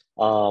bottom.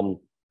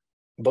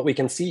 But we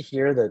can see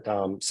here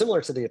that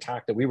similar to the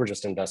attack that we were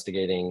just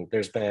investigating,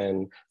 there's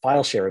been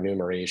file share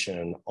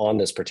enumeration on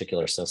this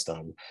particular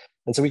system.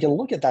 And so we can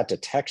look at that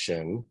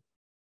detection.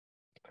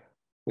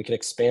 We can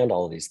expand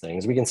all of these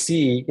things. We can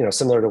see, you know,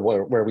 similar to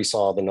where we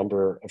saw the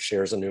number of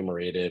shares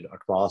enumerated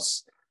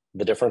across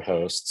the different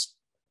hosts.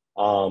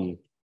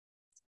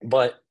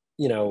 But,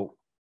 you know,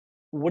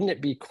 wouldn't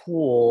it be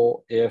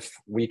cool if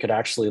we could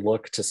actually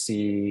look to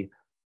see,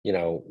 you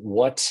know,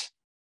 what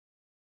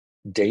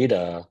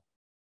data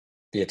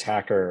the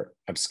attacker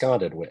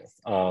absconded with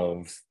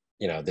of,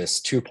 you know, this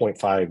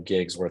 2.5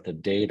 gigs worth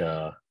of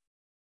data,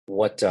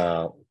 what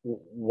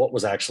what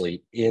was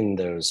actually in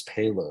those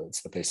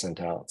payloads that they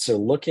sent out. So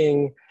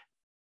looking,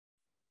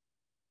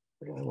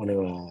 I want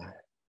to,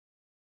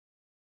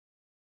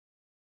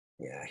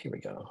 yeah, here we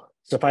go.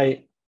 So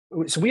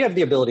so we have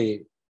the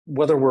ability,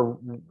 whether we're,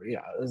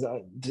 yeah,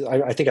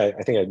 I think I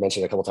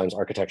mentioned a couple times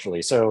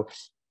architecturally. So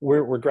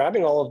we're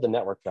grabbing all of the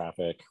network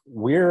traffic.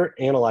 We're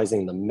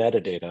analyzing the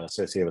metadata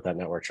associated with that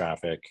network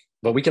traffic,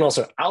 but we can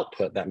also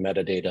output that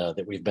metadata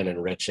that we've been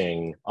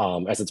enriching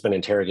as it's been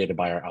interrogated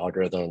by our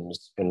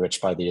algorithms,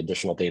 enriched by the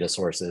additional data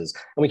sources,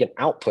 and we can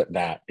output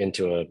that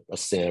into a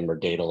SIM or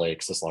data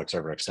lake, syslog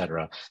server, et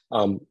cetera.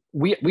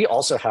 We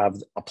also have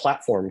a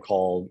platform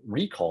called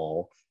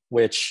Recon,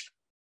 which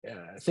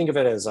think of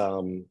it as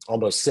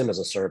almost SIM as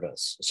a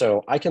service.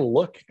 So I can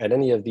look at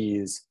any of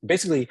these,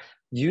 basically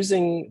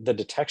using the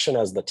detection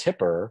as the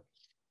tipper,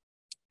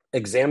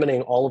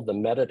 examining all of the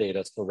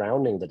metadata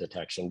surrounding the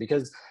detection,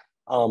 because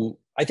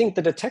I think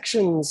the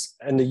detections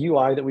and the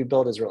UI that we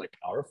build is really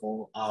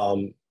powerful.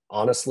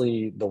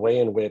 Honestly, the way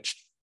in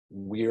which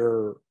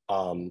we're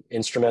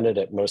instrumented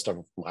at most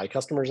of my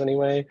customers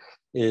anyway,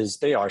 is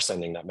they are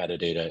sending that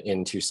metadata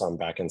into some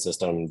backend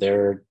system.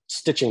 They're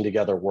stitching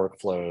together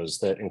workflows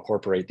that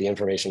incorporate the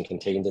information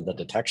contained in the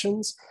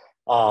detections.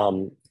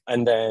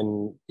 And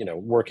then,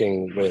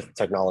 working with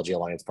technology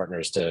alliance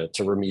partners to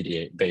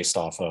remediate based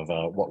off of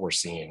what we're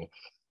seeing.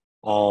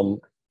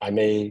 I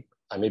may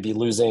be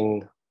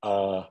losing,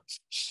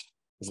 this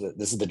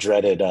is the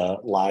dreaded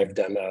live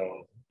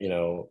demo.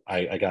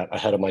 I got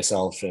ahead of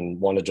myself and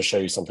wanted to show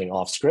you something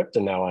off script,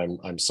 and now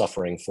I'm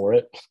suffering for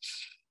it.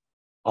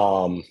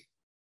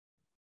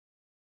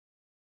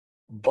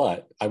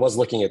 But I was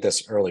looking at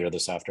this earlier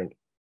this afternoon.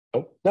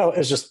 Oh, no,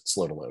 it's just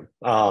slow to load.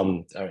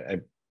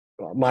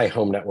 My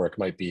home network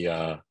might be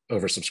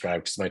oversubscribed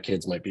because my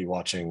kids might be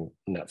watching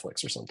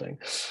Netflix or something.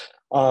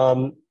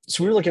 So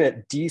we were looking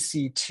at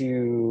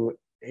DC2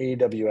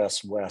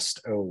 AWS West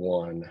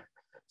 01.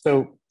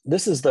 So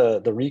this is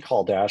the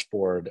recall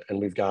dashboard,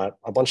 and we've got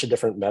a bunch of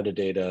different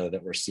metadata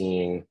that we're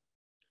seeing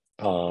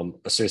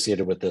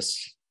associated with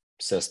this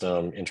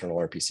system: internal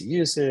RPC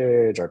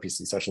usage,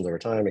 RPC sessions over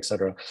time, et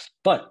cetera.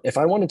 But if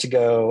I wanted to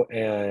go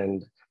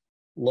and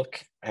look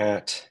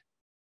at,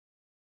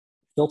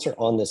 filter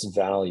on this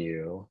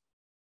value,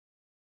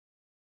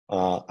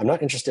 I'm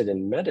not interested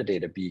in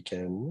metadata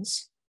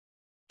beacons,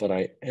 but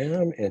I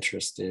am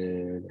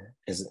interested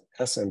in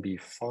SMB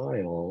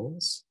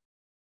files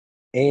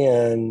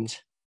and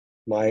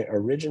my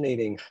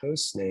originating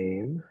host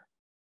name.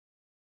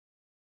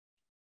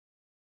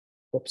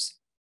 Whoops.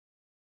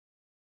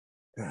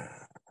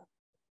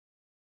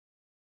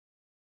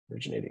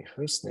 Originating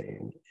host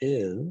name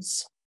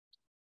is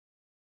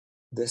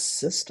this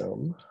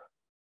system.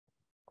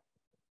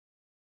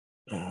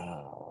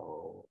 I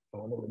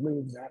want to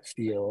remove that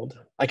field.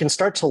 I can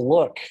start to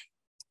look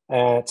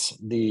at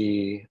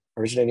the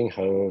originating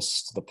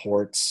host, the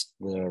ports,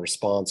 the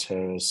response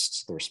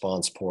host, the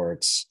response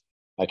ports.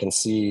 I can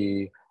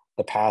see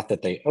the path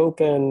that they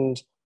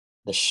opened,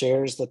 the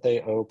shares that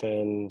they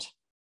opened,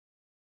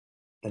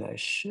 and I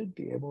should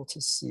be able to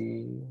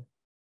see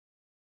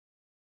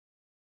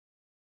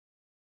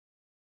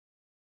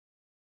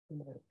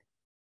the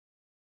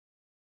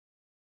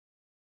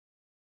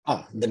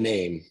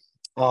name.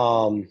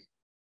 In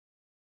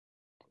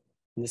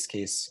this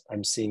case,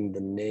 I'm seeing the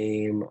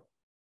name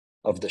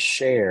of the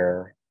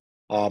share,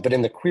 but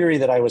in the query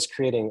that I was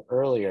creating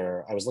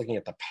earlier, I was looking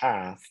at the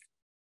path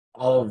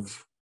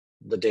of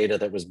the data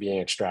that was being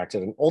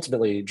extracted and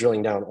ultimately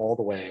drilling down all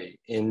the way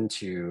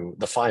into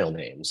the file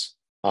names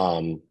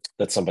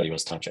that somebody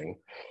was touching.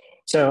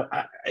 So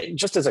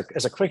just as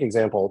a quick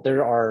example,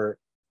 there are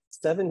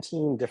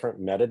 17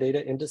 different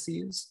metadata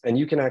indices, and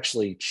you can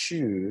actually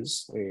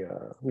choose,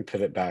 let me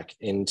pivot back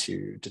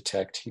into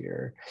detect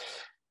here.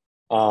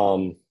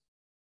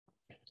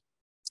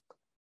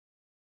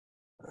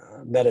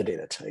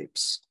 Metadata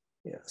types.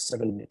 Yeah,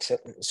 7 to 10.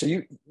 So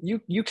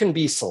you can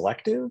be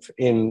selective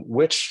in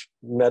which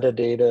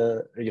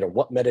metadata,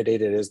 what metadata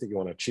it is that you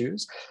want to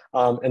choose.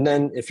 And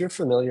then if you're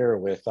familiar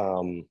with,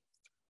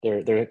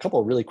 there are a couple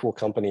of really cool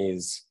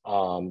companies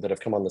that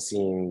have come on the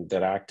scene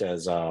that act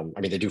as,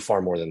 they do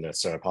far more than this.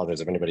 So I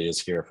apologize if anybody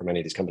is here from any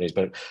of these companies,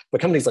 but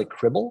companies like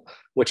Cribble,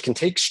 which can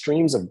take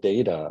streams of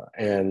data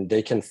and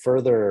they can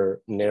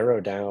further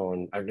narrow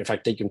down. In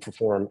fact, they can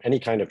perform any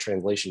kind of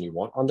translation you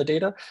want on the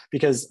data,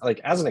 because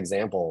as an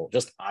example,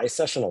 just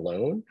iSession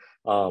alone,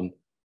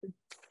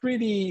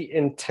 pretty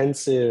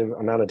intensive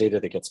amount of data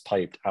that gets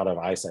piped out of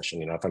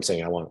iSession. If I'm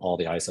saying I want all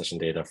the iSession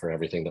data for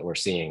everything that we're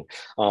seeing.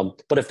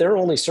 But if there are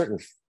only certain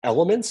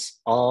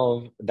elements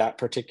of that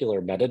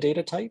particular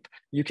metadata type,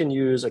 you can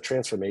use a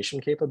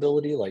transformation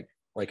capability like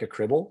a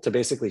Cribble to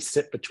basically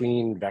sit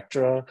between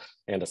Vectra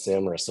and a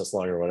SIM or a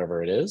syslog or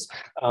whatever it is,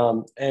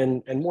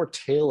 and more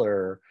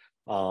tailor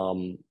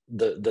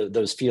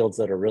those fields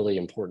that are really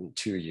important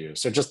to you.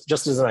 So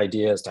just as an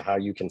idea as to how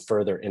you can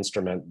further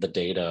instrument the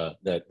data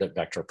that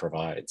Vectra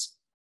provides.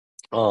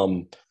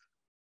 I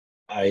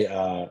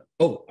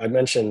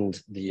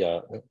mentioned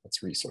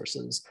that's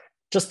resources.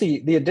 Just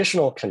the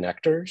additional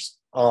connectors.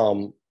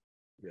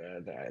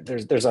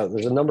 there's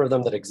a number of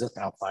them that exist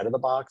outside of the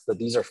box, that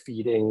these are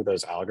feeding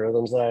those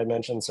algorithms that I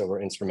mentioned. So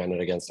we're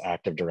instrumented against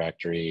Active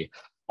Directory.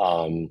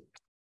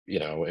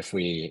 If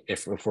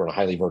we're in a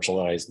highly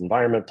virtualized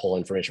environment, pull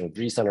information with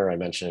vCenter. I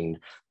mentioned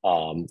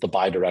the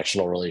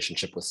bidirectional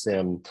relationship with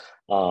SIM,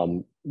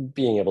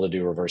 being able to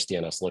do reverse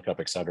DNS lookup,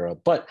 et cetera.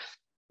 But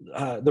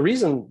the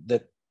reason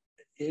that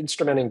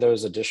instrumenting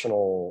those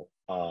additional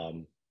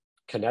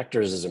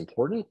connectors is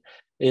important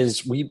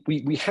is we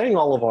hang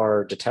all of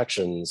our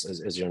detections,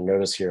 as you'll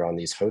notice here, on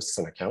these hosts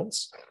and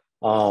accounts.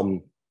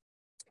 And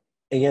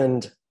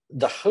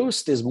the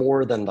host is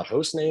more than the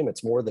host name.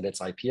 It's more than its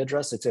IP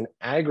address. It's an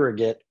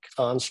aggregate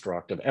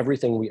construct of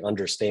everything we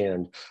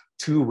understand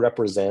to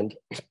represent,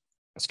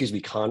 excuse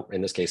me,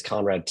 in this case,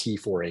 Conrad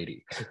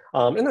T480.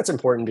 And that's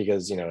important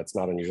because, it's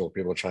not unusual for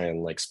people to try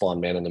and spawn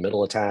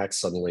man-in-the-middle attacks,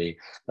 suddenly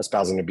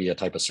espousing to be a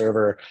type of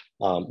server.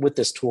 With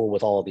this tool,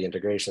 with all of the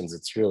integrations,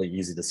 it's really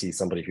easy to see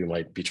somebody who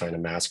might be trying to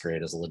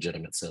masquerade as a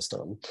legitimate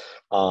system.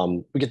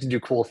 We get to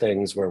do cool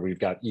things where we've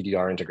got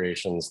EDR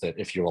integrations that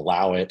if you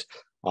allow it,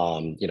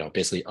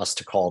 basically us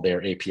to call their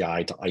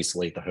API to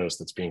isolate the host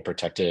that's being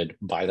protected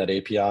by that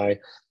API.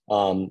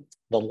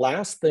 The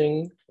last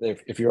thing,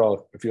 if you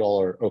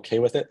all are okay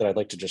with it, that I'd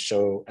like to just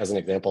show as an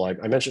example,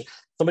 I mentioned,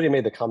 somebody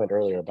made the comment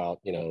earlier about,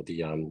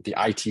 the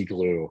IT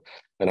glue.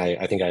 And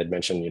I think I had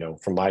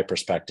mentioned, from my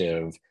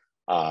perspective,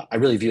 I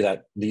really view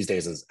that these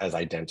days as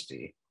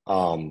identity.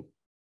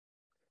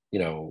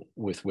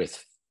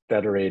 With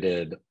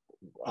federated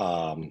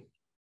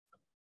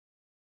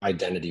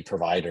identity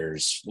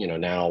providers,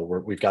 now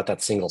we've got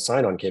that single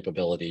sign-on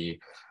capability,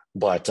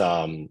 but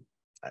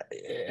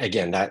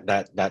again,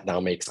 that now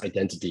makes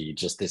identity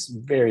just this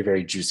very,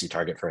 very juicy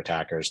target for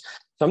attackers.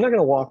 So I'm not going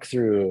to walk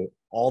through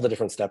all the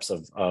different steps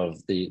of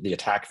the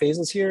attack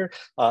phases here.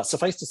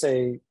 Suffice to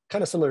say,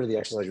 kind of similar to the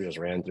exercise we just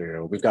ran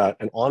through, we've got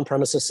an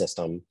on-premises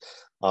system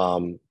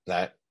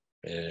that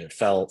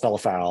fell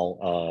afoul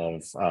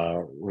of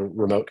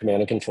remote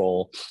command and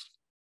control,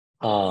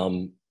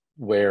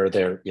 where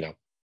they're,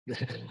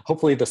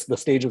 hopefully the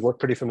stages look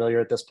pretty familiar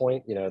at this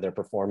point. They're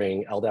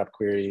performing LDAP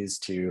queries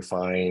to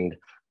find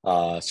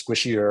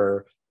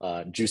squishier,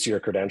 juicier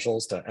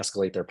credentials to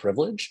escalate their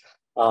privilege.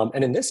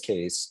 And in this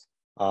case,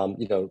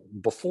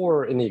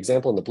 before, in the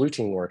example in the blue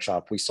team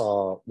workshop, we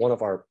saw one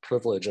of our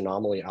privilege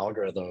anomaly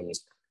algorithms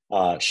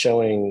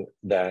showing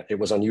that it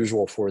was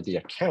unusual for the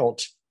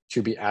account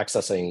to be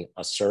accessing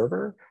a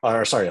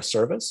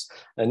service.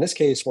 In this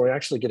case, we're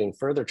actually getting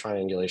further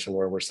triangulation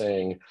where we're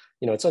saying,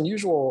 it's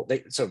unusual.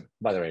 So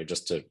by the way,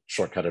 just to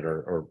shortcut it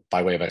or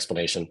by way of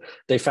explanation,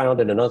 they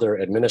found in another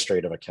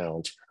administrative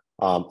account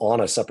on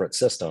a separate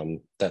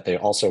system that they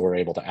also were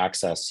able to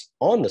access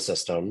on the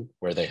system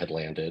where they had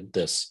landed,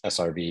 this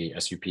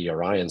SRV SUP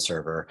Orion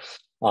server.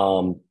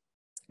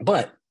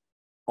 But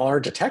our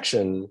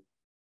detection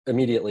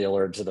immediately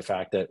alerted to the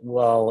fact that,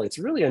 well, it's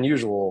really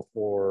unusual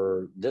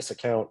for this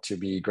account to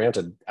be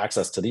granted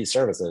access to these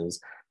services.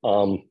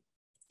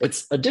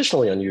 It's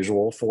additionally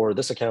unusual for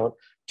this account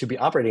to be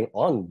operating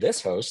on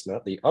this host,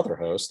 not the other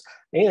host,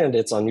 and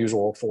it's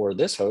unusual for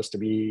this host to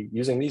be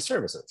using these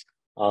services.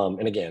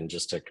 And again,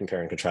 just to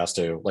compare and contrast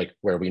to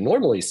where we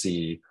normally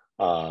see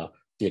the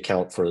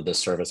account for this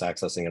service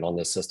accessing it on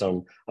this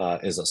system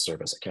is a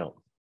service account.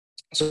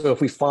 So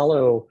if we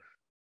follow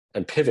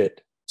and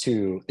pivot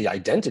to the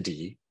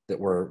identity that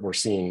we're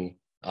seeing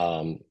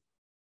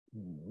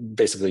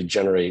basically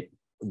generate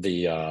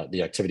the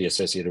activity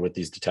associated with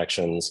these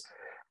detections,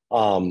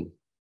 let's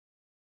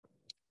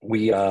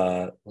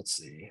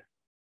see.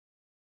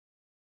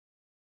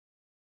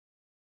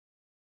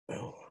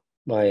 Oh,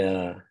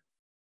 my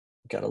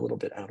got a little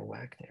bit out of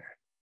whack there.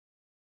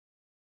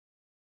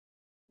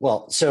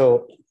 Well,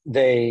 so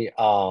they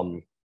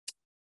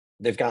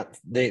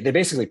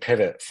basically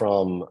pivot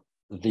from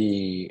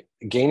the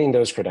gaining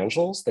those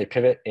credentials. They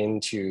pivot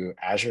into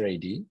Azure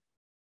AD.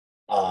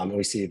 And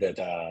we see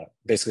that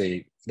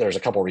basically there's a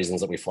couple of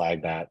reasons that we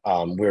flagged that.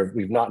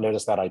 We've not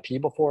noticed that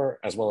IP before,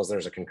 as well as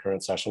there's a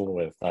concurrent session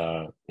with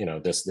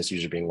this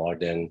user being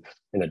logged in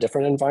a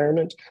different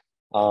environment.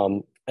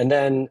 And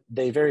then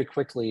they very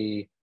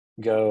quickly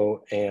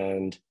go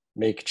and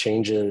make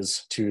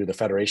changes to the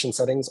federation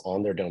settings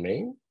on their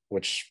domain,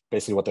 which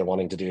basically what they're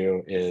wanting to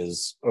do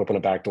is open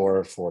a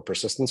backdoor for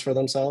persistence for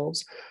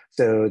themselves.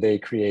 So they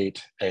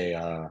create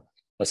a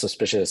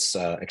suspicious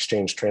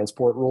exchange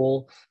transport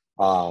rule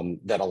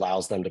that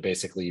allows them to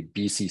basically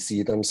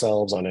BCC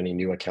themselves on any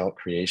new account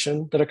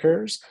creation that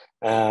occurs.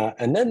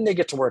 And then they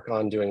get to work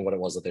on doing what it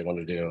was that they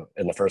wanted to do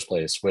in the first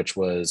place, which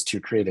was to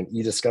create an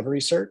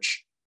e-discovery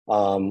search,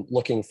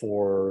 looking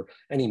for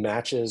any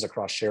matches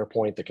across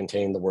SharePoint that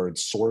contain the word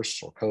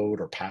source or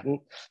code or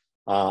patent.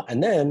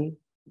 And then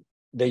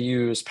they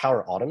use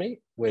Power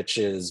Automate, which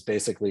is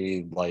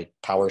basically like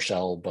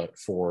PowerShell, but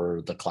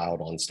for the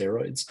cloud on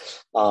steroids.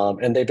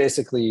 And they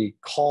basically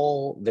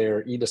call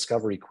their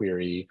e-discovery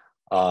query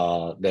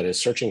that is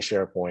searching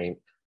SharePoint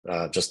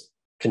just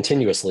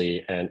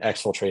continuously and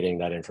exfiltrating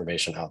that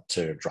information out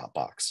to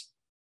Dropbox.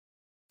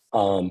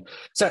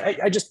 So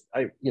I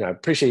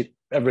appreciate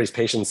everybody's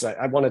patience.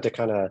 I wanted to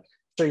kind of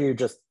show you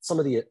just some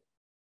of the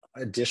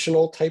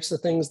additional types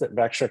of things that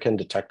Vectra can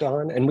detect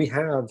on. And we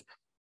have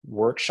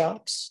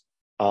workshops,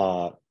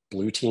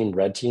 blue team,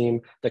 red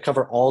team, that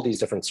cover all these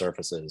different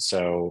surfaces.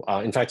 So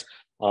in fact,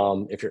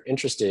 if you're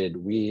interested,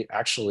 we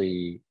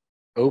actually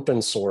open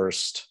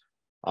sourced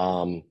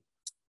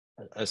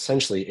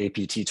essentially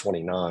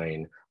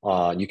APT29.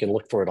 You can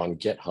look for it on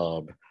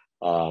GitHub.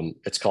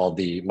 It's called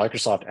the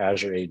Microsoft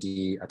Azure AD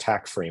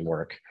Attack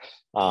Framework.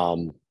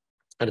 And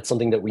it's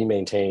something that we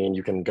maintain.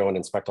 You can go and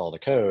inspect all the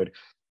code.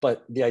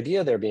 But the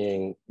idea there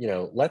being,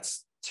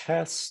 let's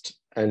test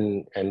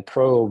and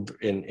probe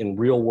in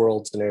real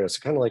world scenarios,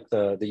 kind of like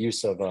the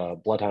use of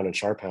Bloodhound and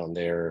Sharphound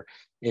there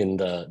in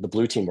the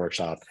blue team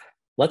workshop.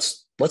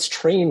 Let's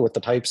train with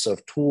the types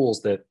of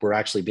tools that we're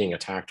actually being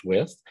attacked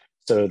with,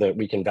 so that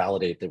we can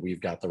validate that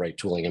we've got the right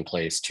tooling in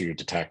place to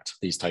detect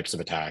these types of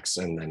attacks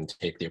and then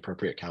take the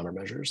appropriate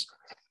countermeasures.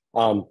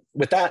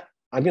 With that,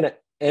 I'm going to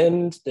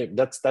end.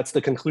 That's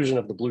the conclusion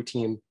of the Blue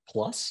Team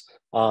Plus.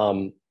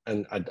 And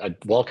I'd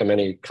welcome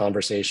any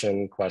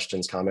conversation,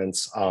 questions,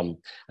 comments. I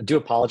do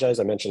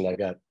apologize. I mentioned I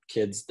got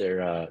kids.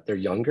 They're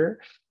younger.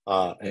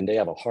 And they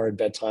have a hard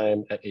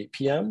bedtime at 8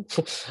 p.m.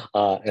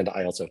 And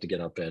I also have to get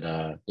up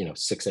at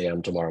 6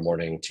 a.m. tomorrow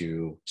morning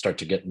to start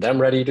to get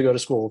them ready to go to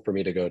school for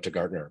me to go to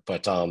Gartner.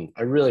 But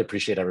I really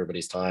appreciate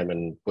everybody's time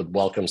and would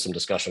welcome some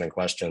discussion and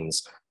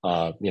questions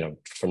from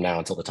now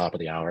until the top of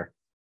the hour.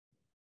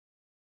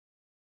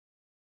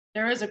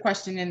 There is a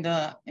question in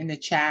the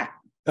chat.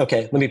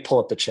 Okay, let me pull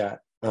up the chat.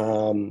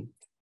 Is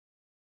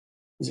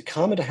it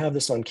common to have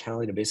this on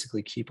Kali to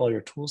basically keep all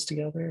your tools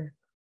together?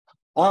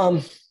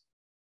 Honestly,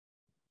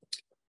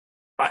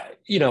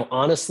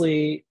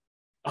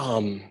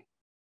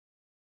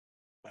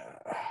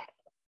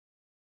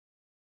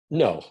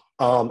 no.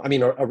 I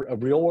mean, a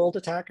real world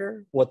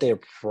attacker, what they're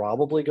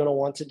probably going to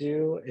want to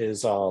do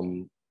is, but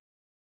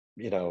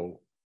you know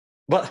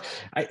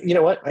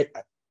what?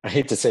 I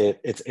hate to say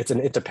it.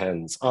 It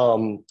depends.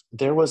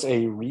 There was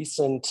a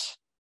recent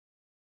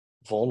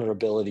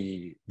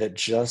vulnerability that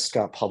just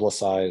got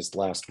publicized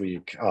last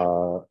week.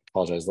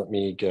 Apologize. Let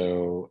me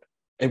go.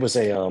 It was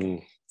a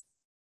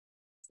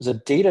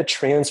data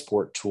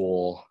transport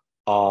tool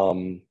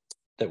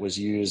that was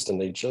used, and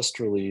they just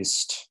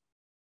released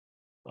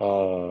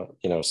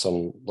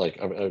some like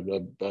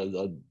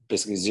a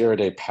basically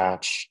 0-day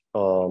patch.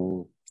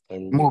 Move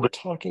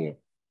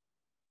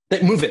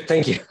it.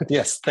 Thank you.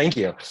 Yes, thank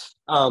you.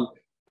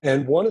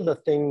 And one of the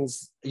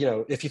things,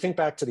 if you think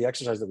back to the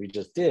exercise that we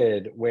just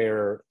did,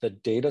 where the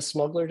data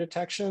smuggler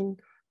detection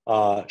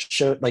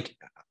showed, like,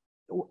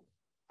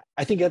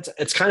 I think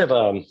it's kind of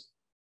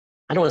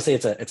I don't want to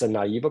say it's a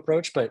naive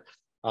approach, but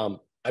I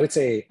would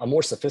say a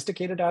more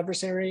sophisticated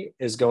adversary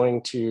is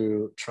going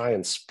to try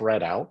and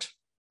spread out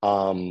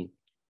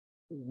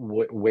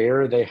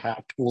where they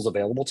have tools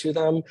available to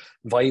them,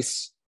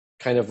 vice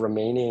kind of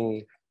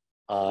remaining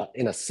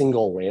in a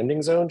single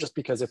landing zone, just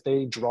because if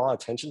they draw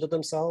attention to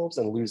themselves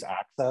and lose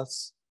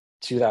access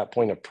to that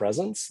point of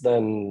presence,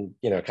 then,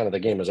 kind of the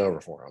game is over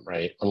for them,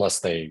 right?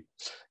 Unless they,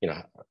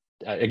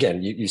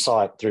 again, you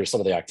saw it through some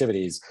of the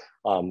activities,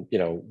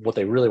 what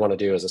they really want to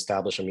do is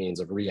establish a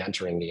means of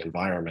re-entering the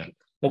environment.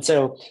 And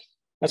so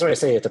that's why I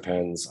say it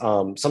depends.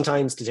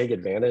 Sometimes to take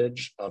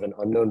advantage of an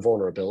unknown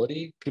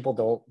vulnerability, people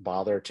don't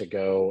bother to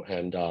go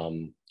and,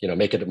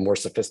 make it a more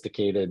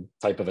sophisticated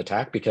type of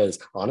attack, because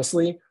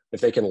honestly, if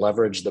they can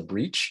leverage the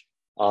breach,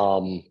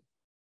 they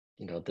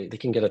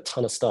can get a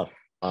ton of stuff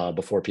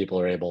before people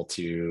are able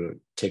to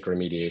take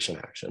remediation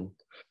action.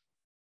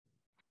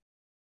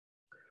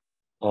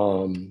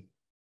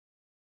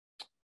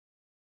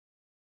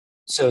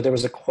 So there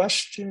was a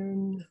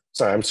question.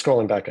 Sorry, I'm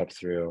scrolling back up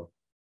through.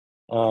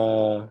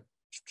 And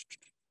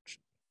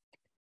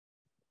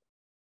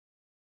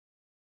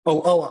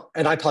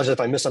I apologize if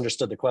I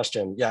misunderstood the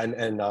question. Yeah,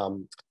 and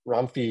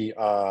Ramfi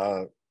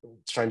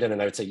chimed in,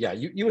 and I would say, yeah,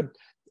 you would.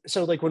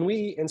 So like when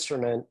we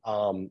instrument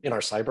in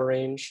our cyber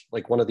range,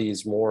 like one of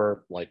these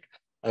more like,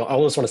 I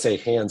almost want to say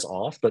hands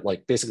off, but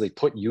like basically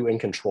put you in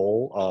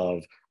control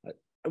of.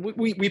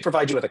 We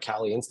provide you with a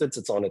Kali instance.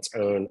 It's on its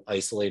own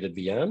isolated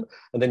VM.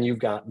 And then you've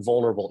got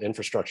vulnerable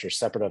infrastructure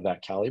separate of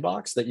that Kali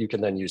box that you can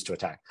then use to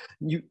attack.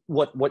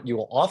 What you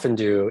will often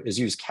do is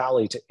use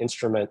Kali to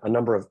instrument a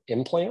number of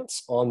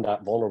implants on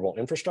that vulnerable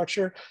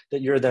infrastructure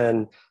that you're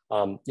then,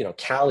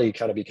 Kali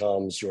kind of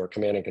becomes your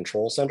command and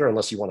control center,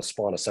 unless you want to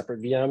spawn a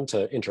separate VM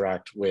to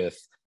interact with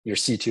your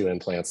C2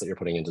 implants that you're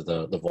putting into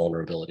the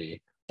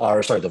vulnerability,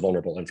 the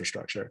vulnerable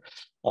infrastructure.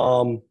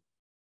 Tom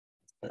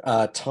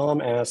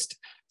asked,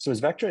 so is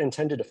Vectra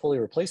intended to fully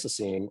replace a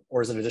SIEM,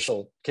 or is it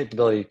additional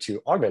capability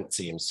to augment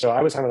SIEMs? So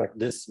I was having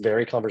this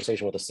very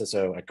conversation with a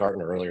CISO at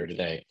Gartner earlier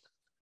today.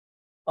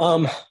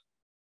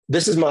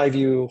 This is my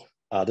view.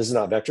 This is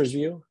not Vectra's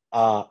view.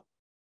 I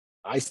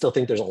still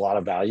think there's a lot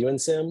of value in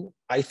SIEM.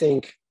 I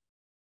think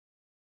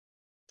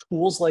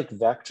tools like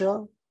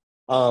Vectra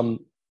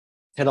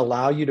can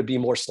allow you to be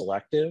more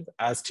selective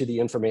as to the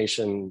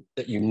information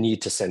that you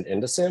need to send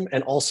into SIM,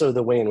 and also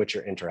the way in which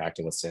you're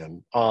interacting with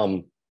SIM.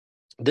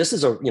 This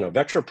is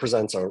Vectra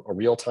presents a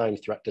real-time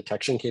threat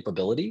detection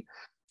capability.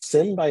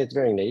 SIM, by its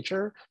very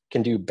nature,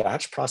 can do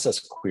batch process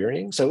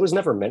querying. So it was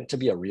never meant to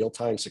be a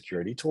real-time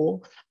security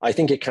tool. I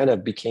think it kind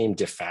of became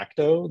de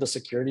facto the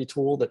security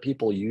tool that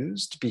people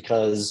used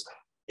because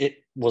it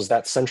was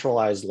that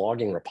centralized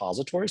logging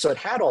repository. So it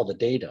had all the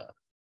data.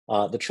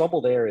 The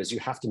trouble there is you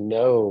have to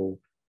know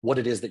what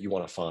it is that you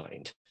want to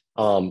find.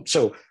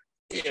 So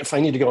if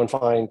I need to go and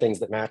find things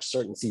that match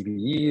certain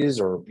CVEs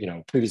or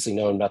previously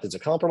known methods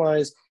of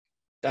compromise,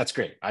 that's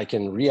great. I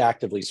can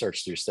reactively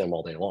search through SIM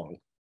all day long.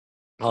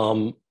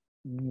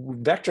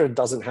 Vectra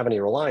doesn't have any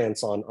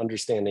reliance on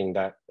understanding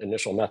that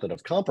initial method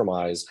of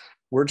compromise.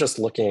 We're just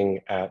looking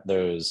at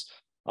those,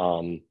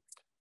 I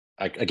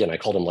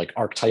call them like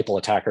archetypal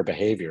attacker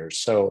behaviors.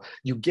 So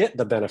you get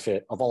the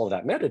benefit of all of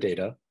that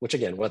metadata, which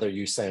again, whether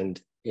you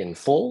send in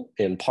full,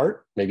 in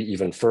part, maybe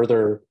even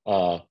further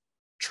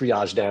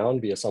triage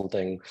down via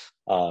something,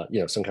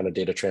 some kind of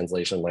data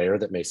translation layer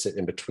that may sit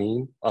in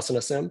between us and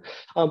a SIM.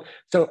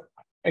 So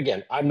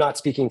again, I'm not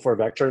speaking for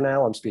Vectra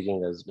now. I'm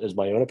speaking as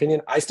my own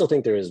opinion. I still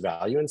think there is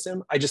value in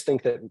SIM. I just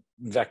think that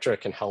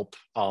Vectra can help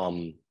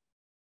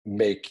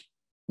make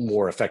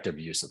more effective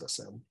use of the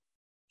SIM.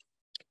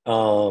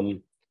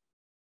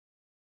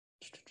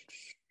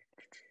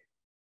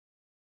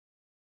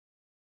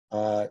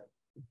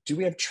 Do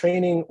we have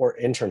training or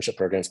internship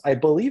programs? I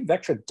believe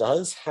Vectra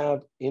does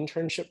have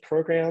internship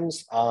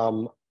programs.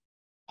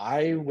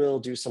 I will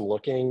do some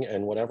looking,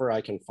 and whatever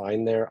I can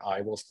find there,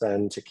 I will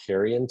send to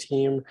Carrie and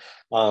team.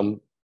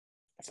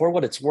 For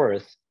what it's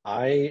worth,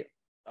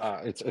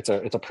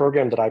 it's a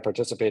program that I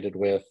participated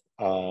with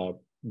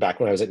back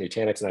when I was at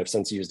Nutanix, and I've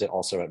since used it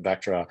also at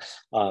Vectra.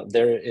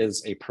 There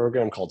is a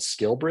program called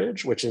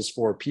SkillBridge, which is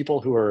for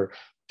people who are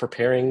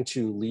preparing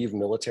to leave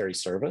military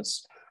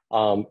service.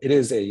 It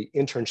is a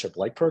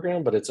internship-like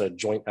program, but it's a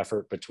joint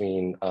effort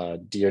between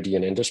DoD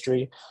and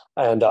industry.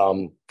 And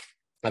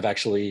I've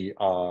actually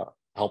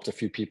helped a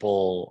few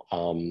people,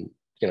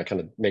 kind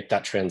of make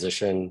that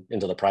transition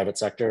into the private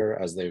sector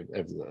as they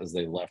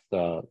left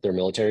their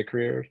military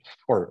career,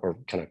 or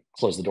kind of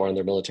closed the door on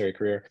their military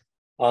career.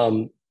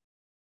 I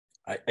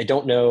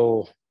don't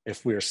know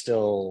if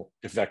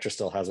Vectra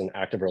still has an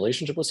active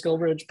relationship with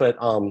SkillBridge, but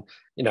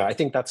I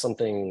think that's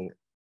something.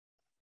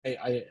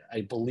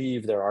 I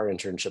believe there are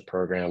internship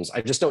programs.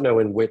 I just don't know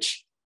in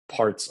which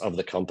parts of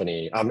the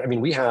company.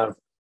 We have.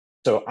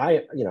 So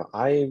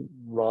I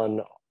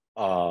run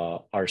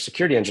our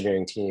security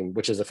engineering team,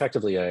 which is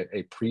effectively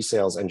a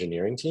pre-sales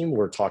engineering team.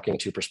 We're talking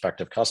to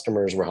prospective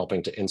customers. We're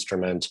helping to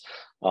instrument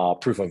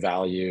proof of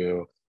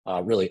value,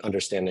 really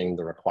understanding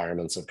the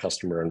requirements of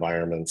customer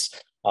environments.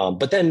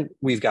 But then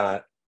we've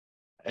got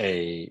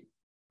a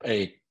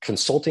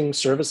consulting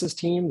services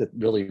team that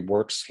really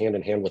works hand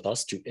in hand with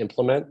us to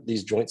implement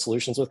these joint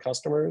solutions with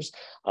customers.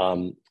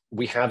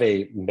 We have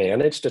a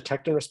managed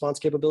detect and response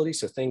capability.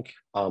 So think,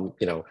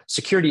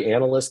 security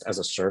analyst as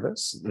a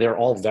service. They're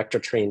all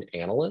Vectra trained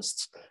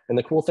analysts. And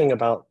the cool thing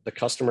about the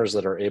customers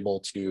that are able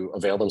to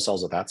avail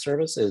themselves of that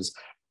service is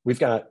we've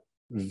got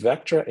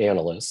Vectra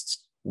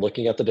analysts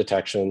looking at the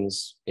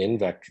detections in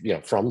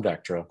Vectra, from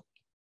Vectra,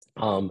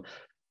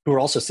 who are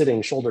also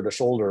sitting shoulder to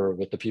shoulder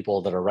with the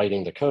people that are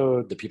writing the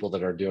code, the people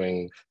that are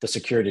doing the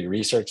security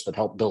research that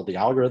help build the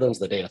algorithms,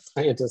 the data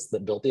scientists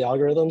that built the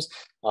algorithms.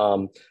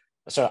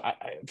 So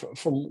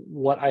from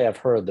what I have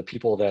heard, the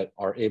people that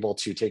are able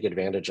to take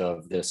advantage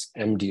of this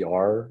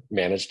MDR,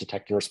 managed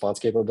detect and response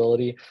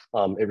capability,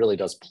 it really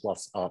does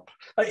plus up.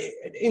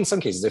 In some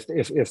cases,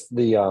 if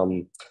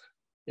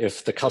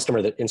the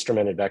customer that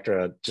instrumented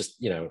Vectra just,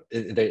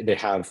 they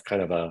have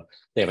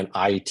an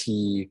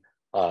IT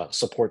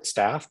support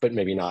staff, but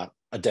maybe not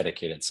a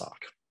dedicated SOC.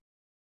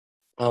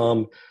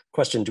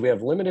 Question, do we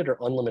have limited or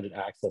unlimited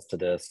access to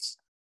this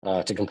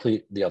to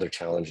complete the other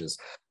challenges?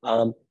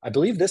 I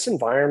believe this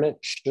environment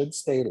should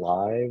stay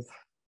live.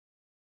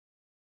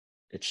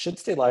 It should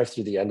stay live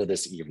through the end of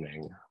this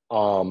evening.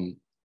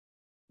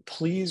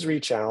 Please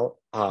reach out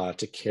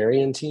to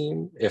Carrie and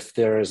team if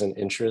there is an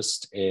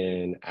interest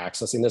in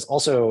accessing this.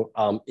 Also,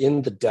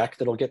 in the deck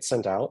that'll get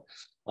sent out,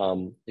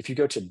 if you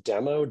go to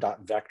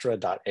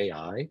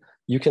demo.vectra.ai,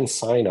 you can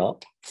sign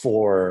up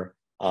for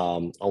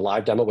a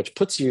live demo, which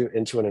puts you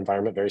into an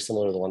environment very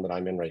similar to the one that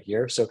I'm in right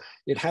here. So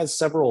it has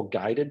several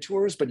guided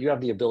tours, but you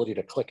have the ability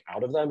to click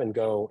out of them and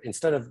go,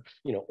 instead of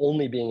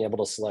only being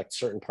able to select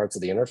certain parts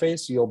of the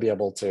interface, you'll be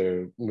able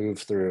to move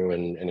through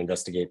and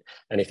investigate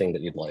anything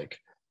that you'd like.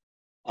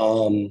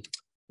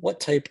 What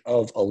type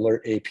of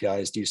alert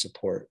APIs do you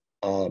support?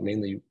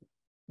 Mainly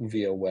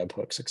via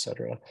webhooks,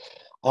 etc.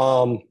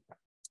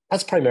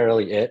 That's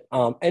primarily it.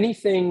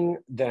 Anything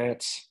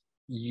that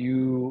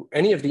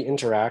any of the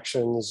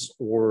interactions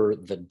or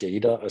the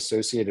data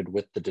associated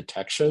with the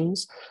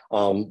detections,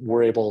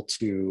 we're able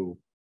to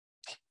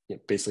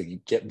basically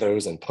get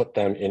those and put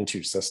them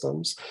into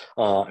systems.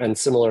 And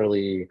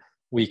similarly,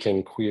 we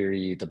can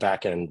query the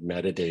backend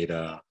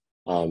metadata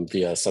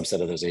via a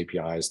subset of those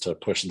APIs to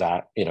push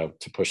that,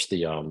 to push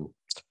the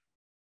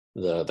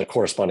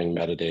corresponding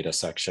metadata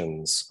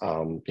sections,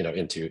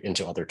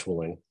 into other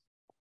tooling.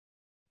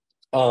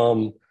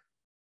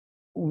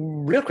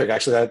 Real quick,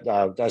 actually,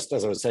 that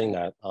as I was saying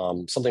that,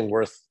 something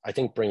worth, I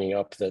think, bringing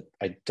up that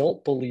I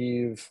don't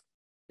believe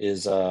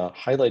is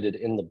highlighted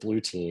in the blue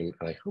team,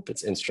 and I hope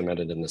it's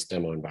instrumented in this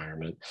demo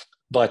environment.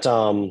 But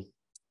let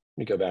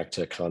me go back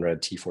to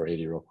Conrad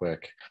T480 real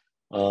quick.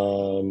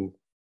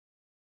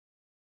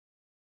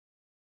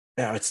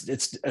 Yeah,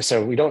 it's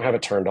so we don't have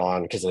it turned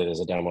on because it is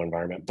a demo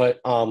environment,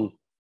 but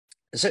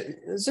so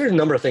there's a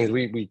number of things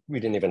we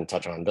didn't even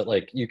touch on, but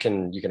like you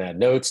can add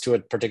notes to a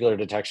particular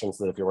detection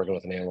so that if you're working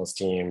with an analyst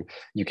team,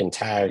 you can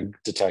tag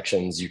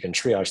detections, you can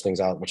triage things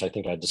out, which I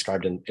think I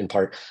described in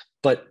part.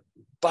 But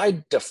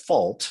by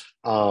default,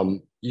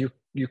 you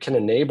can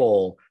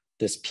enable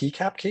this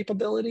PCAP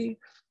capability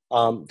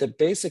that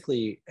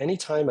basically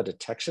anytime a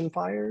detection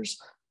fires,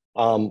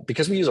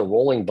 because we use a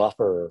rolling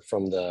buffer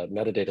from the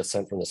metadata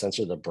sent from the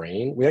sensor to the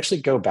brain, we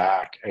actually go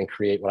back and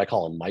create what I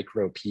call a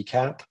micro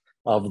PCAP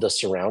of the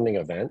surrounding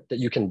event that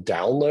you can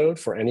download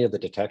for any of the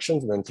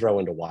detections and then throw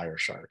into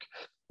Wireshark.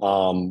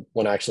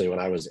 When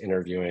I was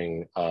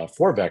interviewing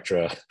for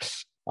Vectra,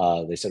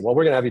 they said, well,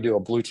 we're going to have you do a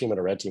blue team and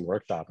a red team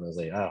workshop. And I was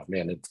like, oh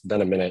man, it's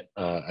been a minute.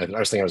 I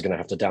was thinking I was going to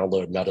have to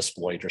download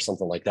Metasploit or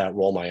something like that,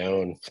 roll my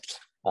own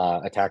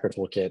attacker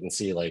toolkit and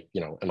see, like,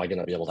 am I going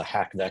to be able to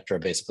hack Vectra,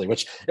 basically,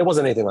 which it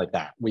wasn't anything like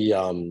that. We,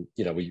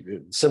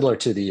 similar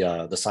to the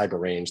cyber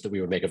range that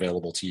we would make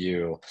available to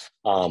you.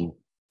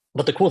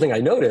 But the cool thing I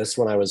noticed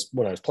when I was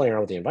playing around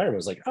with the environment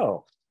was like,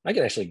 oh, I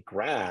can actually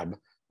grab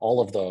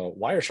all of the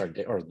Wireshark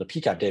data or the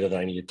PCAP data that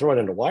I need, throw it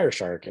into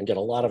Wireshark and get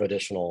a lot of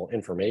additional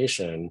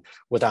information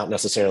without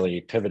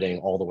necessarily pivoting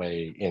all the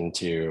way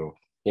into,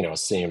 a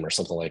SIEM or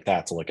something like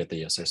that to look at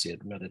the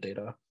associated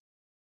metadata.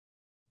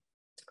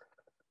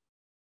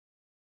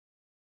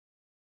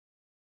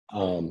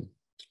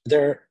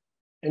 There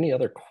any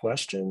other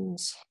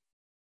questions?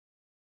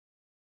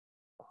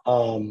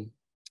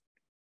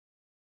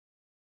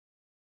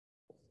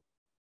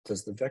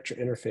 Does the Vectra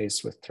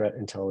interface with threat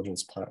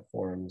intelligence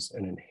platforms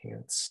and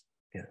enhance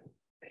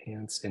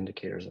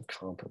indicators of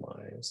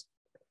compromise?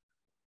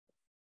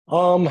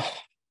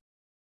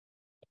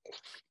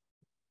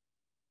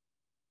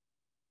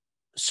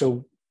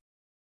 So,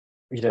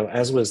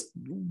 as was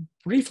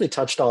briefly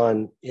touched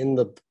on in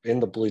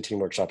the blue team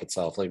workshop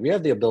itself, like we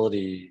have the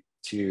ability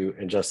to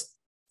ingest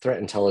threat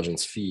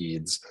intelligence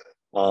feeds.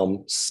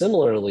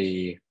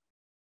 Similarly,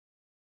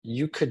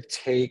 you could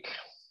take.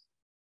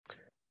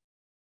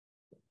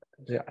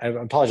 I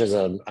apologize.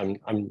 I'm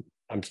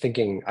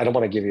thinking. I don't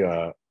want to give you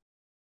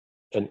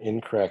an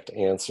incorrect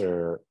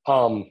answer.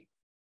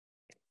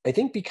 I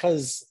think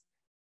because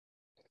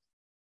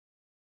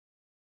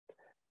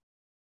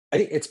I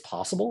think it's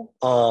possible.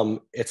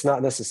 It's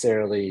not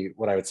necessarily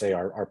what I would say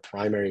our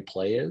primary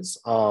play is.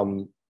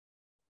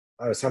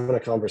 I was having a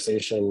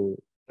conversation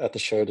at the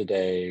show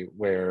today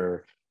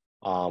where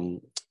I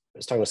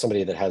was talking with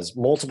somebody that has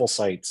multiple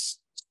sites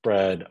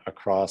spread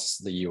across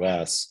the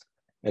US,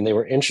 and they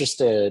were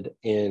interested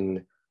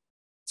in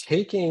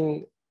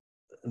taking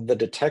the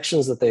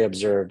detections that they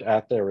observed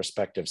at their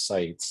respective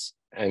sites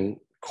and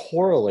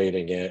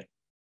correlating it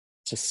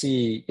to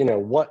see,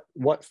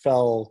 what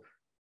fell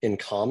in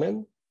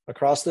common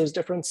across those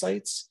different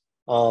sites,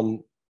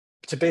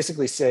 to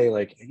basically say,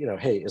 like,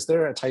 hey, is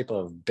there a type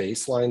of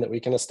baseline that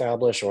we can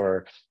establish,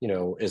 or,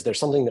 is there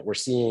something that we're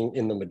seeing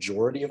in the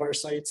majority of our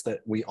sites that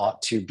we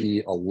ought to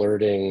be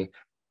alerting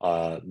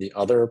the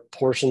other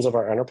portions of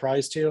our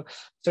enterprise to?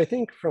 So I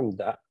think from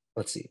that,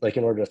 let's see, like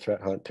in order to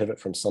threat hunt, pivot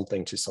from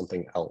something to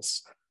something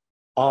else.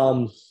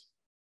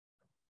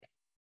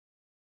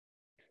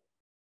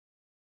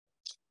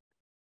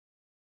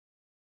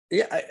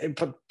 Yeah,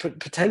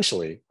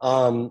 potentially.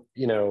 I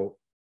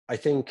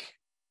think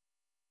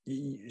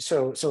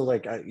so.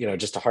 Like,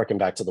 just to harken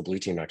back to the blue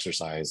team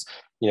exercise,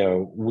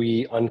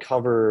 we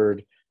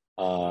uncovered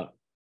an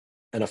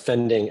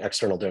offending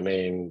external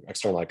domain,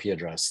 external IP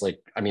address. Like,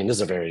 I mean, this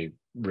is a very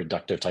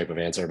reductive type of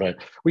answer, but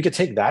we could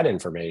take that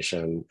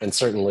information and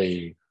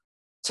certainly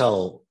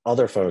tell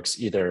other folks,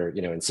 either,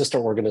 in sister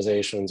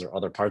organizations or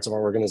other parts of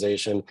our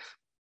organization.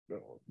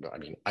 I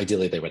mean,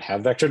 ideally they would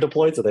have Vectra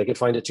deployed so they could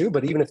find it too,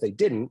 but even if they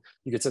didn't,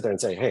 you could sit there and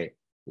say, hey,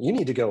 you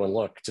need to go and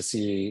look to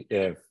see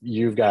if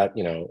you've got,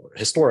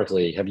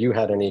 historically, have you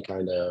had any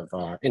kind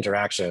of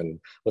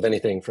interaction with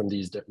anything from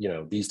these,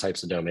 these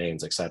types of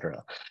domains, et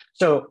cetera.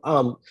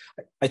 So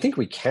I think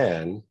we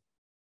can.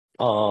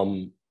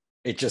 I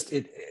think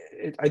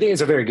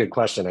it's a very good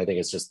question. I think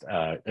it's just,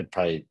 it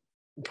probably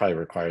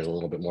requires a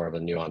little bit more of a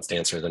nuanced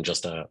answer than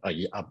just a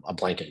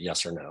blanket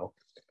yes or no.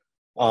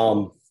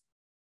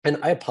 And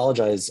I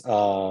apologize,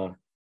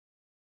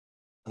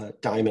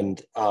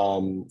 Diamond.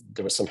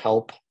 There was some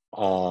help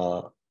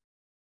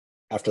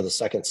after the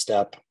second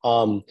step.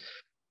 I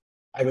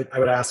would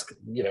ask,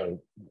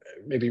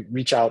 maybe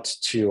reach out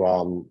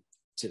to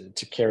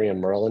to Carrie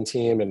and Merlin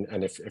team.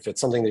 And if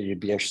it's something that you'd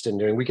be interested in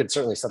doing, we could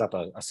certainly set up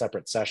a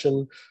separate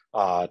session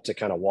to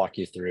kind of walk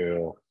you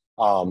through.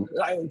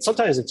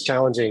 Sometimes it's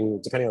challenging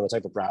depending on the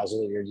type of browser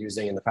that you're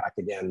using, and the fact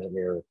again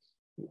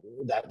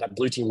that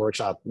Blue Team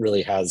Workshop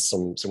really has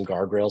some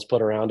guardrails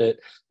put around it.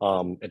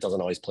 It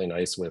doesn't always play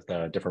nice with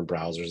different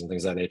browsers and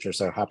things of that nature.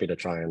 So happy to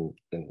try and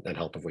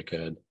help if we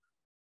could.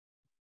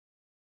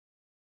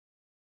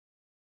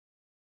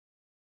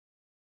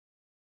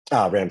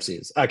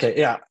 Ramses. Okay,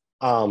 yeah.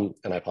 And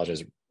I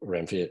apologize,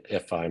 Ramfi,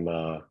 if I'm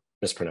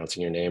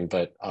mispronouncing your name,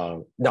 but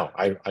no,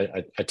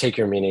 I take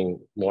your meaning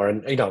more,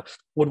 and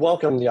would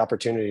welcome the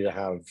opportunity to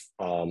have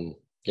a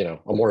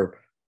more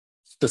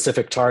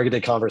specific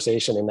targeted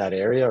conversation in that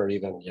area, or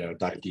even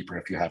dive deeper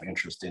if you have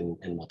interest in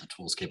what the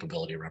tool's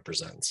capability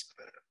represents.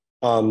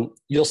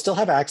 You'll still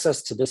have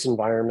access to this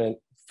environment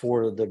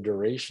for the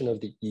duration of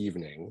the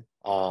evening.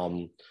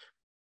 I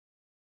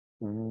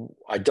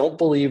don't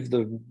believe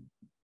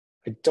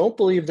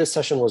this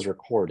session was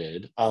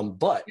recorded,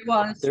 but it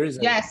was. There is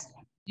yes,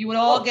 you would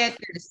all get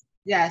this.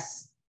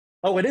 Yes.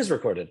 Oh, it is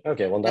recorded.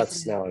 Okay, well,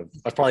 that's now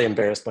I've probably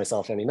embarrassed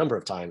myself any number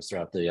of times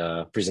throughout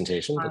the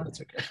presentation, but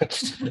that's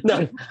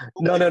okay.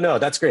 No,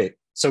 that's great.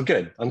 So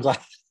good. I'm glad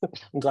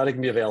it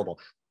can be available.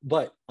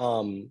 But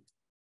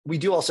we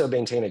do also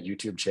maintain a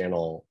YouTube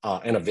channel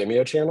and a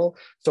Vimeo channel.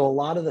 So a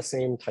lot of the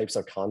same types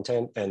of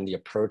content and the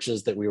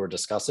approaches that we were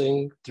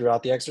discussing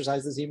throughout the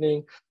exercise this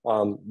evening,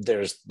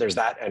 there's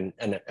that and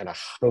a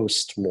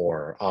host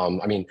more.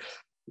 I mean,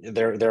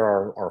 there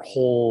are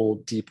whole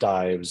deep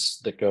dives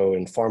that go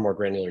in far more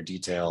granular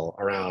detail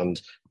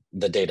around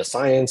the data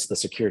science, the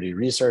security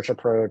research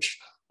approach,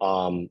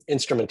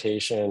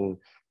 instrumentation,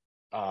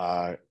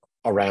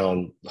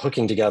 around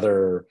hooking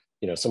together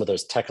some of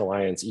those tech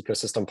alliance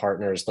ecosystem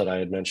partners that I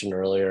had mentioned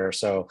earlier.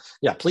 So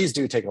yeah, please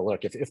do take a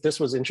look. If this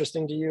was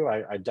interesting to you,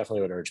 I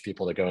definitely would urge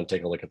people to go and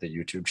take a look at the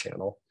YouTube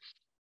channel.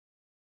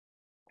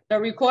 The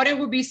recording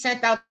will be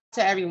sent out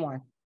to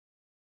everyone.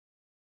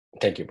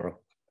 Thank you, bro.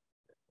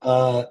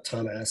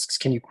 Tom asks,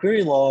 can you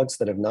query logs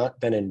that have not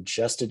been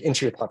ingested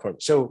into your platform?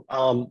 So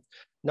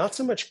not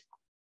so much,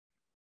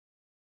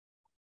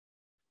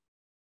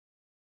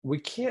 we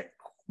can't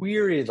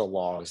query the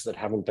logs that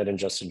haven't been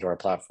ingested into our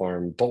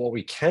platform, but what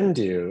we can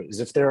do is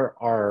if there's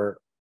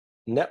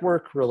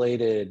network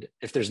related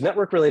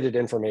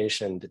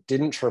information that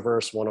didn't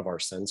traverse one of our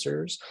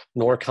sensors,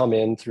 nor come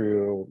in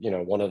through,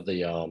 one of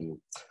the,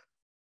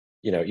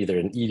 either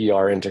an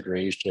EDR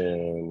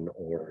integration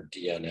or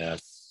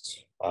DNS,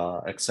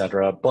 et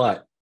cetera,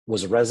 but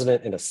was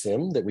resident in a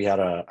SIM that we had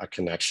a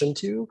connection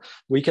to,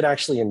 we could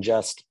actually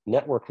ingest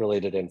network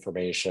related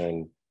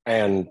information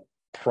and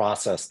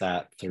process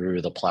that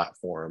through the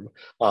platform.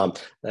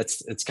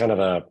 It's kind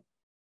of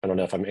I don't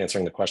know if I'm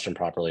answering the question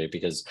properly,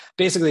 because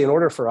basically in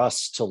order for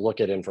us to look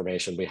at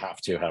information, we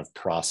have to have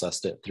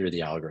processed it through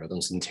the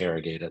algorithms,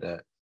 interrogated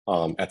it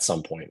at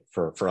some point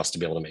for us to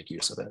be able to make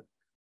use of it.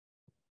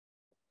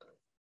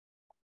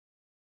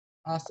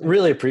 Awesome. I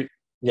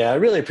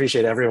really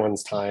appreciate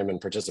everyone's time and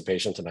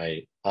participation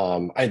tonight.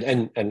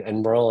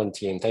 And Merle and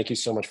team, thank you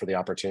so much for the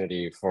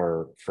opportunity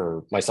for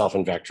myself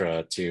and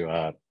Vectra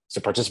to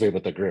participate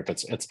with the group.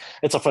 It's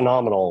a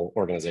phenomenal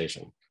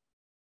organization.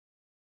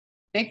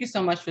 Thank you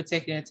so much for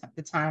taking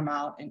the time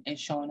out and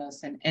showing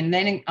us and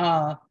letting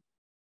the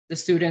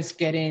students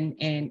get in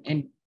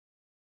and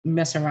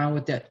mess around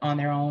with it on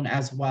their own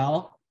as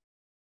well.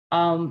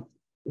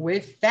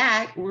 With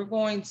that, we're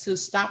going to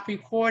stop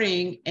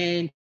recording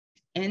and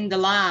end the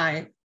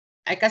live.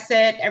 Like I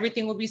said,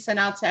 everything will be sent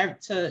out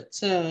to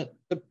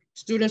the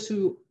students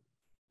who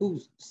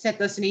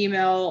sent us an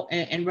email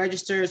and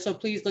registered. So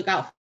please look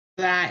out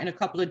for that in a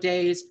couple of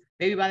days,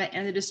 maybe by the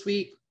end of this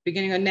week,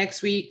 beginning of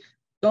next week.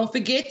 Don't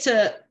forget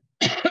to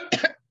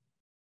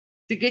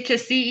get your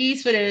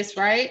CEs for this,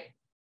 right?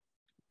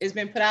 It's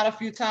been put out a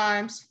few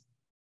times.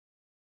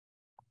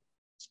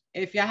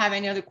 If y'all have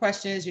any other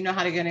questions, you know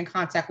how to get in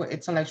contact with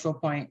Intellectual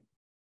Point.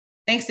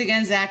 Thanks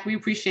again, Zach. We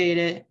appreciate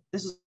it.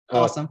 This is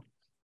awesome.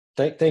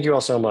 Thank you all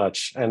so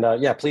much. And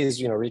yeah,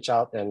 please, reach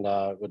out and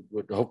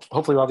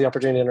hopefully we'll have the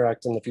opportunity to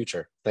interact in the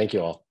future. Thank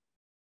you all.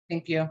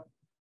 Thank you.